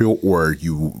Scorpio, or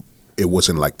it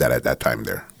wasn't like that at that time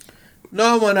there?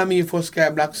 No, man, I mean first Sky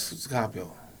Black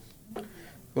Scorpio.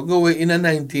 We go in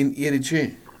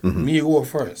 1983. Me go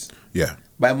first. Yeah.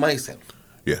 By myself.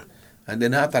 Yeah. And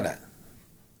then after that,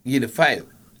 85,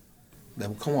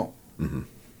 them come up.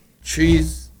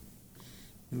 Trees,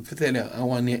 I tell you, I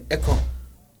want to Echo.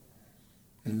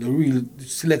 And the real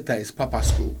selector is Papa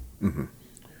School.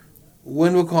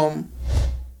 When we come,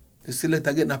 the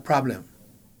selector getting a problem.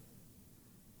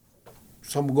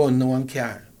 Some gun, no one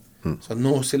care. So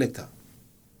no selector.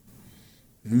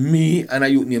 Me and a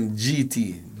youth named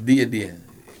GT, day,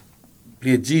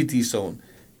 play GT sound,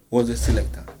 was a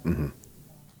selector.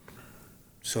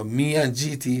 So me and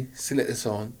GT select the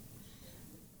sound.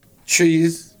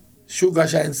 Trees, Sugar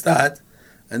Shine start,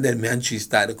 and then me and Trees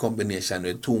start the combination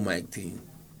with two mic team.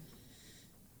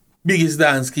 Biggest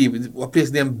dance keep, a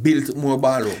place them built more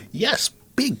ballroom. Yes,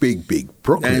 big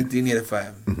Brooklyn.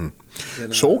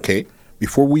 1985. So okay,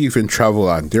 before we even travel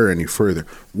on there any further,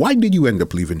 why did you end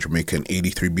up leaving Jamaica in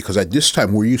 83? Because at this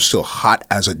time, were you still hot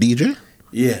as a DJ?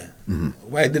 Yeah.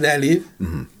 Why did I leave?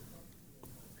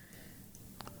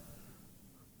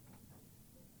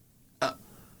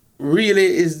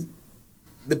 Really is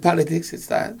the politics it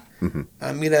started.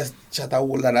 I mean, that's chat a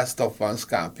whole lot of stuff on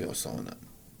Scorpio sound.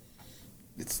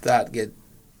 It start get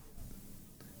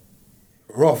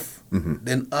rough.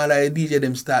 Then all I DJ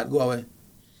them start go away.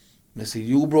 I say,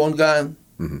 you Brown gone.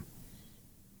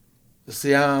 I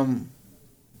say,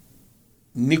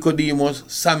 Nicodemus,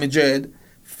 Sammy Dread,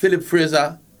 Philip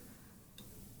Fraser.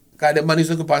 Because the man is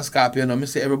looking upon Scorpio now. I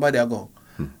say, everybody are gone.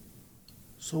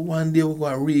 So one day we go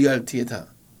to Regal Theatre.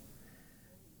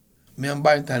 Me and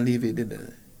Barrington leave it,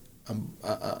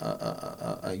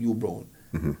 you Brown.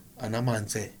 And a man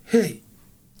say, hey,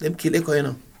 them kill Echo, you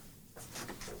know.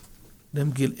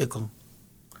 Them kill Echo.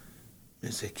 I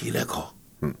say, kill Echo.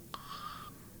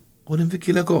 What them fi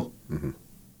kill Echo?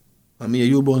 And me and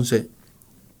you Brown say,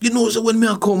 you know, so when me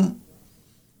a come,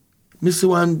 me see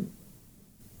one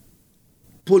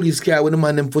police car with the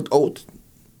man them foot out.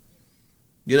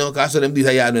 You know, because them did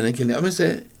a yard when they kill him. I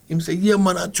say, him say, yeah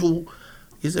man, that's true.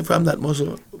 He say, from that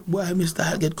muscle, boy,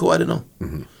 Mr. get caught, you know.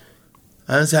 And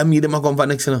I say, I meet them a come for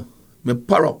next, you know. Me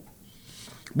par up.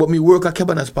 But me work at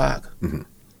Cabanas Park.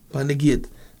 On the gate.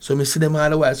 So me see them all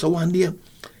the while. So one day,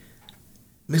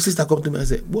 my sister come to me and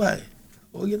say, boy,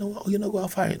 you know go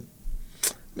find.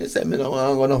 Me say, me no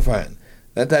want to go find.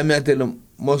 That time I tell them,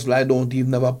 most I don't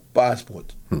even have a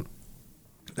passport.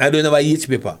 I don't have a H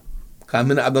paper.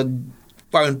 Because I have no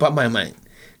foreign part of my mind.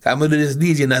 Because I do this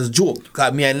DJ as a joke.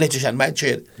 Because me an electrician by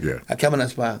trade. Yeah. At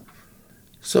Cabanas Park.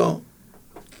 So,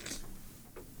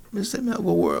 I say, I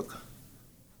go work.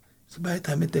 So by the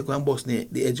time I take one bus, the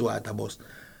Edgewater bus,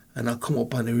 and I come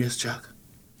up on the racetrack,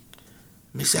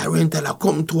 I say, I rental, I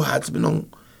come too hard, me know.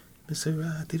 I say,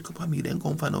 right, take up on me, then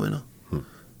come for now, you know.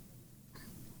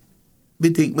 They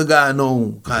think me go now,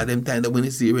 because them time that when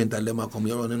you see rental, them come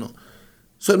here on, you know.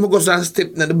 So I go and step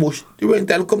in the bush. The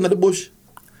rental come to the bush.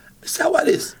 I say, what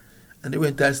is? And the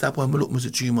rental stop and I look, I say,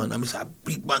 3 man. And I say, a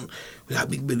big man with a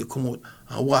big belly come out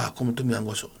and walk, come to me and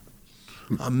go so.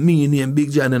 And me and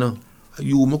Big John, you know,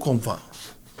 you me come for.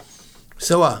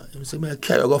 So what? He say, I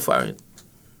carry go for it.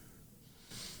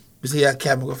 I say, yeah,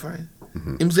 carry go for it.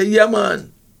 He say, yeah,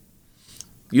 man.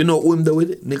 You know who him there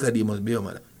with? Nicodemus be your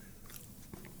mother.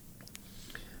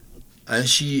 And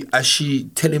she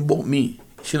tell him about me.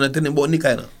 She not tell him about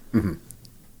Nika, you know.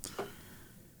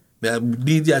 Me a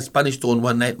DJ at Spanish Town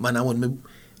one night, man, I want me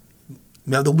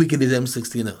have the wickedest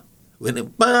M16, you know. When it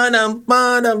I'm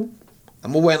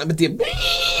going up the tape.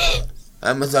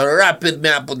 I'm so rapid, me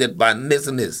I put it on this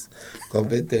and this. Come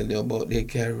to tell you about the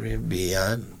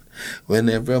Caribbean. When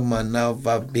every man have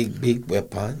a big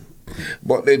weapon.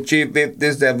 But the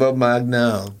 357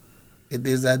 Magnum, it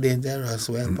is a dangerous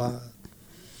weapon.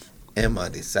 Emma,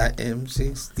 this is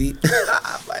M60.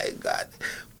 Oh my God.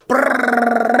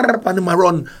 Panama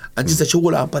run. And she said, she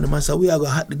will have Panama. So we are going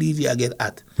to hot the DJ, I get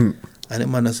hot. And the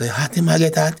man say, hot him, I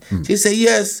get hot. She said,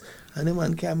 yes. And the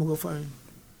man came and go for him.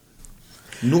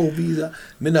 No visa.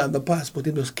 Me not have the passport.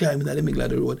 He just came in the middle of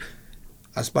the road.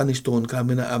 A Spanish Town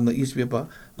come in and have the newspaper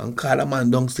and call a man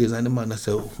downstairs and the man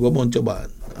say, go about your band.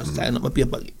 I sign up my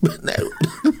paper.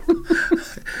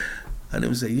 And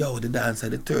him say, yo, the dance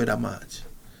at the 3rd of March.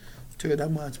 3rd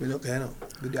of March, we look, you know.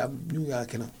 We have New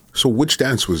York, you know. So which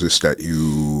dance was this that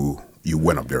you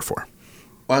went up there for?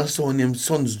 One song named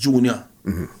Sons Junior.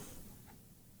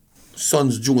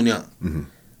 Sons Junior.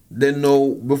 Then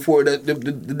now, before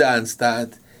the dance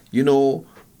start, you know,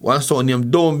 one song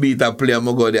named Don't Beat a Play, I'm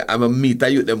going to go there, I'm going to meet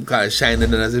a youth them called Shine,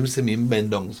 and then as him see me,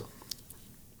 bend down, so.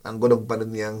 And go down for the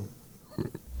young.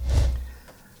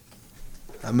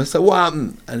 And I say, what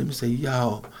happened? And him say,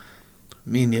 yo,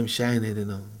 me name Shine, you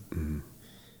know.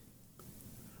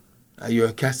 And you're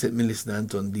a cassette me listening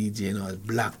to on DJ, you know, as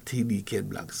Black TDK,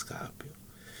 Black Scorpio.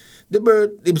 The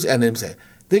bird, and him say,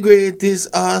 the greatest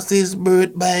artist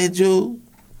bird by Joe.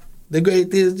 The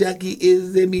greatest Jackie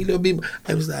is Emilio Bim.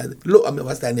 I'm saying, look, I mean,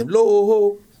 what's that name?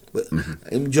 Loho. But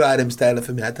him draw them style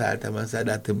for me at all time. I said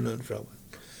that him learn from.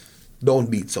 Don't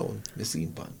beat sound, the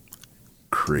scene pan.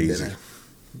 Crazy.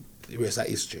 The rest of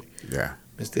history. Yeah.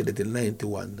 I stayed until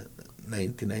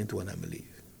 1991, I believe.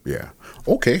 Yeah.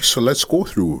 Okay, so let's go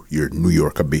through your New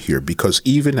York a bit here, because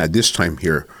even at this time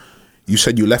here, you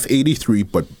said you left 83,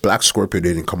 but Black Scorpio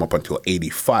didn't come up until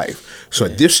 85. So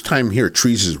at this time here,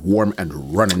 Trees is warm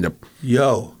and running the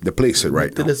place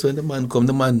right now. That's when the man come.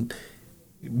 The man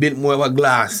built more of a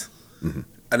glass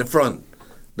at the front.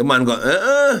 The man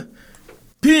go,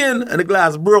 pin, and the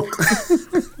glass broke.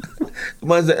 The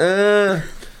man said,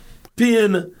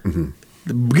 pin.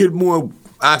 Build more,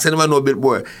 ask the man no build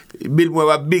more. Build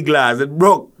more of a big glass. It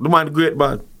broke. The man great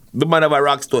man. The man have a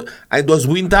rock store. And it was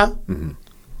winter.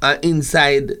 And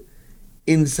inside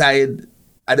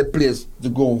at the place, the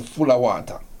ground full of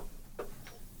water.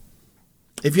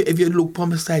 If you look on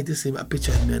my side, you see a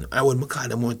picture of me. I want to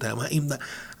call him one time.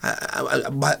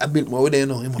 I built more with him, you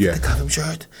know. Him take off him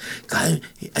shirt.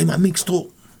 I'm a mixed up.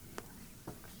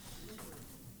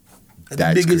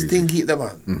 The biggest thing he the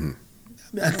man.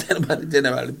 I tell him about the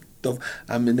general stuff.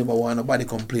 I never want nobody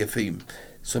come play for him.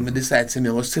 So I decide to I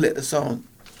was select the sound.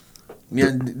 Me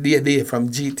and day from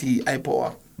GT High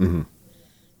Power.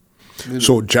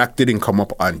 So Jack didn't come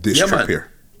up on this trip here?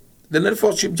 The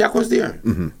first trip, Jack was there.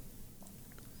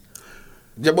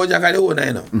 Jack had the owner,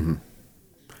 you know.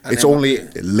 It's only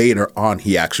later on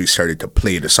he actually started to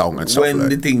play the song and stuff. When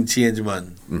the thing changed,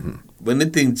 man. When the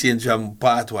thing changed from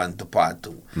part 1 to part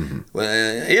 2.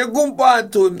 When you go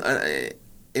part 2,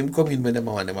 him come in with them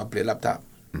and them play laptop.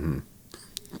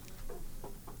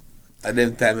 At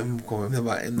them time, him come, him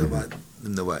never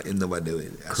do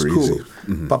it. At school,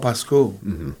 Papa school.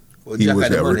 Well, he was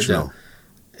the original.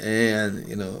 And,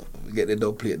 you know, we get the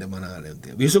dub plate them and all them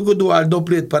things. We used to go do our dub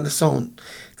plate on the sound.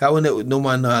 Because when no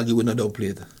man argue with no dub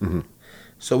plate.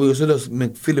 So we used to just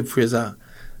make Philip Fraser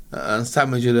and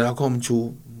Samuel J. that come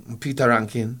through, Peter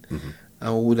Rankin,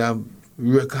 and we would have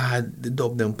record the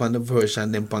dub them on the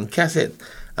version, them on cassette,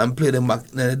 and play them back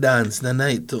in the dance in the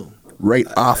night too. Right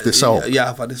off the sound? Yeah,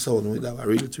 after the sound. We'd have a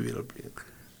real plate.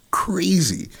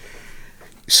 Crazy.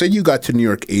 Said you got to New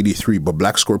York 83, but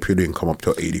Black Scorpio didn't come up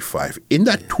till 85. In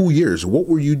that 2 years, what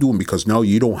were you doing? Because now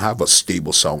you don't have a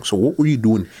stable song. So what were you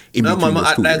doing in between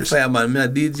those 2 years? Fireman, me a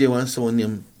DJ one song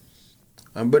named,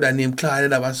 my brother named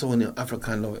Claude have a song named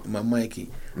African Love, my Mikey.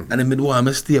 And he want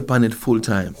me stay upon it full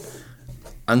time.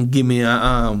 And give me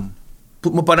a,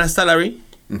 put me upon a salary.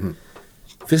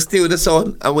 If you stay with the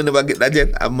sound, and whenever I get that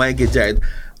jet, I might get jarred.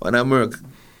 When I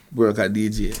work at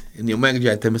DJ, and your mic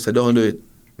jar tell me, say, don't do it.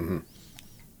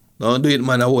 Don't do it,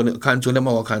 man. I want to control them,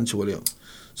 I will control you.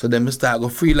 So then I start go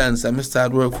freelance, and I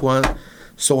start work for one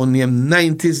sound named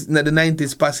 90s, in the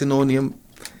 90s passing on name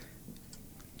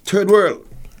Third World.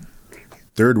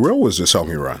 Third World was the song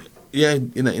you ran? Yeah,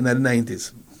 in the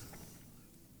 90s.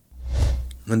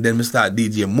 And then I start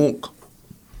DJ Monk.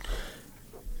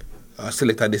 I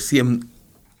selected the same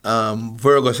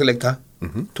Virgo selector,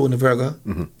 Tony Virgo.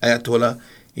 Ayatollah,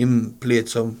 him played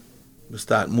some, we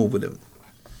start move with him.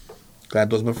 That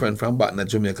was my friend from back in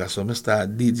Jamaica, so I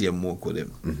started DJing more with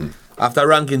him. After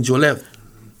Ranking Joe left,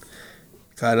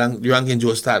 because Ranking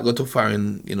Joe started go to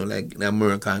foreign, like in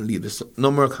America and leave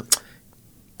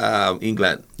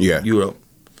England, Europe.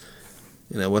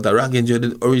 What the Ranking Joe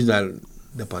did original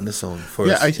upon the sound first.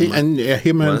 Yeah, I think, and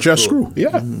him and Just Screw,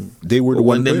 they were the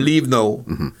one. When them leave now,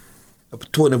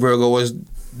 Tony Virgo was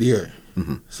there,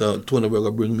 so Tony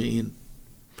Virgo bring me in.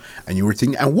 And you were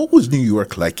thinking, and what was New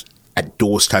York like at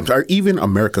those times, or even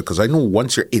America? Because I know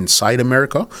once you're inside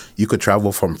America, you could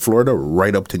travel from Florida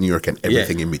right up to New York and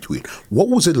everything in between. What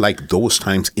was it like those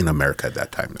times in America at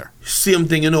that time there? Same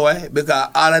thing, why?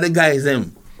 Because all of the guys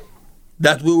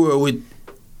that we were with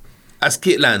at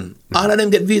Skateland, all of them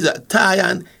get visa.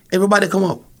 Tyan, everybody come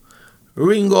up.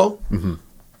 Ringo,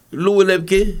 Louis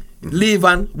Lepke,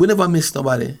 Levan, we never miss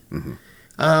nobody.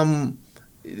 Carlton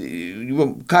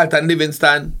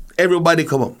Livingston, everybody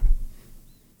come up.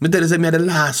 Me tell you, me are the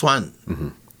last one.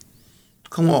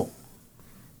 Come up.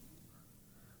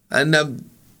 And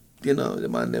the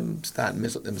man them start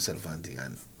mess up themselves and thing.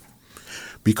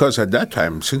 Because at that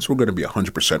time, since we're going to be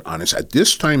 100% honest, at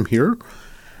this time here,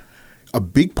 a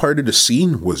big part of the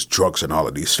scene was drugs and all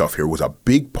of these stuff here was a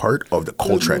big part of the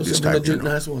culture at this time. I drink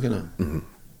nice smoke, I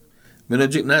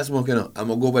don't drink nice smoke, I'm going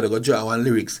to go over there, go draw one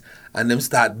lyrics, and them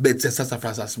start bed say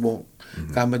sassafras and smoke.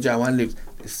 Because I draw one lyrics.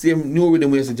 Same new rhythm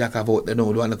we used to jack about, the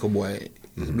one little boy,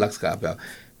 Black Scarpa.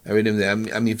 I read them there,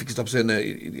 I mean, fix it up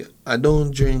saying, I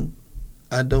don't drink,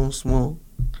 I don't smoke,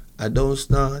 I don't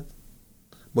snort,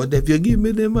 but if you give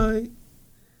me the mic,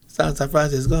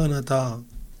 sassafras is gonna talk.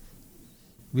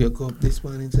 Wake up this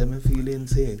morning, say me feeling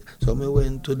sick. So me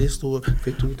went to the store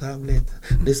for 2 tablets.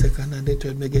 The second and the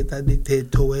third, me get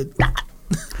addicted to it.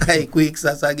 I quick,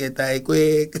 Sasa get I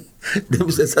quick.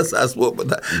 Them say Sasa smoke, but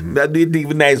that do it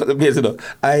even nice for the place,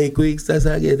 I quick,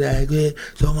 Sasa get I quick.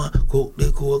 Some cook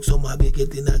the coke, some be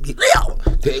getting a kick.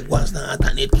 Take one start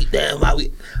and it keep them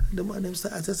away. The man them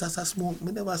start say Sasa smoke.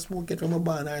 Me never smoke it from a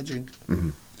bar and I drink.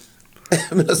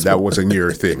 That wasn't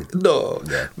your thing. No,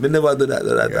 me never do that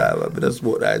time. I don't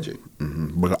smoke that drink.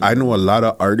 But I know a lot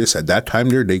of artists at that time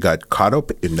there, they got caught up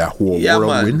in that whole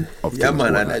whirlwind of things. Yeah,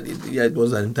 man. It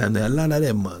was at the time there. A lot of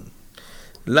them, man.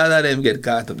 A lot of them get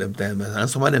caught up them time, man. And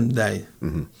some of them die.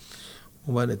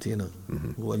 Over the thing,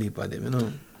 Whole heap of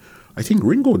them, I think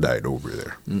Ringo died over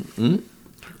there.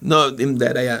 No, him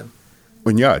died, I am.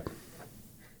 When yard?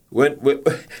 When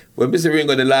Mr.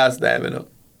 Ringo the last time,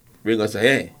 Ringo said,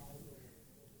 hey,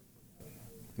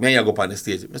 man, you go up on the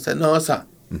stage. I said, no, sir.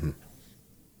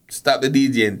 Stop the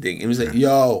DJing thing. He said,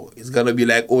 yo, it's going to be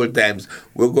like old times.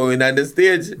 We're going on the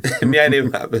stage. Me and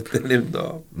him have to tell him,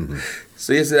 no.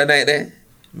 So yesterday night there,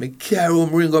 me carry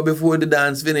home Ringo before the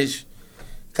dance finish.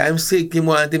 Because I'm sick, him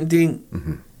want him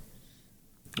thing.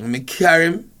 Me carry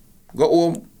him, go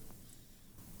home.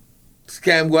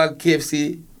 Scam go to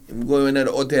KFC. Him go in the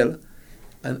hotel.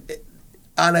 And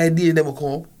all I did, them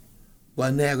come up.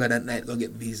 But Niagara that night go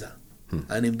get visa.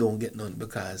 And him don't get none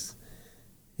because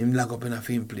him lock up in a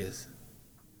film place.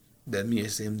 Then me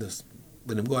say him just,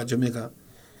 when him go to Jamaica,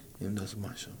 him just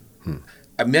smash up.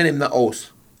 I met him in the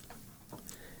house.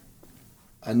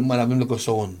 And the man have him look a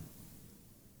sound.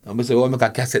 And I say, oh, make a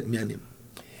cassette me and him.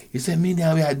 He said, me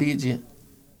now we are DJ.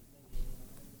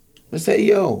 I say,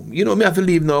 yo, me have to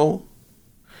leave now.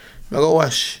 I go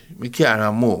wash my car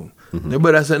and move. The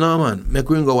brother said, no man, make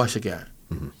Ringo wash the car.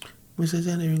 I said,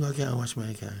 Johnny Ringo can't wash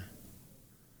my car.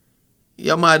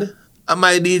 You mad? I'm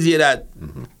my DJ that.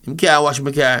 Him can't wash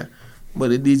my car. But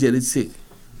the DJ is sick.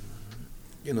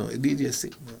 The DJ is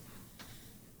sick.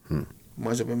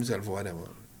 Mash up himself or whatever.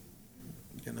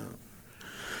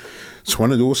 It's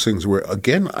one of those things where,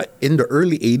 again, in the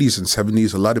early 80s and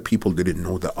 70s, a lot of people didn't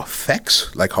know the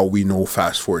effects, like how we know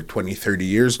fast forward 20, 30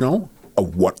 years now,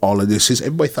 of what all of this is.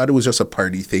 Everybody thought it was just a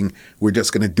party thing. We're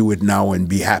just going to do it now and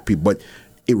be happy. But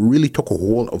it really took a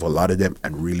hold of a lot of them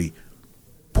and really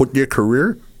put their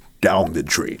career down the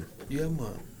drain. Yeah,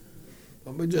 man.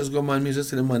 I just go, man, me just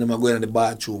see the man, I'm going in the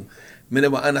bathroom. Me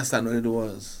never understand what it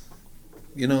was.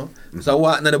 So I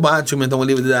walk in the bathroom and I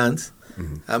leave the dance.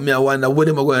 And me I wonder what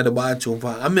them are going in the bathroom for.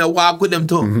 And me I walk with them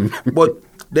too. But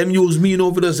them use me,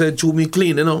 for them say, chew me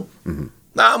clean,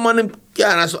 Nah, man, them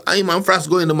can't. So I'm man frost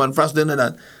going the man, frost doing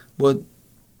that. But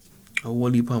a whole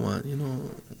heap of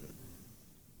man,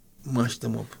 mash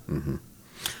them up.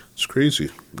 It's crazy,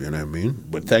 you know what I mean?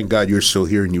 But thank God you're still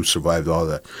here and you survived all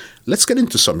that. Let's get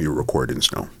into some of your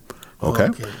recordings now, okay?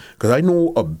 Because I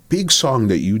know a big song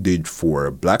that you did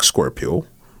for Black Scorpio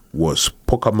was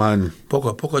Pokemon...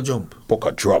 Poker Jump.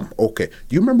 Poker Drum, okay.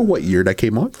 Do you remember what year that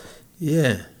came out?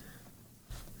 Yeah.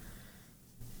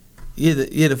 Yeah,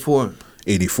 the 4.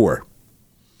 84.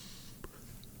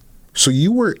 So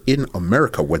you were in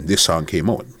America when this song came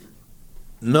out?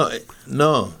 No.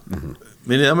 Mm-hmm.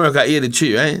 I'm in America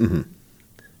 83, right? Mm-hmm.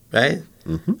 Right?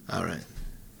 Mm-hmm. All right.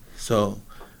 So,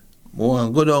 I want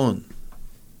to go down.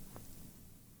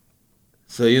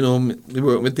 So, you know, me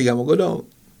think I'm going to go down.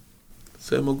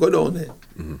 So, I'm going to go down there.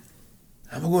 Mm-hmm.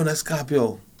 I'm going to go to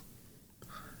Scorpio.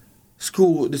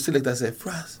 School, the selector said,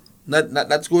 Frost.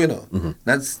 Not school, you know. Mm-hmm.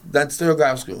 That's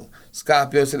Stereograph school.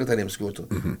 Scorpio selector name school too.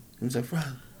 Mm-hmm. He said, Frost,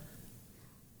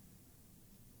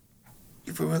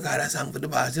 if you record a song for the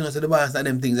boss, you know, so the boss not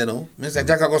them things, you know. I said,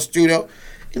 Jack, I go studio.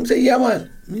 He said, yeah,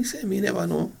 man. Me say, me never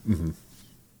know. Mm-hmm.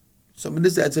 So I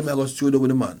decided to go studio with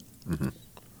the man. Mm-hmm.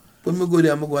 When I go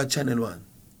there, I'm going to go to Channel 1.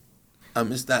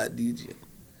 And I start DJ.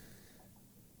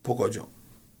 Poco Jump.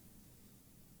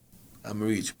 I'm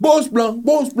reach. Boss Blanc,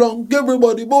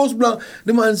 everybody, Boss Blanc.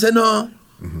 The man said, no.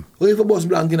 Mm-hmm. Wait for Boss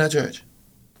Blanc in a church.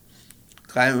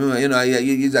 Cause you know,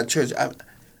 he's at church. I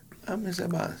say,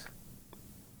 boss,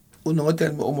 who not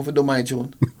tell me how much do my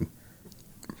tune?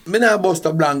 Me not Boss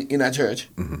Blanc in a church.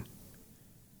 Mm-hmm.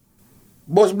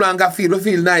 Boss Blanc, I feel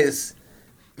nice.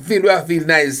 Feel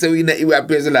nice, so we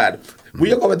praise the Lord. When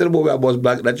you come and tell me about Boss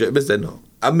Blanc in a church, I say, no.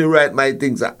 I me write my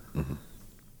things up.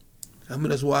 Mm-hmm. I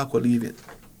just walk or leave it.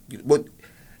 But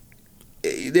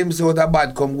them say what a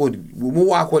bad come good. We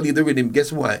walk or leave the rhythm.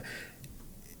 Guess why?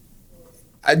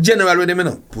 A general rhythm, you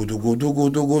know.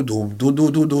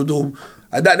 Do.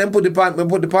 And that them put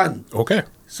the pan. Okay.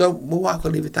 So we walk or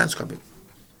leave it and scrap it.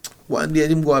 One day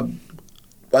them go up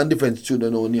one different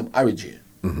student named Origin.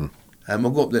 Mm-hmm. And I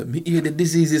go up there, me hear the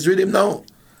diseases rhythm now.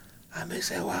 And I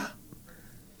say, what?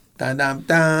 Tan-dam,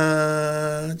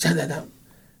 chan-dam.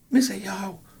 I say,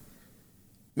 yo.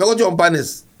 I go jump on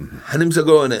this. And him say,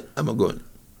 go on it. I'm going.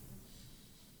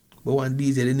 But one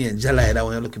DJ, the name Jalai, that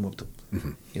one I look him up to.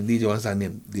 Mm-hmm. Him DJ was a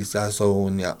name. This is so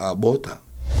about her.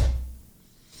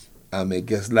 I make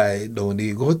guess like down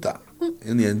the gota.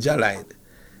 And then Jalai.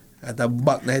 At the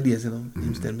back 9 days, you know.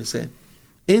 Him tell me, say,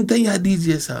 anything you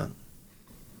DJ song.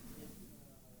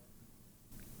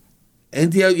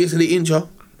 Anything you say the intro,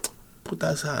 put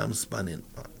a song spanning.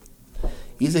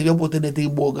 He said, you put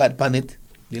anything Bogart pan it,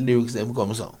 the lyrics them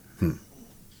come so.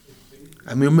 I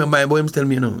remember my boy him tell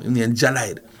me, you know, in the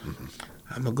Jalide.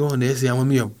 I'm going there, say, I'm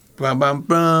here. Bam, bam,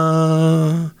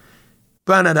 bam.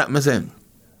 Pan that, me say.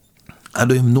 I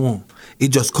don't even know. It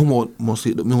just come out,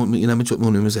 mostly, in a church,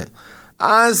 me say.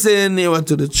 I say, nearer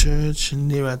to the church,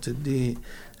 nearer to the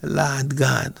Lord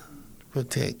God,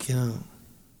 protect, you know.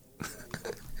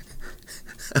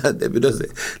 And then we just say,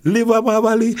 live up a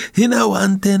valley in a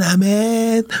one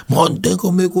tenement. Mountain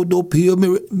come make good up here.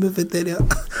 Me tell you,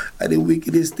 and the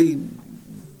wickedest thing.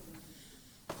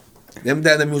 Them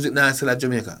time the music now sell at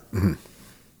Jamaica. Mm-hmm.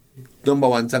 Number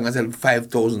one song I sell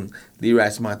 5,000. The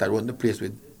Rice Martha run the place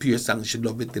with pure songs. She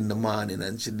love it in the morning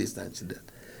and she this and she that.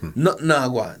 Nothing now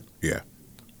go on. Yeah.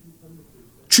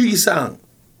 3 songs.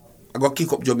 I got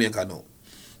kick up Jamaica now.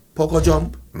 Poco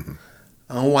Jump. Mm-hmm.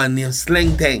 And one named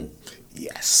Slang Tang.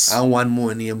 Yes. And one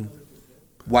more name,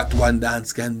 What One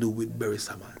Dance Can Do with Barry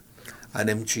Saman. And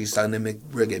them 3 songs, they make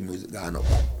reggae music gone up.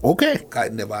 Okay. Because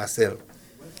it never sell.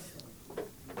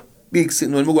 Big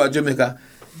sitting when we go to Jamaica,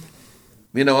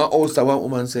 you know, also one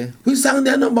woman say, which song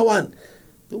they number 1?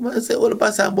 The woman say, all the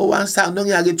person but one song, don't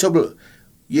you get trouble.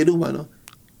 You do, man.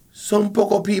 Some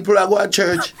poco people I go to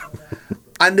church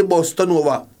and the bus turn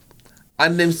over.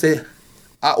 And them say,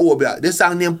 this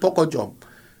song named Poco Jump.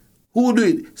 Who do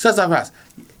it? Sassafras.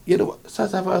 You know what?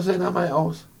 Sassafras is in my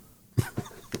house.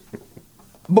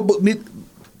 but me,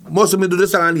 most of me do the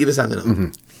song and leave the song, you know.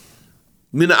 Mm-hmm.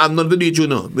 I'm not going to do it, you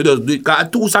know. Me just do it. Cause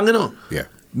 2 songs, you know. Yeah.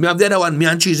 Me have the other one, me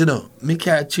and Cheese, you know. Me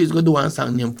carry Cheese go do one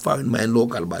song named Foreign Mind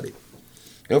Local Body.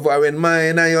 Your foreign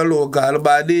mind and your local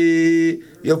body.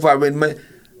 Your foreign mind.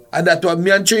 And that one,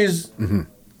 me and Cheese. Mm-hmm.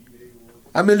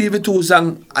 And me leave it 2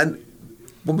 songs. And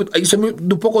I say me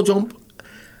do Poco Jump.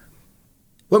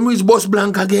 When we reach Boss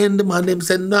Blanc again, the man them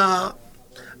said, nah.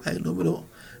 I know, me don't.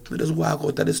 Me just walk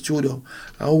out of the studio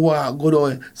and walk, go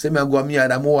down, say me I go me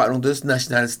and I'm walk around to this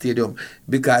National Stadium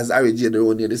because I already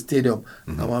around near the stadium.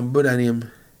 And one brother named,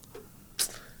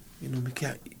 you know, me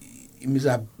can't, he's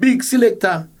a big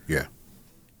selector. Yeah.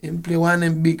 He play one of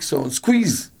them big songs,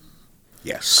 Squeeze.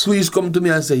 Yes. Squeeze come to me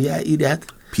and say, yeah, idiot.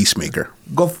 Peacemaker.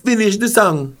 Go finish the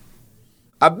song.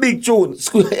 A big tune.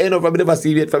 Squeeze, you know, from never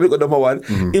see it, from number 1.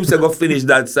 Him say, go finish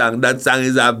that song. That song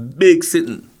is a big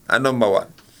sitting, a number 1.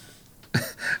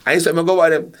 I used to go over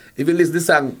them. If you listen to the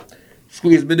song,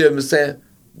 Squeeze me there, me say,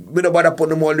 me don't bother put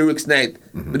no more lyrics night.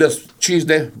 Me just Cheese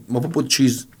there. I put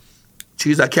Cheese.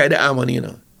 Cheese, I carry the harmony, you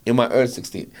know, in my early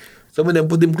 16. So me then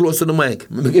put him close to the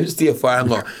mic. Me give him stay far and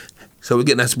go, So we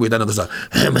get that spirit and I go so,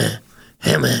 hey man,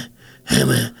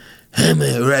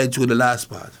 right through the last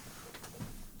part.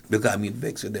 Because I'm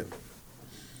vexed with them.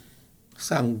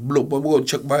 Song blow, but we go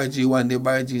check Barry G one day.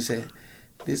 Barry G say,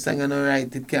 this song is not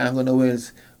right, it can't go nowhere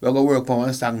else. We're going to work on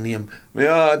one song name. Me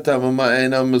all time,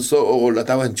 man, I'm so old that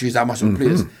I went to a massive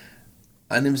place.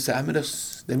 And them say, I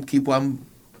just, them keep on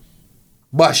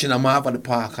bashing them half of the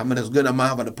park. I just go to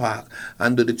half of the park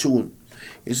and do the tune.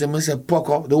 He said, I say, puck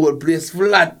up, the whole place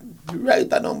flat.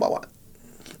 Right at number one.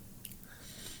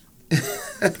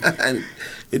 And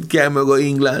it came and go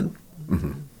England.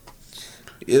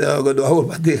 You know, go do a whole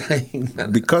party in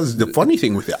England. Because the funny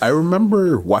thing with it, I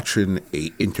remember watching an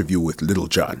interview with Little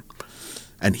John,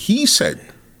 and he said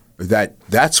that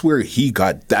that's where he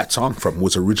got that song from,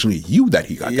 was originally you that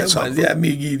he got that song from. Yeah,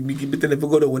 me tell him to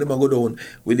go down, when I go down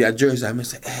with their jersey, I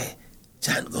say, hey,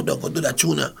 John, go down, go do that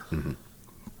tune.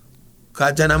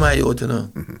 Because John, I'm out, you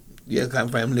know. Yeah, come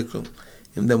from little,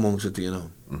 him the monks, you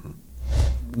know.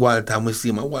 While time we see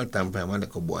him, while time from a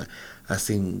little boy, I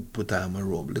sing, put on my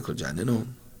robe, Little John, you know.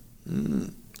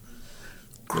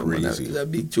 Crazy. It's a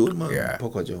big tune, man. Yeah.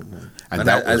 Poco Jump, man. And And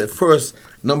that I was the first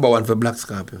number one for Black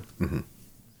Scorpion.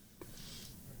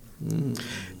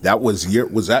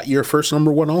 was that your first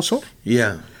number one also?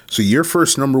 Yeah. So your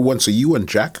first number one, so you and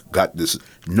Jack got this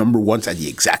number ones at the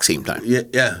exact same time.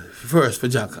 Yeah. First for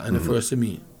Jack and the first for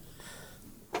me.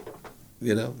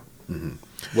 You know?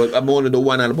 But I'm only the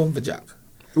one album for Jack.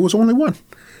 It was only one.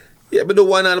 Yeah, but the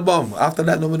one album. After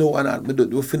that, we do one album.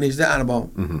 We finish the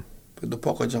album. With the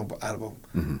Poco Jump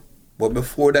album. But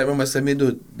before that, remember, I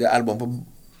do the album for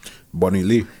Bonnie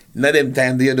Lee. not them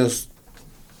time they just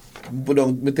put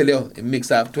on, me tell you, it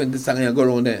mix up 20 songs and you go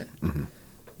around there.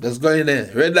 Just go in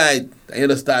there, red light, and you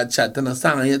just start chatting a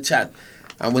song and you chat.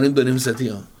 And when him done, him say to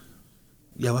you,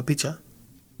 you have a picture?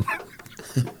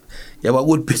 You have a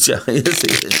good picture.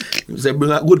 You say,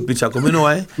 bring a good picture. Come, you know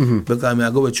why? Because I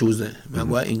go to Tuesday. I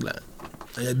go to England.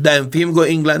 And you dime for him go to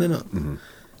England, you know.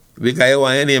 Because you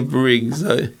want your name to ring,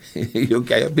 so you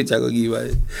get your picture go give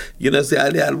it. You know, say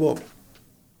all the album.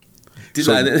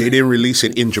 So they didn't release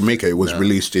it in Jamaica. It was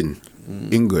released in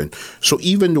England. So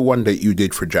even the one that you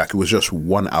did for Jack, it was just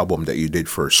one album that you did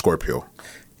for Scorpio.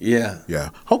 Yeah. Yeah.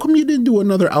 How come you didn't do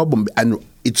another album? And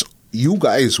it's you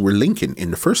guys were linking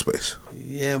in the first place.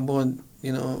 Yeah, but,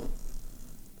 you know,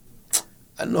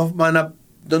 enough man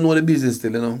don't know the business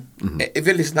still, you know. If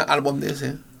you listen to the album, they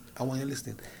say, I want you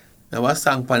listening. Now, what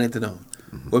song pan it now?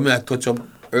 When I touch up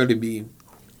Early B,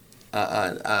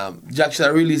 Jack should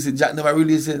have released it. Jack never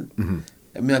released it.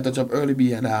 And I touch up Early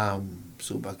B and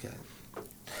Supercat.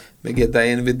 I get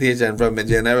an invitation from a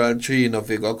General Tree, you know, if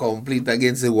you go complete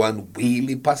against the one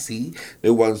wheelie posse,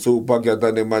 the one Supercat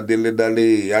and them a dilly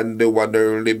dally, and the one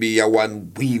Early B a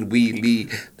one wheelie.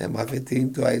 Them have to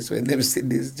think twice when them see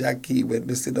this Jackie, when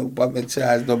they sit up on my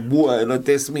charge, no boy, no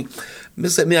test me. I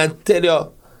say, me I tell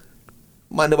you,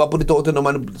 man never put it out and no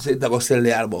man say they go sell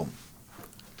the album.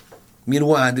 Me don't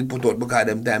want it put out because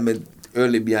them time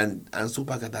Early B and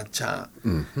Supercat had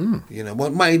charm. You know,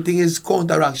 but my thing is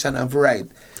counteraction and right.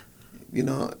 You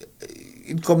know,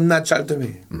 it come natural to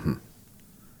me.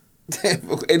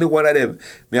 Any one of them,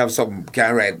 me have something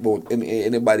can write about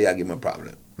anybody I give me a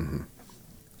problem.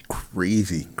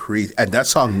 Crazy. And that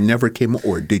song never came out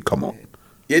or did come out?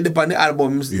 Yeah, it depends on the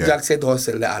album. Jack said to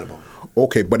sell the album.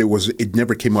 Okay, but it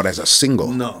never came out as a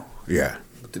single. No. Yeah.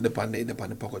 But it depends on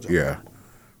the Poco Jump. Yeah.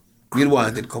 We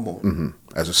want it come out.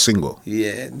 As a single.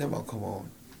 Yeah, it never come out.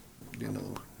 You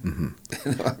know.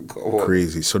 Never come out.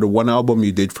 Crazy. So the one album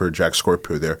you did for Jack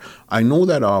Scorpio there, I know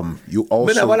that you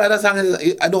also. I don't have a lot of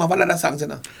songs. I don't have a lot of songs, you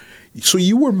know. So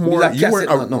you were more.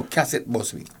 Cassette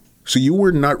boss me. So you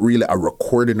were not really a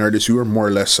recording artist. You were more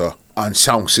or less on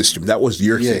sound system. That was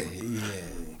your thing.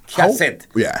 Yeah. Cassette.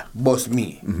 Yeah. Boss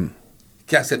me.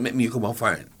 Cassette make me come on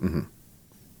fire.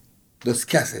 Just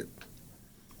cassette.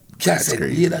 Cassette.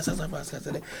 crazy. You hear that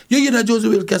cassette? You hear that Josey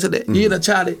Wales cassette? You hear that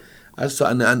Charlie?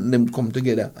 And them come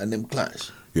together and them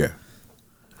clash. Yeah.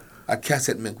 A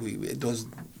cassette make it does.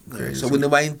 Crazy. So we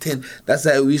never intend. That's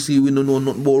why we see we don't know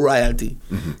nothing about royalty.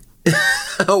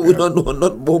 We don't know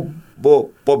nothing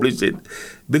about publishing.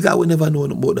 Because we never know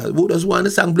about that. We just want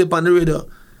the song play on the radio.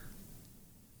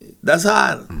 That's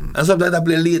all. And sometimes I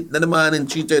play late in the morning,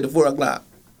 3:30, 4 o'clock.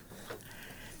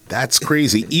 That's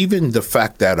crazy. Even the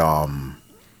fact that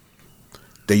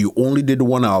that you only did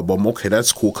one album, okay,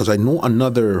 that's cool. Because I know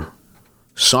another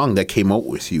song that came out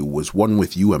with you was one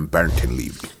with you and Barrington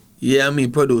Levy. Yeah, me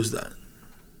produced that.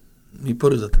 Me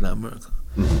produced that in America.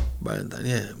 Barrington,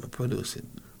 yeah, me produced it.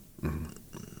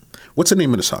 What's the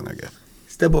name of the song again?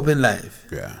 Step Up in Life.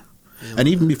 Yeah. And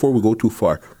even before we go too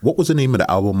far, what was the name of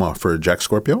the album for Jack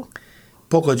Scorpio?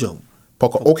 Poker Jump.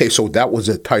 Okay, so that was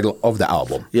the title of the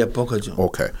album. Yeah, Poker Jump.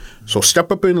 Okay. So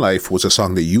Step Up in Life was a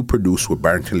song that you produced with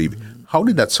Barrington Levy. How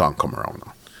did that song come around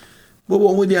now? But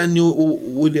when we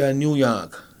were in New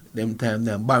York, them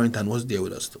time, Barrington was there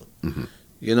with us too.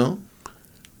 You know?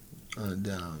 And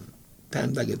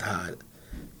times that get hard.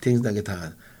 Things that get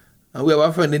hard. And we have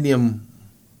a friend named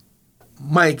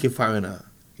Mikey Fariner.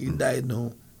 He died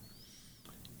now.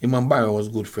 Him and Barry was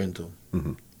good friend too.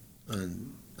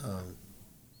 And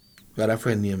we had a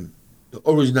friend named the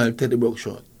original Teddy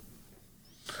Brookshot.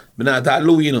 But I thought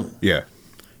Louis, you know. Yeah.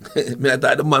 I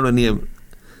thought the man was named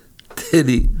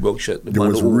Teddy Brookshot. There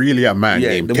was really a man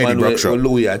named Teddy Brookshot. Yeah,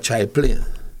 Louis had tried playing.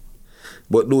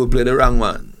 But Louis played the wrong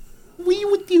one.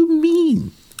 What do you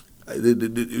mean? You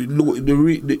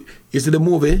see the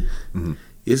movie?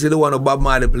 You see the one of Bob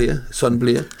Marley play, son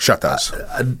play? Shutters.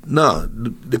 No,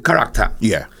 the character.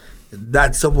 Yeah.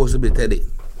 That's supposed to be Teddy.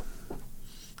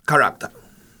 Character.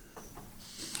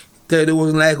 Teddy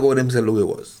wasn't like how them said Louis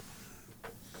was.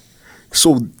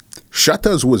 So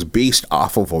Shutters was based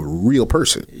off of a real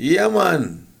person. Yeah,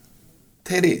 man.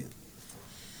 Teddy.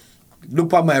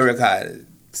 Look at my record.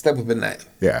 Step Up in Life.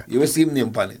 Yeah. You will see him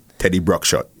name on it. Teddy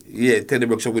Brookshot. Yeah, Teddy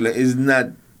Brookshot is not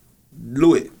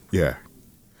Louis. Yeah.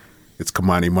 It's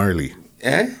Kamani Marley.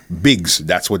 Eh? Biggs.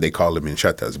 That's what they call him in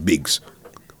Shutters. Biggs.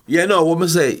 Yeah, no, what me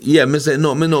say? Yeah, me say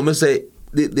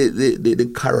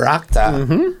the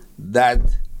character that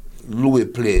Louis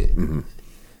played. And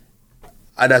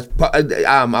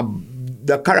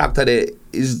the character there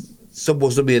is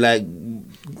supposed to be like,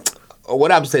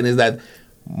 what I'm saying is that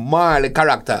Marley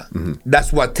character,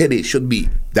 that's what Teddy should be.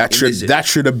 That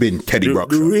should have been Teddy Brookshot.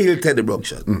 The real Teddy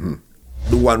Brookshot.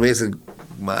 The one where it's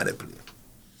Marley play.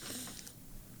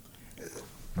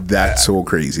 That's so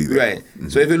crazy. There. Right.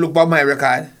 So if you look at my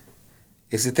record,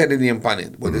 it's a Teddy name on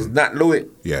it, but it's not Louis.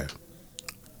 Yeah.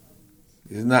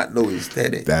 It's not Louis, it's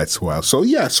Teddy. That's wild. So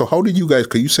yeah, so how did you guys,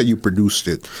 because you said you produced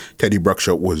it, Teddy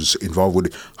Brookshot was involved with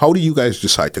it. How did you guys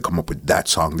decide to come up with that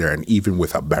song there, and even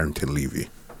with Barrington Levy?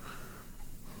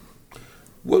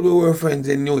 Well, we were friends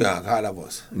in New York, all of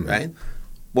us, right?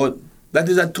 But that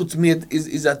is a toots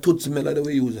is a toots melody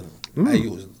we use. I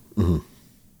use it.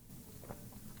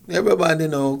 Everybody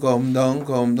know, come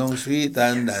down, sweet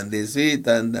and dandy, sweet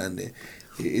and dandy.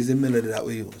 It's a melody that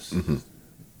we use.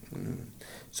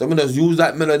 So I just use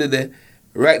that melody there,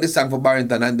 write the song for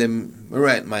Barrington, and then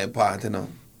write my part, you know.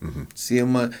 See,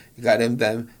 man, you got them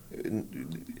time.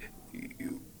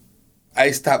 I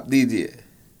stopped DJ.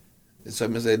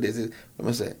 So I say this is,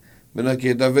 I say, I don't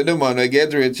care if the man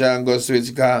get rich and go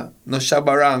switch car, no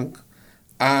shabba rank,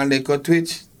 and they could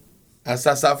twitch. And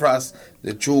Sassafras,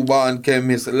 the true born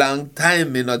chemist, long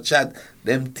time me not chat,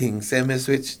 them things say me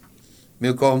switch.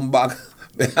 Me come back,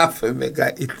 me have to make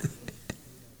a hit.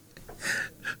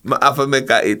 Me have to make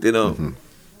a hit, you know.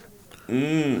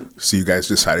 So you guys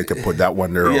decided to put that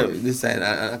one there. Yeah, we decided,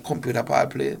 and a computer part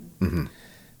play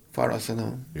for us, you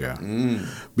know. Yeah.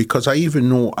 Because I even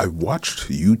know I watched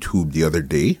YouTube the other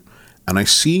day, and I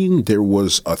seen there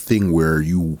was a thing where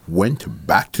you went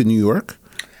back to New York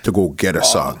to go get a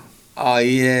song. Oh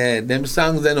yeah, them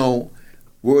songs, you know,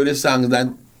 were the songs that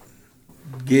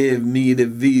gave me the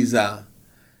visa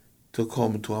to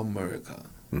come to America.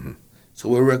 So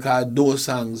we record those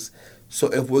songs. So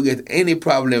if we get any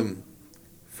problem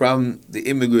from the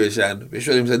immigration, we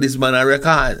show them say this man a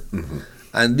record,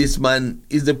 and this man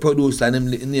is the producer, and him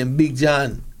named Big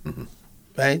John,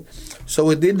 right? So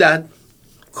we did that,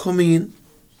 come in.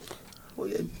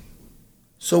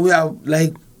 So we have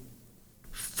like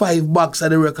 5 bucks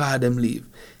of the record them leave.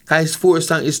 Cause it's 4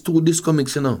 songs, it's 2 disco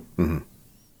mix, you know. And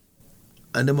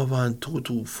them have on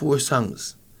 4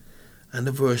 songs. And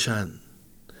the version.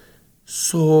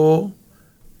 So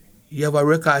you have a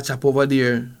record shop over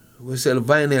there, we sell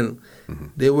vinyl.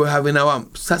 They were having our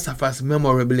Sassafras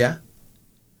memorabilia.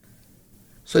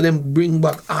 So them bring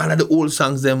back all of the old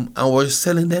songs them and we're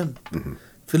selling them.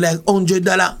 For like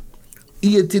 $100,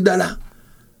 $80,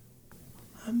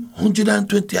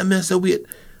 $120. I mean, say, wait,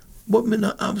 but me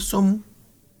not have some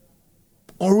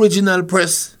original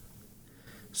press.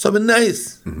 So be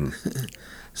nice.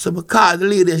 So I call the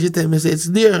lady and she tell me, say, it's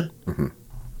there.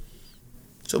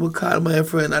 So I call my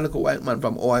friend, a little white man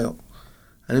from Ohio.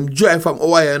 And him drive from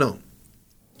Ohio, you know.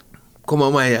 Come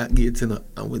on my gate, you know.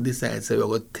 And we decide, say, we're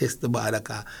going to test the bar, the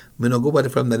car. Me not go by the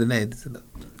from the night, you know.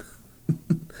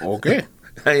 Okay.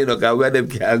 And you know, because where them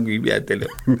can't agree, me, I tell you.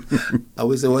 And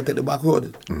we say, we'll take the back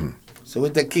road. So we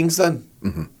take Kingston.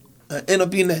 And end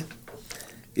up in there.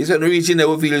 It's when we reach in there,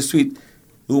 we feel sweet.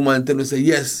 The woman tell me, say,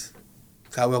 yes.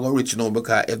 Because we're going to reach now,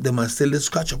 because if them are still the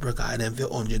scratch up record, then for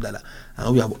 $100.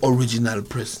 And we have original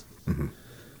press.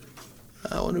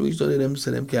 I want to reach out to them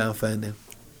so them can't find them.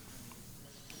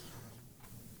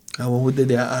 And when we did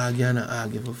there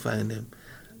argue for find them.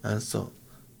 And so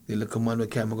the little man we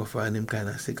came go find him kind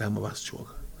of sick and have a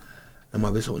stroke. And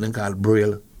have something called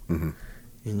Braille. You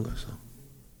go so.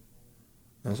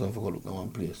 And so I forgot to look at one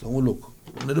place. So we look.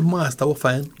 When the master we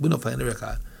find, we don't find the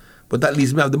record. But at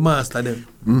least we have the master then.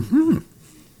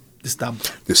 The stamp.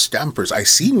 The stampers. I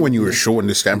seen when you were showing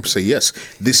the stampers, say, yes,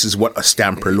 this is what a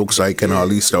stamper looks like and all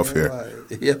these stuff here.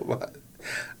 Yeah,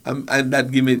 and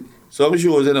that give me some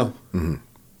shows, you know.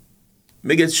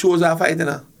 Me get shows I fight, you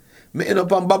know. Me end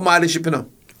up on Bob Marley ship, you know.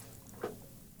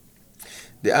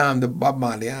 The Bob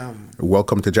Marley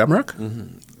Welcome to Jamrock?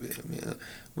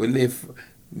 We live,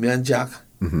 me and Jack.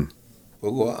 We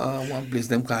go one place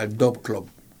them called Dub Club.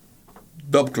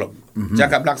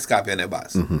 Jack a Black Scorpion, the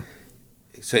boss.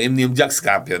 So him name Jack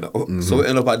Scorpion. So we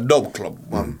end up at Dub Club,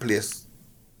 one place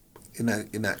in a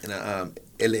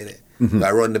LA there.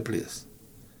 I run the place.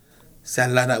 See a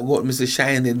lot of what Mr.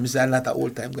 Shining, Mr. a lot of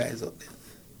old time guys out there.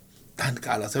 Dan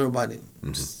Carlos, everybody.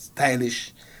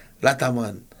 Stylish, lot of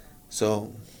man.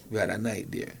 So we had a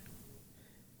night there.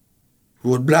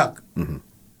 Road Black.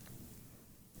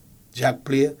 Jack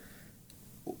play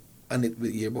and it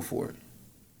the year before.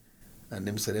 And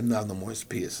them said them don't have no more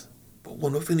space. But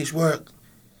when we finish work,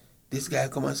 this guy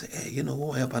come and say, hey, you know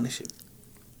who I up on the ship?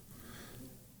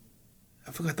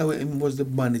 I forgot how him was the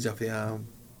manager for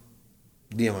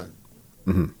Damon.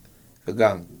 For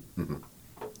gang.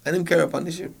 And him carry up on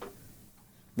the ship.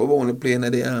 But we only play in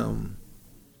the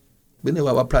we never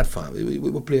have a platform.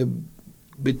 We play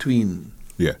between.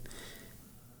 Yeah.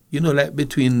 You know, like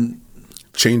between.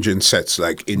 Changing sets,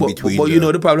 like in between. But you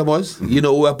know the problem was? You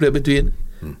know who I play between?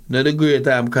 Not the great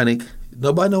Chronic.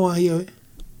 Nobody know one here.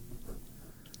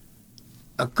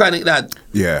 A Chronic that.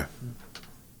 Yeah.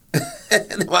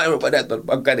 Nobody remember that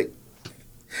one, Chronic.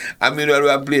 I mean, when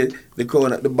I played the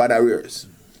corner, the bad arrears.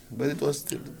 But it was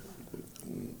still.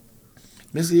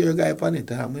 I see your guy upon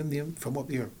it. I have name from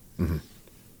up here.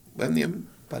 My name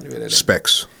upon the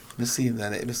Specs. I see him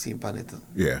upon it.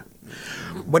 Yeah.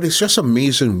 But it's just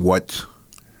amazing what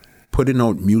putting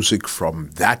out music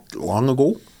from that long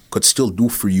ago could still do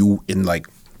for you in like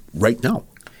right now.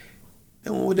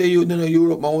 And when they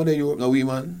Europe, now we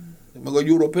man. I go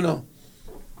Europe, you know.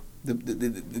 The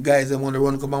guys that want to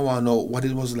run come and want to know what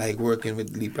it was like working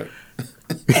with Leaper.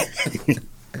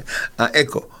 And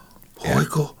Echo. Oh,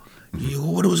 Echo.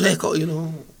 What was Echo, you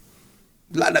know?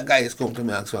 A lot of guys come to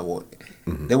me and ask me about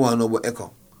it. They want to know about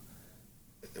Echo.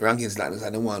 Rankings like this,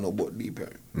 and they want to know about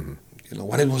Leaper. You know,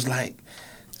 what it was like.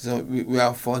 So we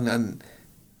have fun, and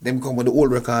them come with the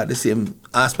old record, the same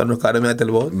Aspen record I tell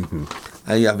about,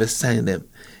 and you have to sign them.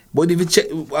 But if you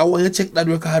check, I want you to check that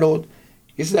record out.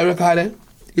 You see that record there?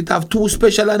 It have 2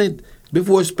 special on it.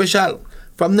 Before special,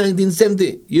 from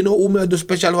 1970. You know who made the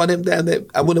special for them there?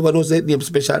 I would never know the name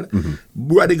special.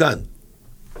 Bradigan.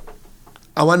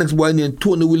 And one next boy named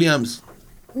Tony Williams.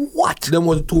 What? Them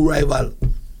was 2 rivals.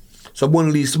 So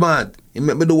Bunley Smart, he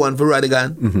made me the one for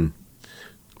Radigan.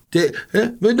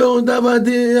 Me don't have a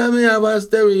thing, I have a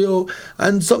stereo.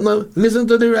 And something, listen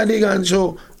to the Radigan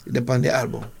show. They on the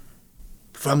album.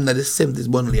 From the 70s,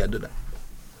 Bunley I do that.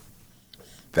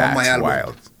 That's my album,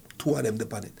 wild. 2 of them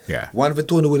depend it. Yeah. One for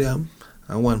Tony Williams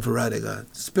and one for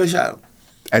Radigan. Special.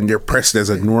 And they're pressed as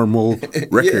a normal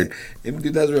record. Yeah, him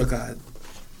did that record.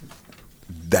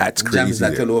 That's crazy.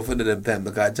 Jamis I tell you for them time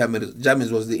because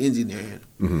Jamis was the engineer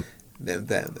them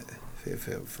time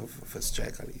for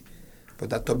Striker League. But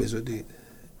that Tubby's would do it.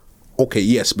 Okay,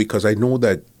 yes, because I know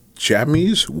that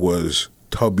Jammies was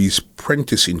Tubby's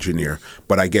apprentice engineer,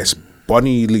 but I guess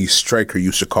Bunny Lee Striker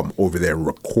used to come over there and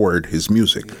record his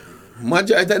music.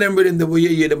 Majority of them reading the way you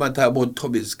hear them talk about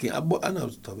Tubby's king. I know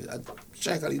Tubby.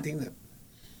 Striker League thing them.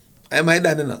 I might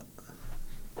done enough.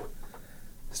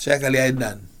 Striker League I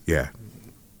done. Yeah.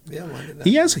 Yeah, man.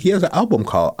 He has an album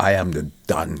called I Am the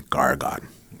Don Gargan.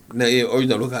 No, yeah,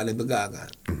 original look at him the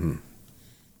Gargan.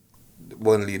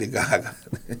 Bunley the Gargan.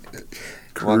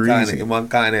 Crazy. One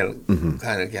Carnell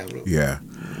camera. Yeah.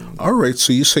 All right,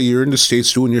 so you say you're in the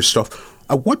States doing your stuff.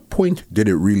 At what point did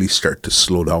it really start to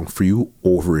slow down for you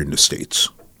over in the States?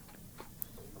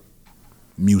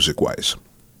 Music-wise.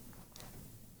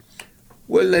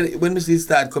 Well, when we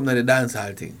start coming to the dance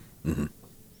hall thing, in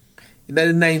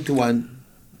the 91,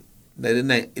 in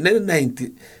the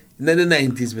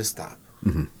 90s we start.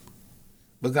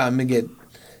 Because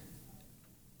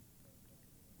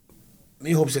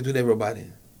me upset with everybody.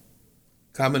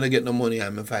 Because I don't get no money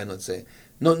and I find out say,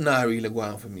 nothing now really go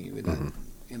on for me with that.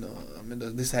 You know, I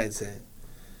just decide say,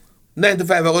 9 to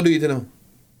 5 I go do it, you know.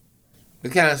 I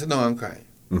can't sit down and cry.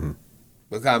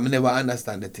 Because I never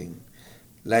understand the thing.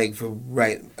 like for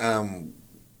write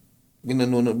we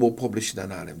don't know about publishing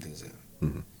and all them things.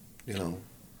 You know.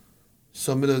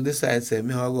 So me just decide say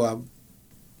me I go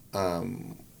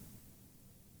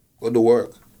go to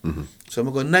work. So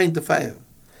I go 9 to 5.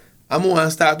 I'm going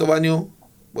to start over new.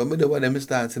 When me do what them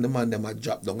start, see the man them a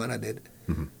drop down and I dead.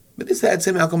 But decide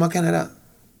say me I come to Canada.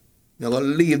 I'm going to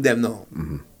leave them now.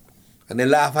 And they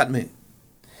laugh at me.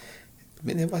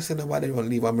 Me never say nobody don't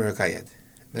leave America yet.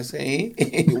 I say,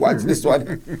 watch this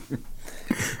one.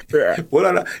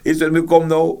 Well, it's when me come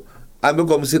now, I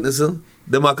become citizen,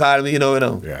 them a call me, you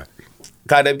know. Yeah.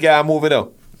 Because them can't move, you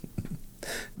know.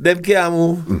 Them can't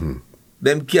move.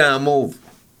 Them can't move.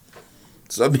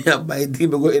 So me and my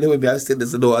team go anyway, me I say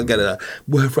this door and get it.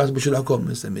 Boy, France, we should have come.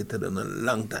 I say, me tell them a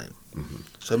long time.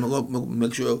 So I go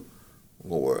make sure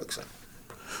go work, son.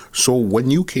 So when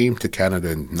you came to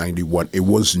Canada in 91, it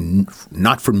was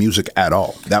not for music at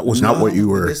all. That was not what you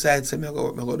were... I decided to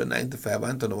go to 9 to 5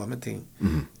 and turn over my thing.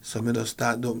 So I just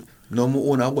start doing... No, I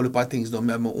own a couple of things. I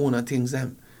have my own things. I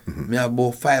have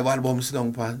about 5 albums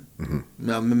down pan.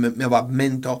 I have a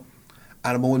mentor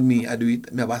album with me. I do it.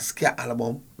 I have a ska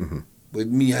album. With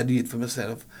me, I do it for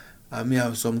myself. And I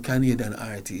have some Canadian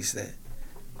artists there.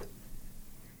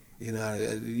 You know,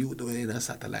 you do it in a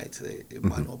satellites. They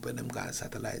man open them got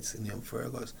satellites in Young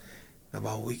Fergus.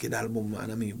 About a wicked album,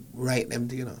 and I mean, write them,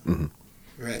 you know.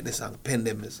 Write the song, pen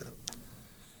them myself.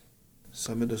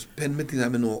 So I just pen my things, I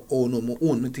know,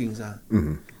 own my things.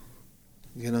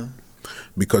 You know?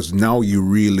 Because now you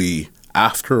really,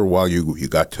 after a while, you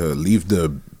got to leave the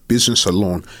business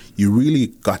alone. You really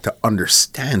got to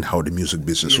understand how the music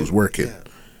business was working. Yeah.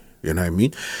 You know what I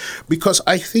mean? Because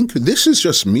I think this is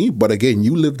just me, but again,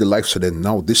 you live the life, so then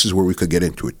now this is where we could get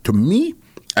into it. To me,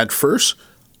 at first,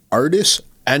 artists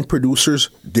and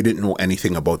producers didn't know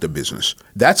anything about the business.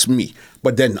 That's me.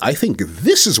 But then I think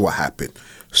this is what happened.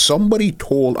 Somebody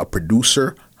told a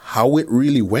producer how it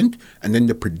really went, and then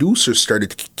the producers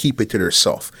started to keep it to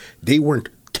themselves. They weren't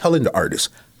telling the artists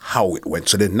how it went.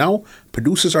 So then now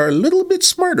producers are a little bit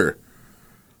smarter,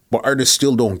 but artists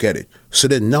still don't get it. So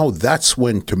then now that's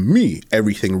when, to me,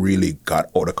 everything really got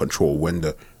out of control. When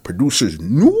the producers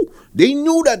knew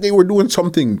that they were doing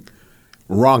something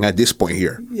wrong at this point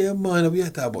here. Yeah, man, we are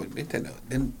talking about it.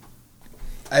 Then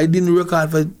I didn't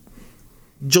record for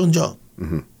John John.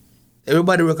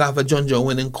 Everybody record for John John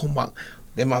when they come back.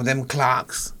 Them have them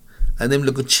clocks and them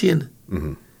little chain.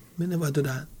 Me never do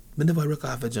that. Me never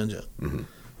record for John John.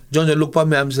 John John look for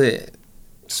me and say,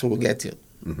 so we get you.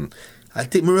 I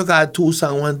think me record 2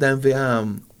 songs one time for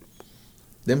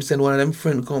them send one of them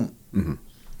friend come.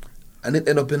 And it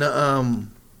end up in a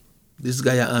this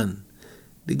guy and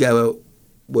the guy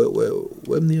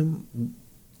what name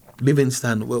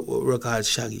Livingston we record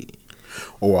Shaggy.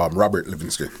 Oh, Robert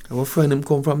Livingston. Our friend him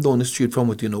come from down the street from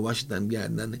Washington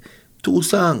Garden and 2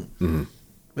 songs.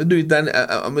 I do it and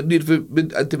I do it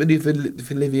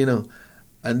for living, you know.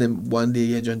 And then one day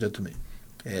he joined to me.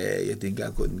 Hey, you think I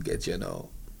couldn't get you now?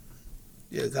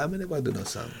 Yeah, I never do no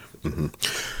song.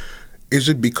 Is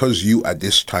it because you, at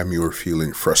this time, you were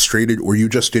feeling frustrated, or you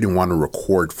just didn't want to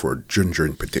record for Ginger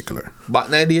in particular? Back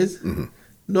 9 days?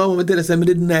 No, I tell you, I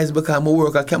did nice because I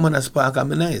work, I come on a spark, I'm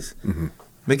nice.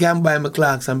 I can't buy my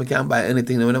clocks and I can't buy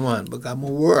anything that I want because I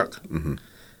work.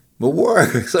 I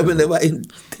work. So I never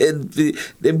intend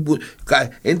them put, because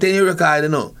intend you record, you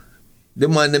know, the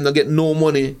man them don't get no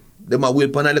money, they might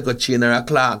wait for a little chain or a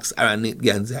clocks or a knit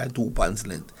gans or 2 pants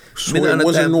length. So it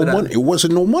wasn't no money. It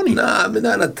wasn't no money. Nah, I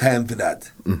don't have time for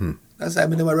that. That's why I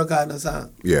never record a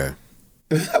song. Yeah.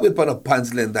 I wait for a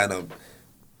pants length and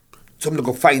some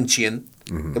little fine chain.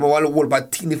 They want to hold a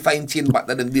teeny fine chain back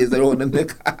to them days around them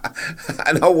neck.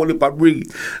 And I hold up a ring.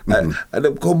 And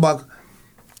them come back,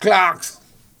 clocks.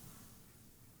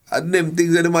 And them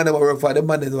things that the man never work for, the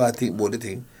man never think about the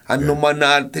thing. And no man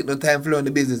not take no time for learn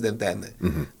the business them time.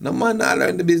 No man not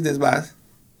learn the business, boss.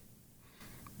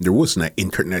 There wasn't an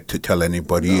internet to tell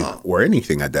anybody or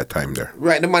anything at that time there.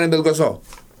 Right, the man will go so.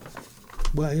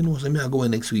 Boy, you know, so me I go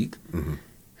next week. And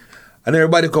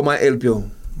everybody come and help you.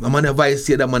 My man advice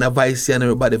here, that man advice here, and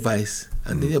everybody advice.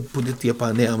 And then you put the tape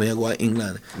on there and you go to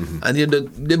England. And you,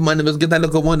 the man must get a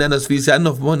look of money and just feel say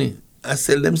enough money. I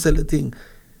sell the thing.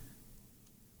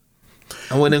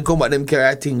 And when they come back, them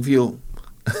carry a thing for you.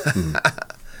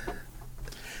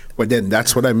 But then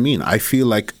that's what I mean. I feel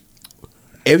like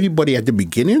everybody at the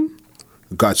beginning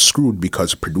got screwed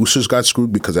because producers got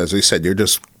screwed because, as I said, they're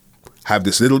just have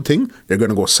this little thing. They're going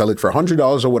to go sell it for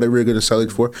 $100 or whatever you're going to sell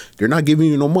it for. They're not giving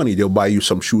you no money. They'll buy you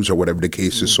some shoes or whatever the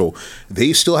case is. So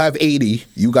they still have 80.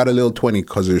 You got a little 20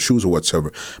 because of the shoes or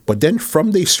whatsoever. But then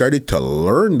from they started to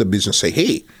learn the business, say,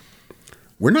 hey,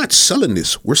 we're not selling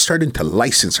this. We're starting to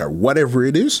license or whatever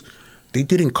it is. They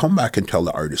didn't come back and tell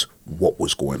the artist what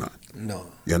was going on.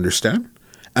 No. You understand?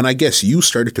 And I guess you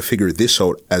started to figure this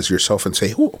out as yourself and say,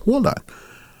 hold on.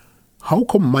 How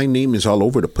come my name is all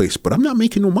over the place, but I'm not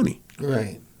making no money?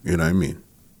 Right. You know what I mean?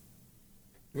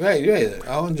 Right.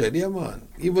 100, yeah, man.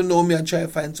 Even though me I try to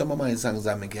find some of my songs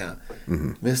that I can't.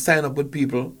 Me sign up with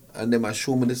people and them I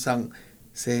show me the song,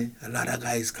 say, a lot of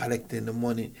guys collecting the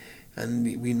money and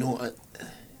we know. I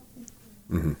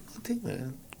think,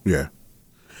 man. Yeah.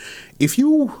 If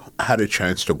you had a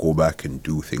chance to go back and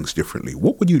do things differently,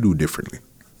 what would you do differently?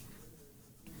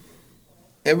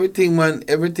 Everything, man.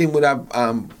 Everything would have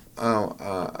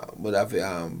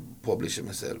published it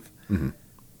myself.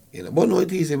 You know, but no,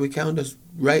 it is. We can't just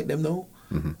write them now.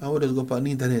 I would just go up on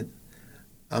the internet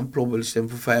and publish them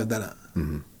for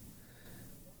 $5.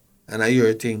 And I hear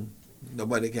a thing,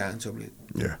 nobody can trouble it.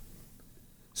 Yeah.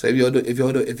 So if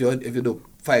you do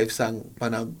 5 songs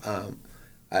on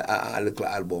a little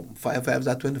album, 5 5s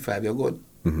are 25, you're good.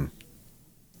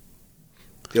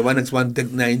 The one next one take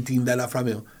 $19 from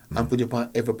you and put it on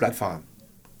every platform.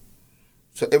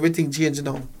 So everything changed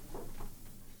now.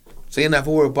 So you don't have to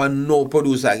worry about no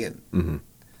producer again.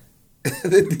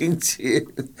 The thing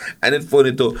changed. And it's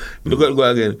funny too. Look at go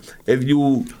again. If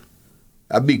you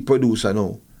a big producer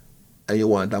now and you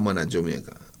want a man in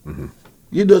Jamaica,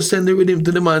 you just send the rhythm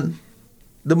to the man.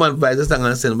 The man buys the song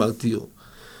and send it back to you.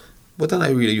 But not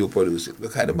really you produce it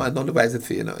because the man don't devise it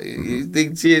for you now.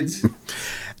 Things change.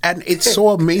 And it's so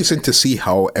amazing to see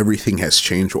how everything has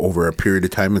changed over a period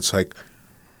of time. It's like,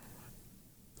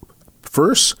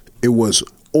 first, it was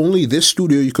only this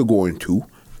studio you could go into,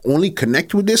 only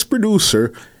connect with this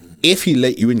producer if he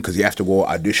let you in, because you have to go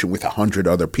audition with 100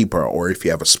 other people, or if you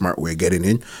have a smart way of getting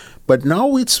in. But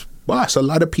now it's, boss, a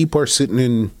lot of people are sitting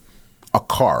in a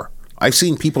car. I've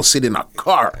seen people sit in a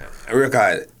car.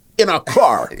 Record. In a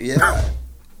car. Yeah.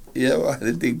 Yeah, man.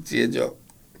 The thing change up.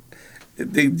 The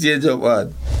thing change up,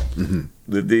 man.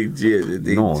 The thing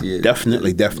change.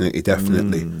 Definitely.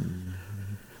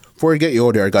 Before I get you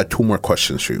out there, I got 2 more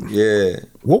questions for you. Yeah.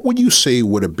 What would you say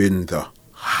would have been the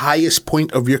highest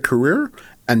point of your career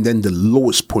and then the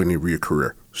lowest point of your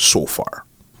career so far?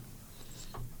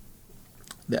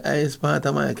 The highest part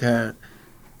of my career,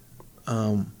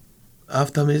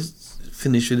 after I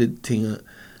finish with the thing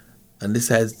and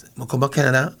decide I come back to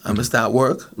Canada and I start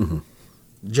work,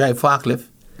 drive forklift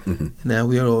in a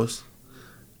warehouse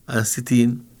and sit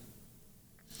in.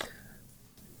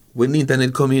 When the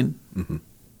internet come in, you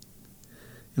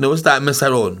know, we start mess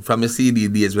around from the CD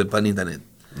days with on the internet.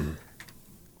 And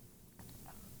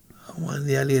one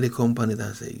day a lady come on it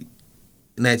and say,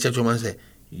 in the church room and say,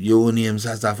 your name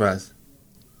Sassafras.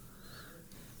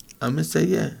 And I say,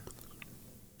 yeah.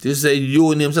 She say,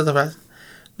 your name Sassafras?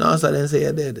 No, so then say,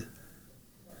 you're dead.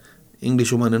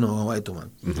 English woman, you know, a white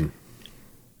woman.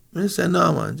 I say,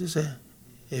 no, man. She say,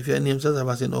 if your name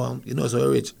Sassafras, you know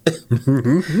so rich.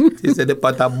 She said, the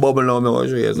pot of bubble now, I will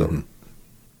show you something.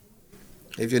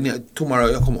 If you need tomorrow,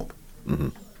 you come up.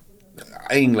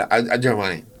 England,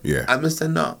 Germany. Yeah. And I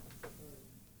said, no.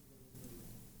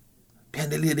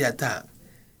 And the lady attack.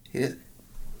 You're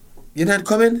not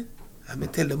coming? And I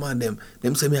tell the man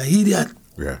them say me an idiot.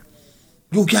 Yeah.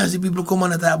 You can't see people come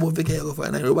on and talk about vacation, go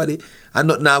find everybody and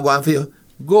not now going for you.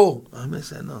 Go. And I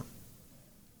said, no.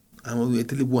 I'm going to wait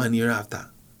till 1 year after.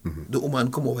 The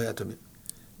woman come over here to me.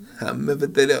 And I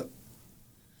tell you.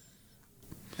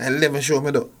 And never show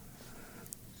me though.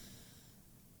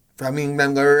 From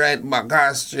England, go right back to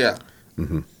Austria.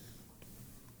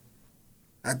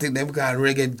 I think them called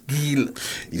Reggae Gill.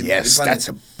 Yes, that's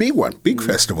a big one. Big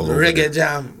festival over Reggae there.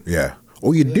 Jam. Yeah.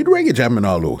 Oh, you did Reggae Jam and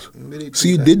all those? So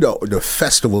you did the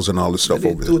festivals and all the stuff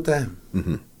over there? 2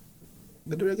 times.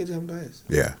 But the Reggae Jam twice.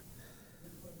 Yeah.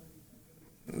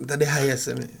 That's the highest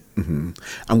of me.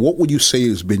 And what would you say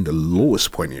has been the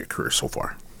lowest point in your career so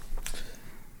far?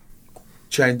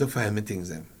 Trying to find me things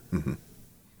them.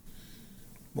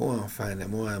 I want to find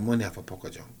them. I want money off a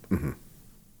pocket jump.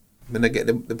 When I get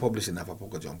the publishing off a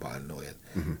pocket jump, I don't know yet.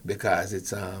 Because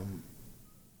it's, I'm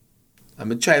going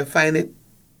to try to find it.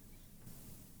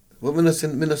 But I'm not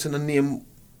send a name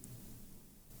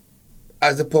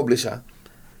as a publisher.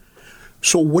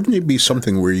 So wouldn't it be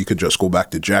something where you could just go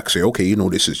back to Jack, say, okay, you know,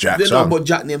 this is Jack's They know song. about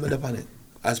Jack name on it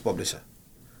as publisher.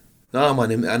 No,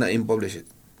 man, I'm not him publish it.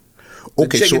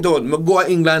 Okay, check so it out. I go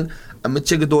to England and I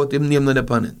check it out, him name not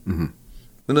upon it.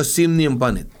 I don't see him name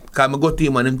upon it. Because I go to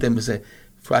him and him tell me, say,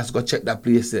 first go check that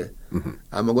place there.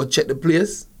 I'm go check the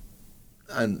place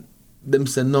and them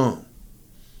say, no,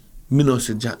 me no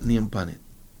see Jack name upon it.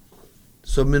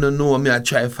 So me no know, me I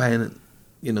try find it,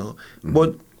 you know.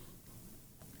 But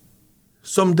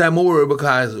sometimes I worry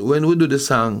because when we do the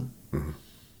song,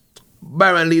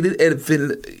 Byron Lee did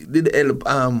help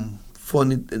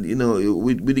fund it, you know,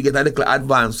 we get a little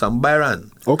advance from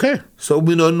Byron. Okay. So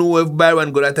we don't know if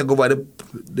Byron gonna take over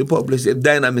the publish, if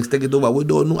Dynamics take it over. We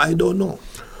don't know. I don't know.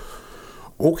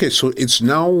 Okay, so it's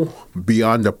now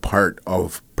beyond the part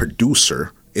of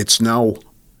producer. It's now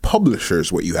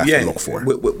publishers what you have to look for.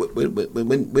 When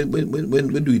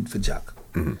we do it for Jack,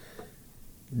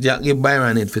 Jack give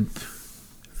Byron it for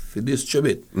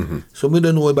distribute. So we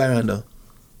don't know what Byron do.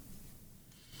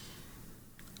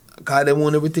 Because they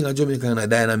want everything at Jamaica and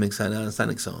Dynamics and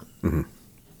Sonic Sound.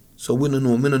 So we don't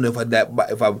know. We don't know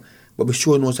but we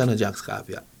sure know Sonic Jack's scarf,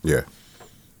 Yeah.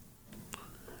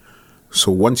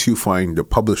 So once you find the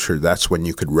publisher, that's when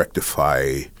you could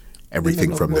rectify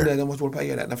everything from there.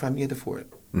 That's from 84.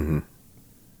 I'm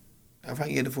from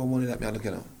 84 money that I'm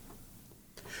looking at.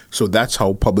 So that's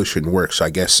how publishing works. I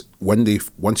guess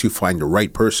once you find the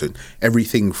right person,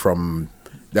 everything from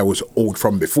that was owed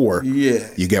from before,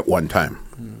 you get one time.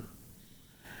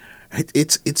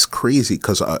 It's crazy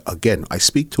because again, I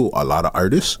speak to a lot of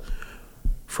artists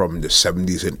from the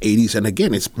 70s and 80s, and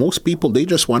again, it's most people, they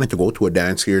just wanted to go to a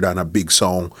dance, hear it on a big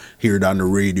song, hear it on the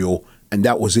radio, and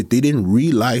that was it. They didn't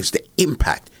realize the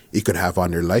impact it could have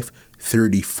on their life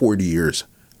 30, 40 years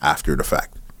after the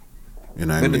fact. You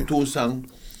know what I mean? The two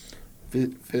songs for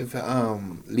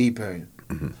Lee Perry,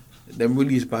 them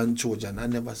released by Trojan, I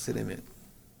never see them yet.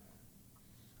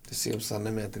 The same song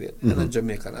them yet today. And a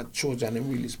Jamaican, a Trojan, them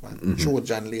released by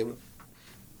Trojan label.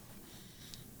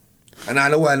 And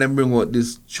all the while them bring out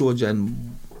this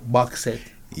Trojan box set.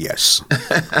 Yes.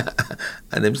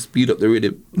 And them speed up the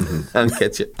rhythm and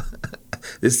catch it.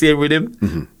 The same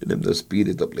rhythm, them just speed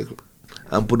it up little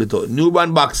and put it out. New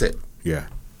band box set. Yeah.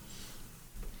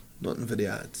 Nothing for the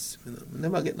arts. You know,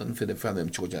 never get nothing for the from them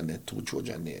Trojan there, two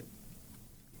Trojan there.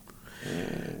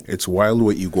 It's wild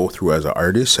what you go through as an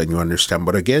artist and you understand.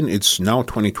 But again, it's now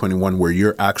 2021 where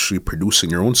you're actually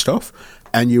producing your own stuff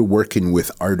and you're working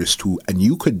with artists too. And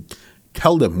you could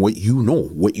tell them what you know,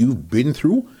 what you've been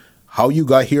through, how you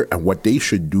got here, and what they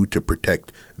should do to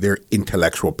protect their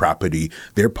intellectual property,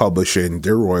 their publishing,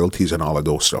 their royalties, and all of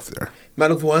those stuff there.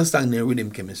 Man, for one song there,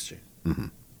 rhythm chemistry.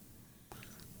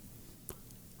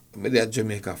 Maybe at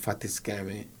Jamaica, Fatty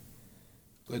Scammy,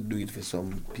 go do it for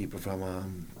some people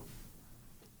from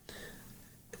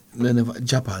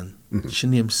Japan. She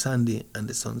named Sandy and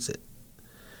the Sunset.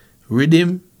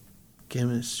 Rhythm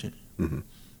chemistry.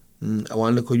 I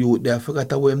want to look at you there. I forgot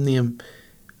the way name.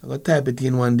 I got type it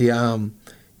in one day.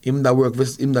 Him that work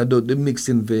with him that do the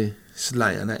mixing for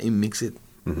Sly and him mix it.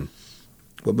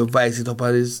 But we vice it up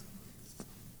at this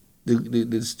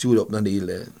the studio up on the hill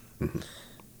there.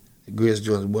 Grace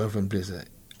Jones' boyfriend place there.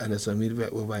 And that's why we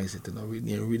vice it and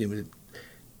reading with it.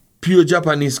 Pure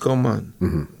Japanese come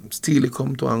on. Still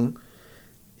come to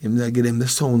him that give them the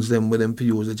sounds them with them to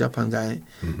use the Japan guy.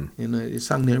 You know, the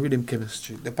song there rhythm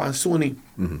chemistry. The pan Sony.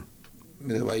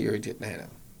 That's why you heard it now.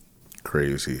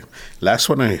 Crazy. Last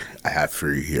one I have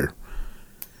for you here.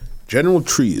 General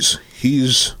Trees,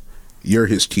 you're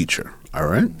his teacher, all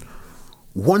right?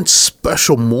 One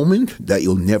special moment that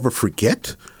you'll never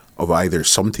forget of either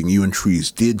something you and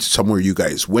Trees did, somewhere you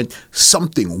guys went,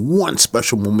 one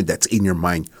special moment that's in your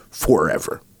mind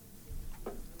forever.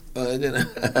 A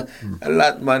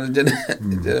lot, man.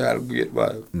 General great,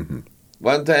 man.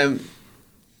 One time,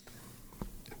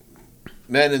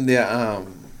 man in there,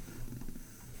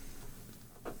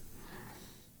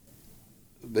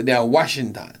 but they are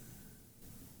Washington,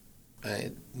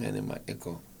 right? Man in my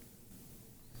echo.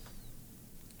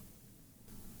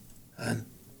 And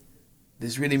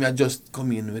this rhythm had just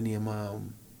come in when him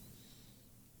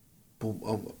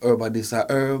urban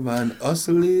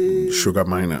hustling. Sugar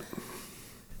Minor.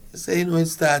 So you know it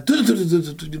start with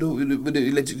the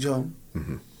electric drum.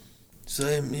 So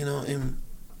him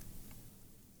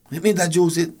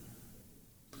introduce it.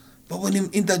 But when him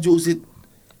introduce it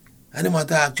and him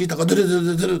attack, him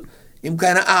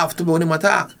kinda half to me when him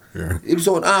attack. Yeah. Him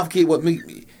sound half key, but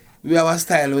we have a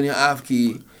style when you're half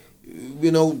key,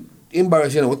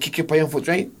 embarrassing, we kick you by your foot,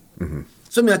 right?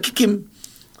 So I kick him,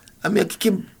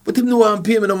 but him no one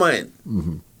pay me no mind.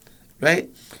 Right?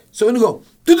 So when you go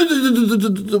and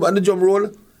the drum roll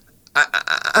and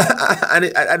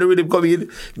the rhythm come in,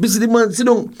 you see the man sit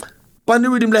down pan the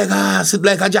rhythm sit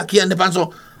like a Jackie and the pan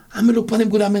so I look pan him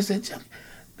good and I say,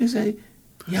 I say,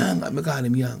 Young, I call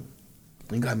him Young.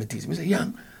 He got me tease me, say,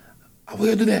 Young, what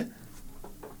you do there?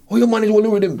 How you manage all the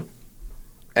rhythm?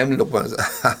 I'm look and say,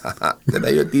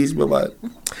 then you tease me, man.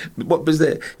 But I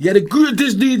say, you're the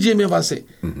greatest DJ me ever say.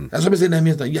 That's what I say,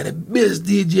 you're the best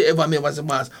DJ ever me ever say,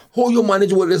 boss. How you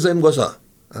manage all the same go, sir?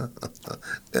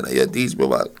 Then you teach me,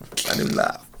 man. And him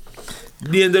laugh.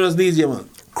 Dangerous DJ, man.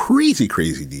 Crazy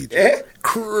DJ. Eh?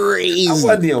 Crazy. I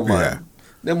want you, man. Yeah.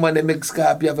 Them man, they make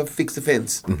scarp, you have to fix the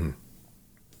fence. Mm-hmm.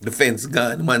 The fence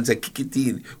gone. The man say, kick it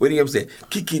in. When you say,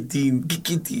 kick it in.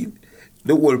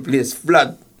 The whole place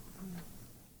flat.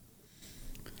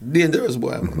 Dangerous,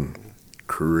 boy. Mm-hmm.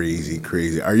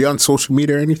 Crazy. Are you on social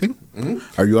media or anything?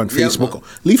 Mm-hmm. Are you on Facebook? Man.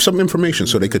 Leave some information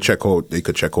so they could check out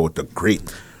the great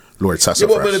Lord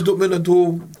Sassafras. Yeah, but me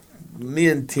to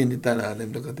maintain it and all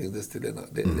them look at things they still the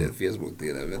Facebook thing,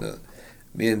 you know.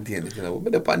 Maintain it, you know.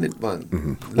 But depend it,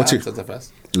 man. What's it?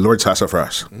 Sassafras. Lord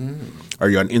Sassafras. Are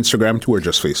you on Instagram too or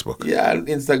just Facebook? Yeah,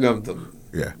 Instagram too.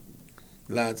 Yeah.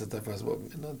 Lord Sassafras, but me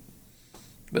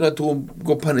not to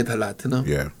go pan it a lot, you know.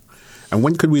 Yeah. And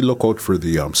when could we look out for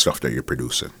the stuff that you're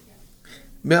producing?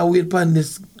 Me I wait pan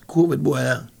this COVID boy,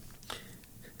 yeah.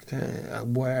 A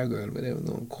boy or a girl, but they don't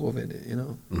know COVID, you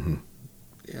know. Mm-hmm.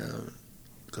 Yeah.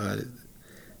 Because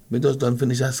me just don't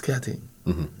finish a scatting.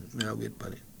 Me I wait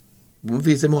pan it. When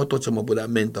I say I touch them up with a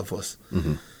mentor first.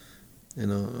 Mm-hmm. You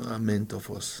know, a mentor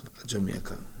first,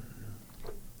 Jamaica.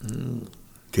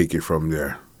 Take it from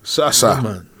there. Sasa, Yeah,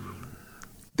 man.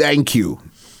 thank you.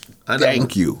 And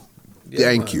Thank you. Yeah,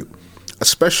 Thank man. you.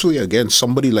 Especially, again,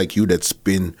 somebody like you that's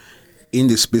been in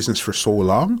this business for so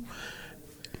long.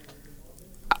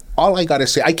 All I got to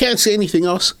say, I can't say anything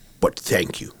else, but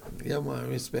thank you. Yeah, man,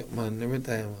 respect, man, every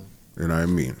time, man. You know what I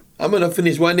mean? I'm gonna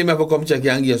finish one day. I have to come check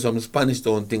and give some Spanish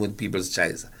town thing with people's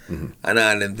choice and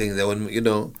all them things. That when you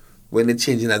know when the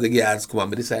changing as the guards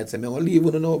come, I decide to say, "I'm gonna leave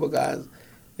you know because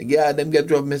the guard them get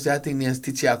dropped. Me say I think name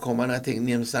Stitcher come and I think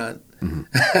name Son and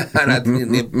I think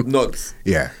name Nuts.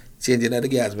 Yeah. Changing at the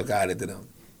guards because it you know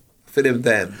for them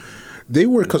time. They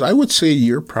were, because I would say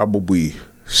you're probably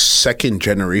second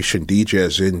generation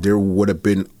DJs in. There would have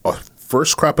been a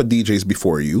first crop of DJs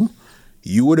before you.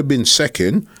 You would have been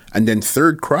second, and then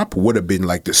third crop would have been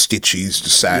like the Stitchies, the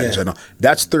Sands, Yeah. and all.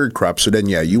 That's third crop. So then,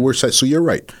 yeah, you were set. So you're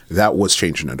right. That was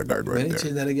changing of the guard right When there. they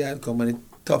change at the guard come and it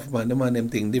tough man, the man them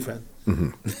thing different. For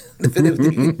them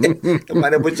thing, the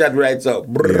man them put chat right up,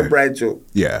 Yeah. bright show.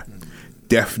 Yeah,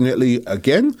 definitely.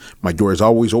 Again, my door is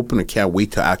always open. I can't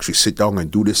wait to actually sit down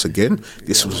and do this again.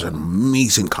 This was an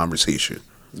amazing conversation.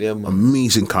 Yeah, man.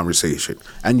 Amazing conversation.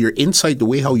 And your insight, the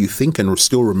way how you think and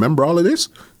still remember all of this,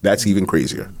 that's even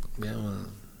crazier. Yeah, man.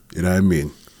 You know what I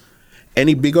mean?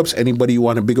 Any big ups? Anybody you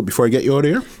want to big up before I get you out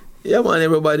of here? Yeah, man,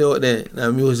 everybody out there,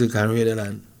 now music and radio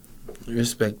land.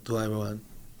 Respect to everyone.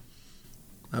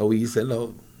 And we say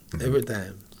love every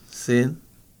time. Sin,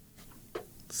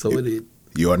 so we did.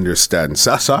 You understand.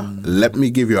 Sasa, let me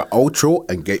give you an outro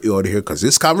and get you out of here because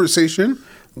this conversation,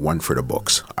 one for the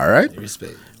books. All right?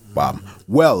 Respect. Bam.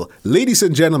 Well, ladies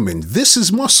and gentlemen, this is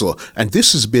Muscle, and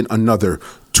this has been another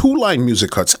Two Line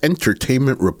Music Cuts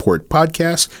Entertainment Report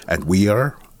podcast, and we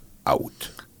are out.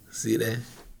 See you there.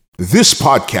 This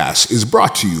podcast is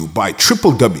brought to you by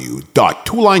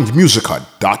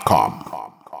www.twolinemusichut.com.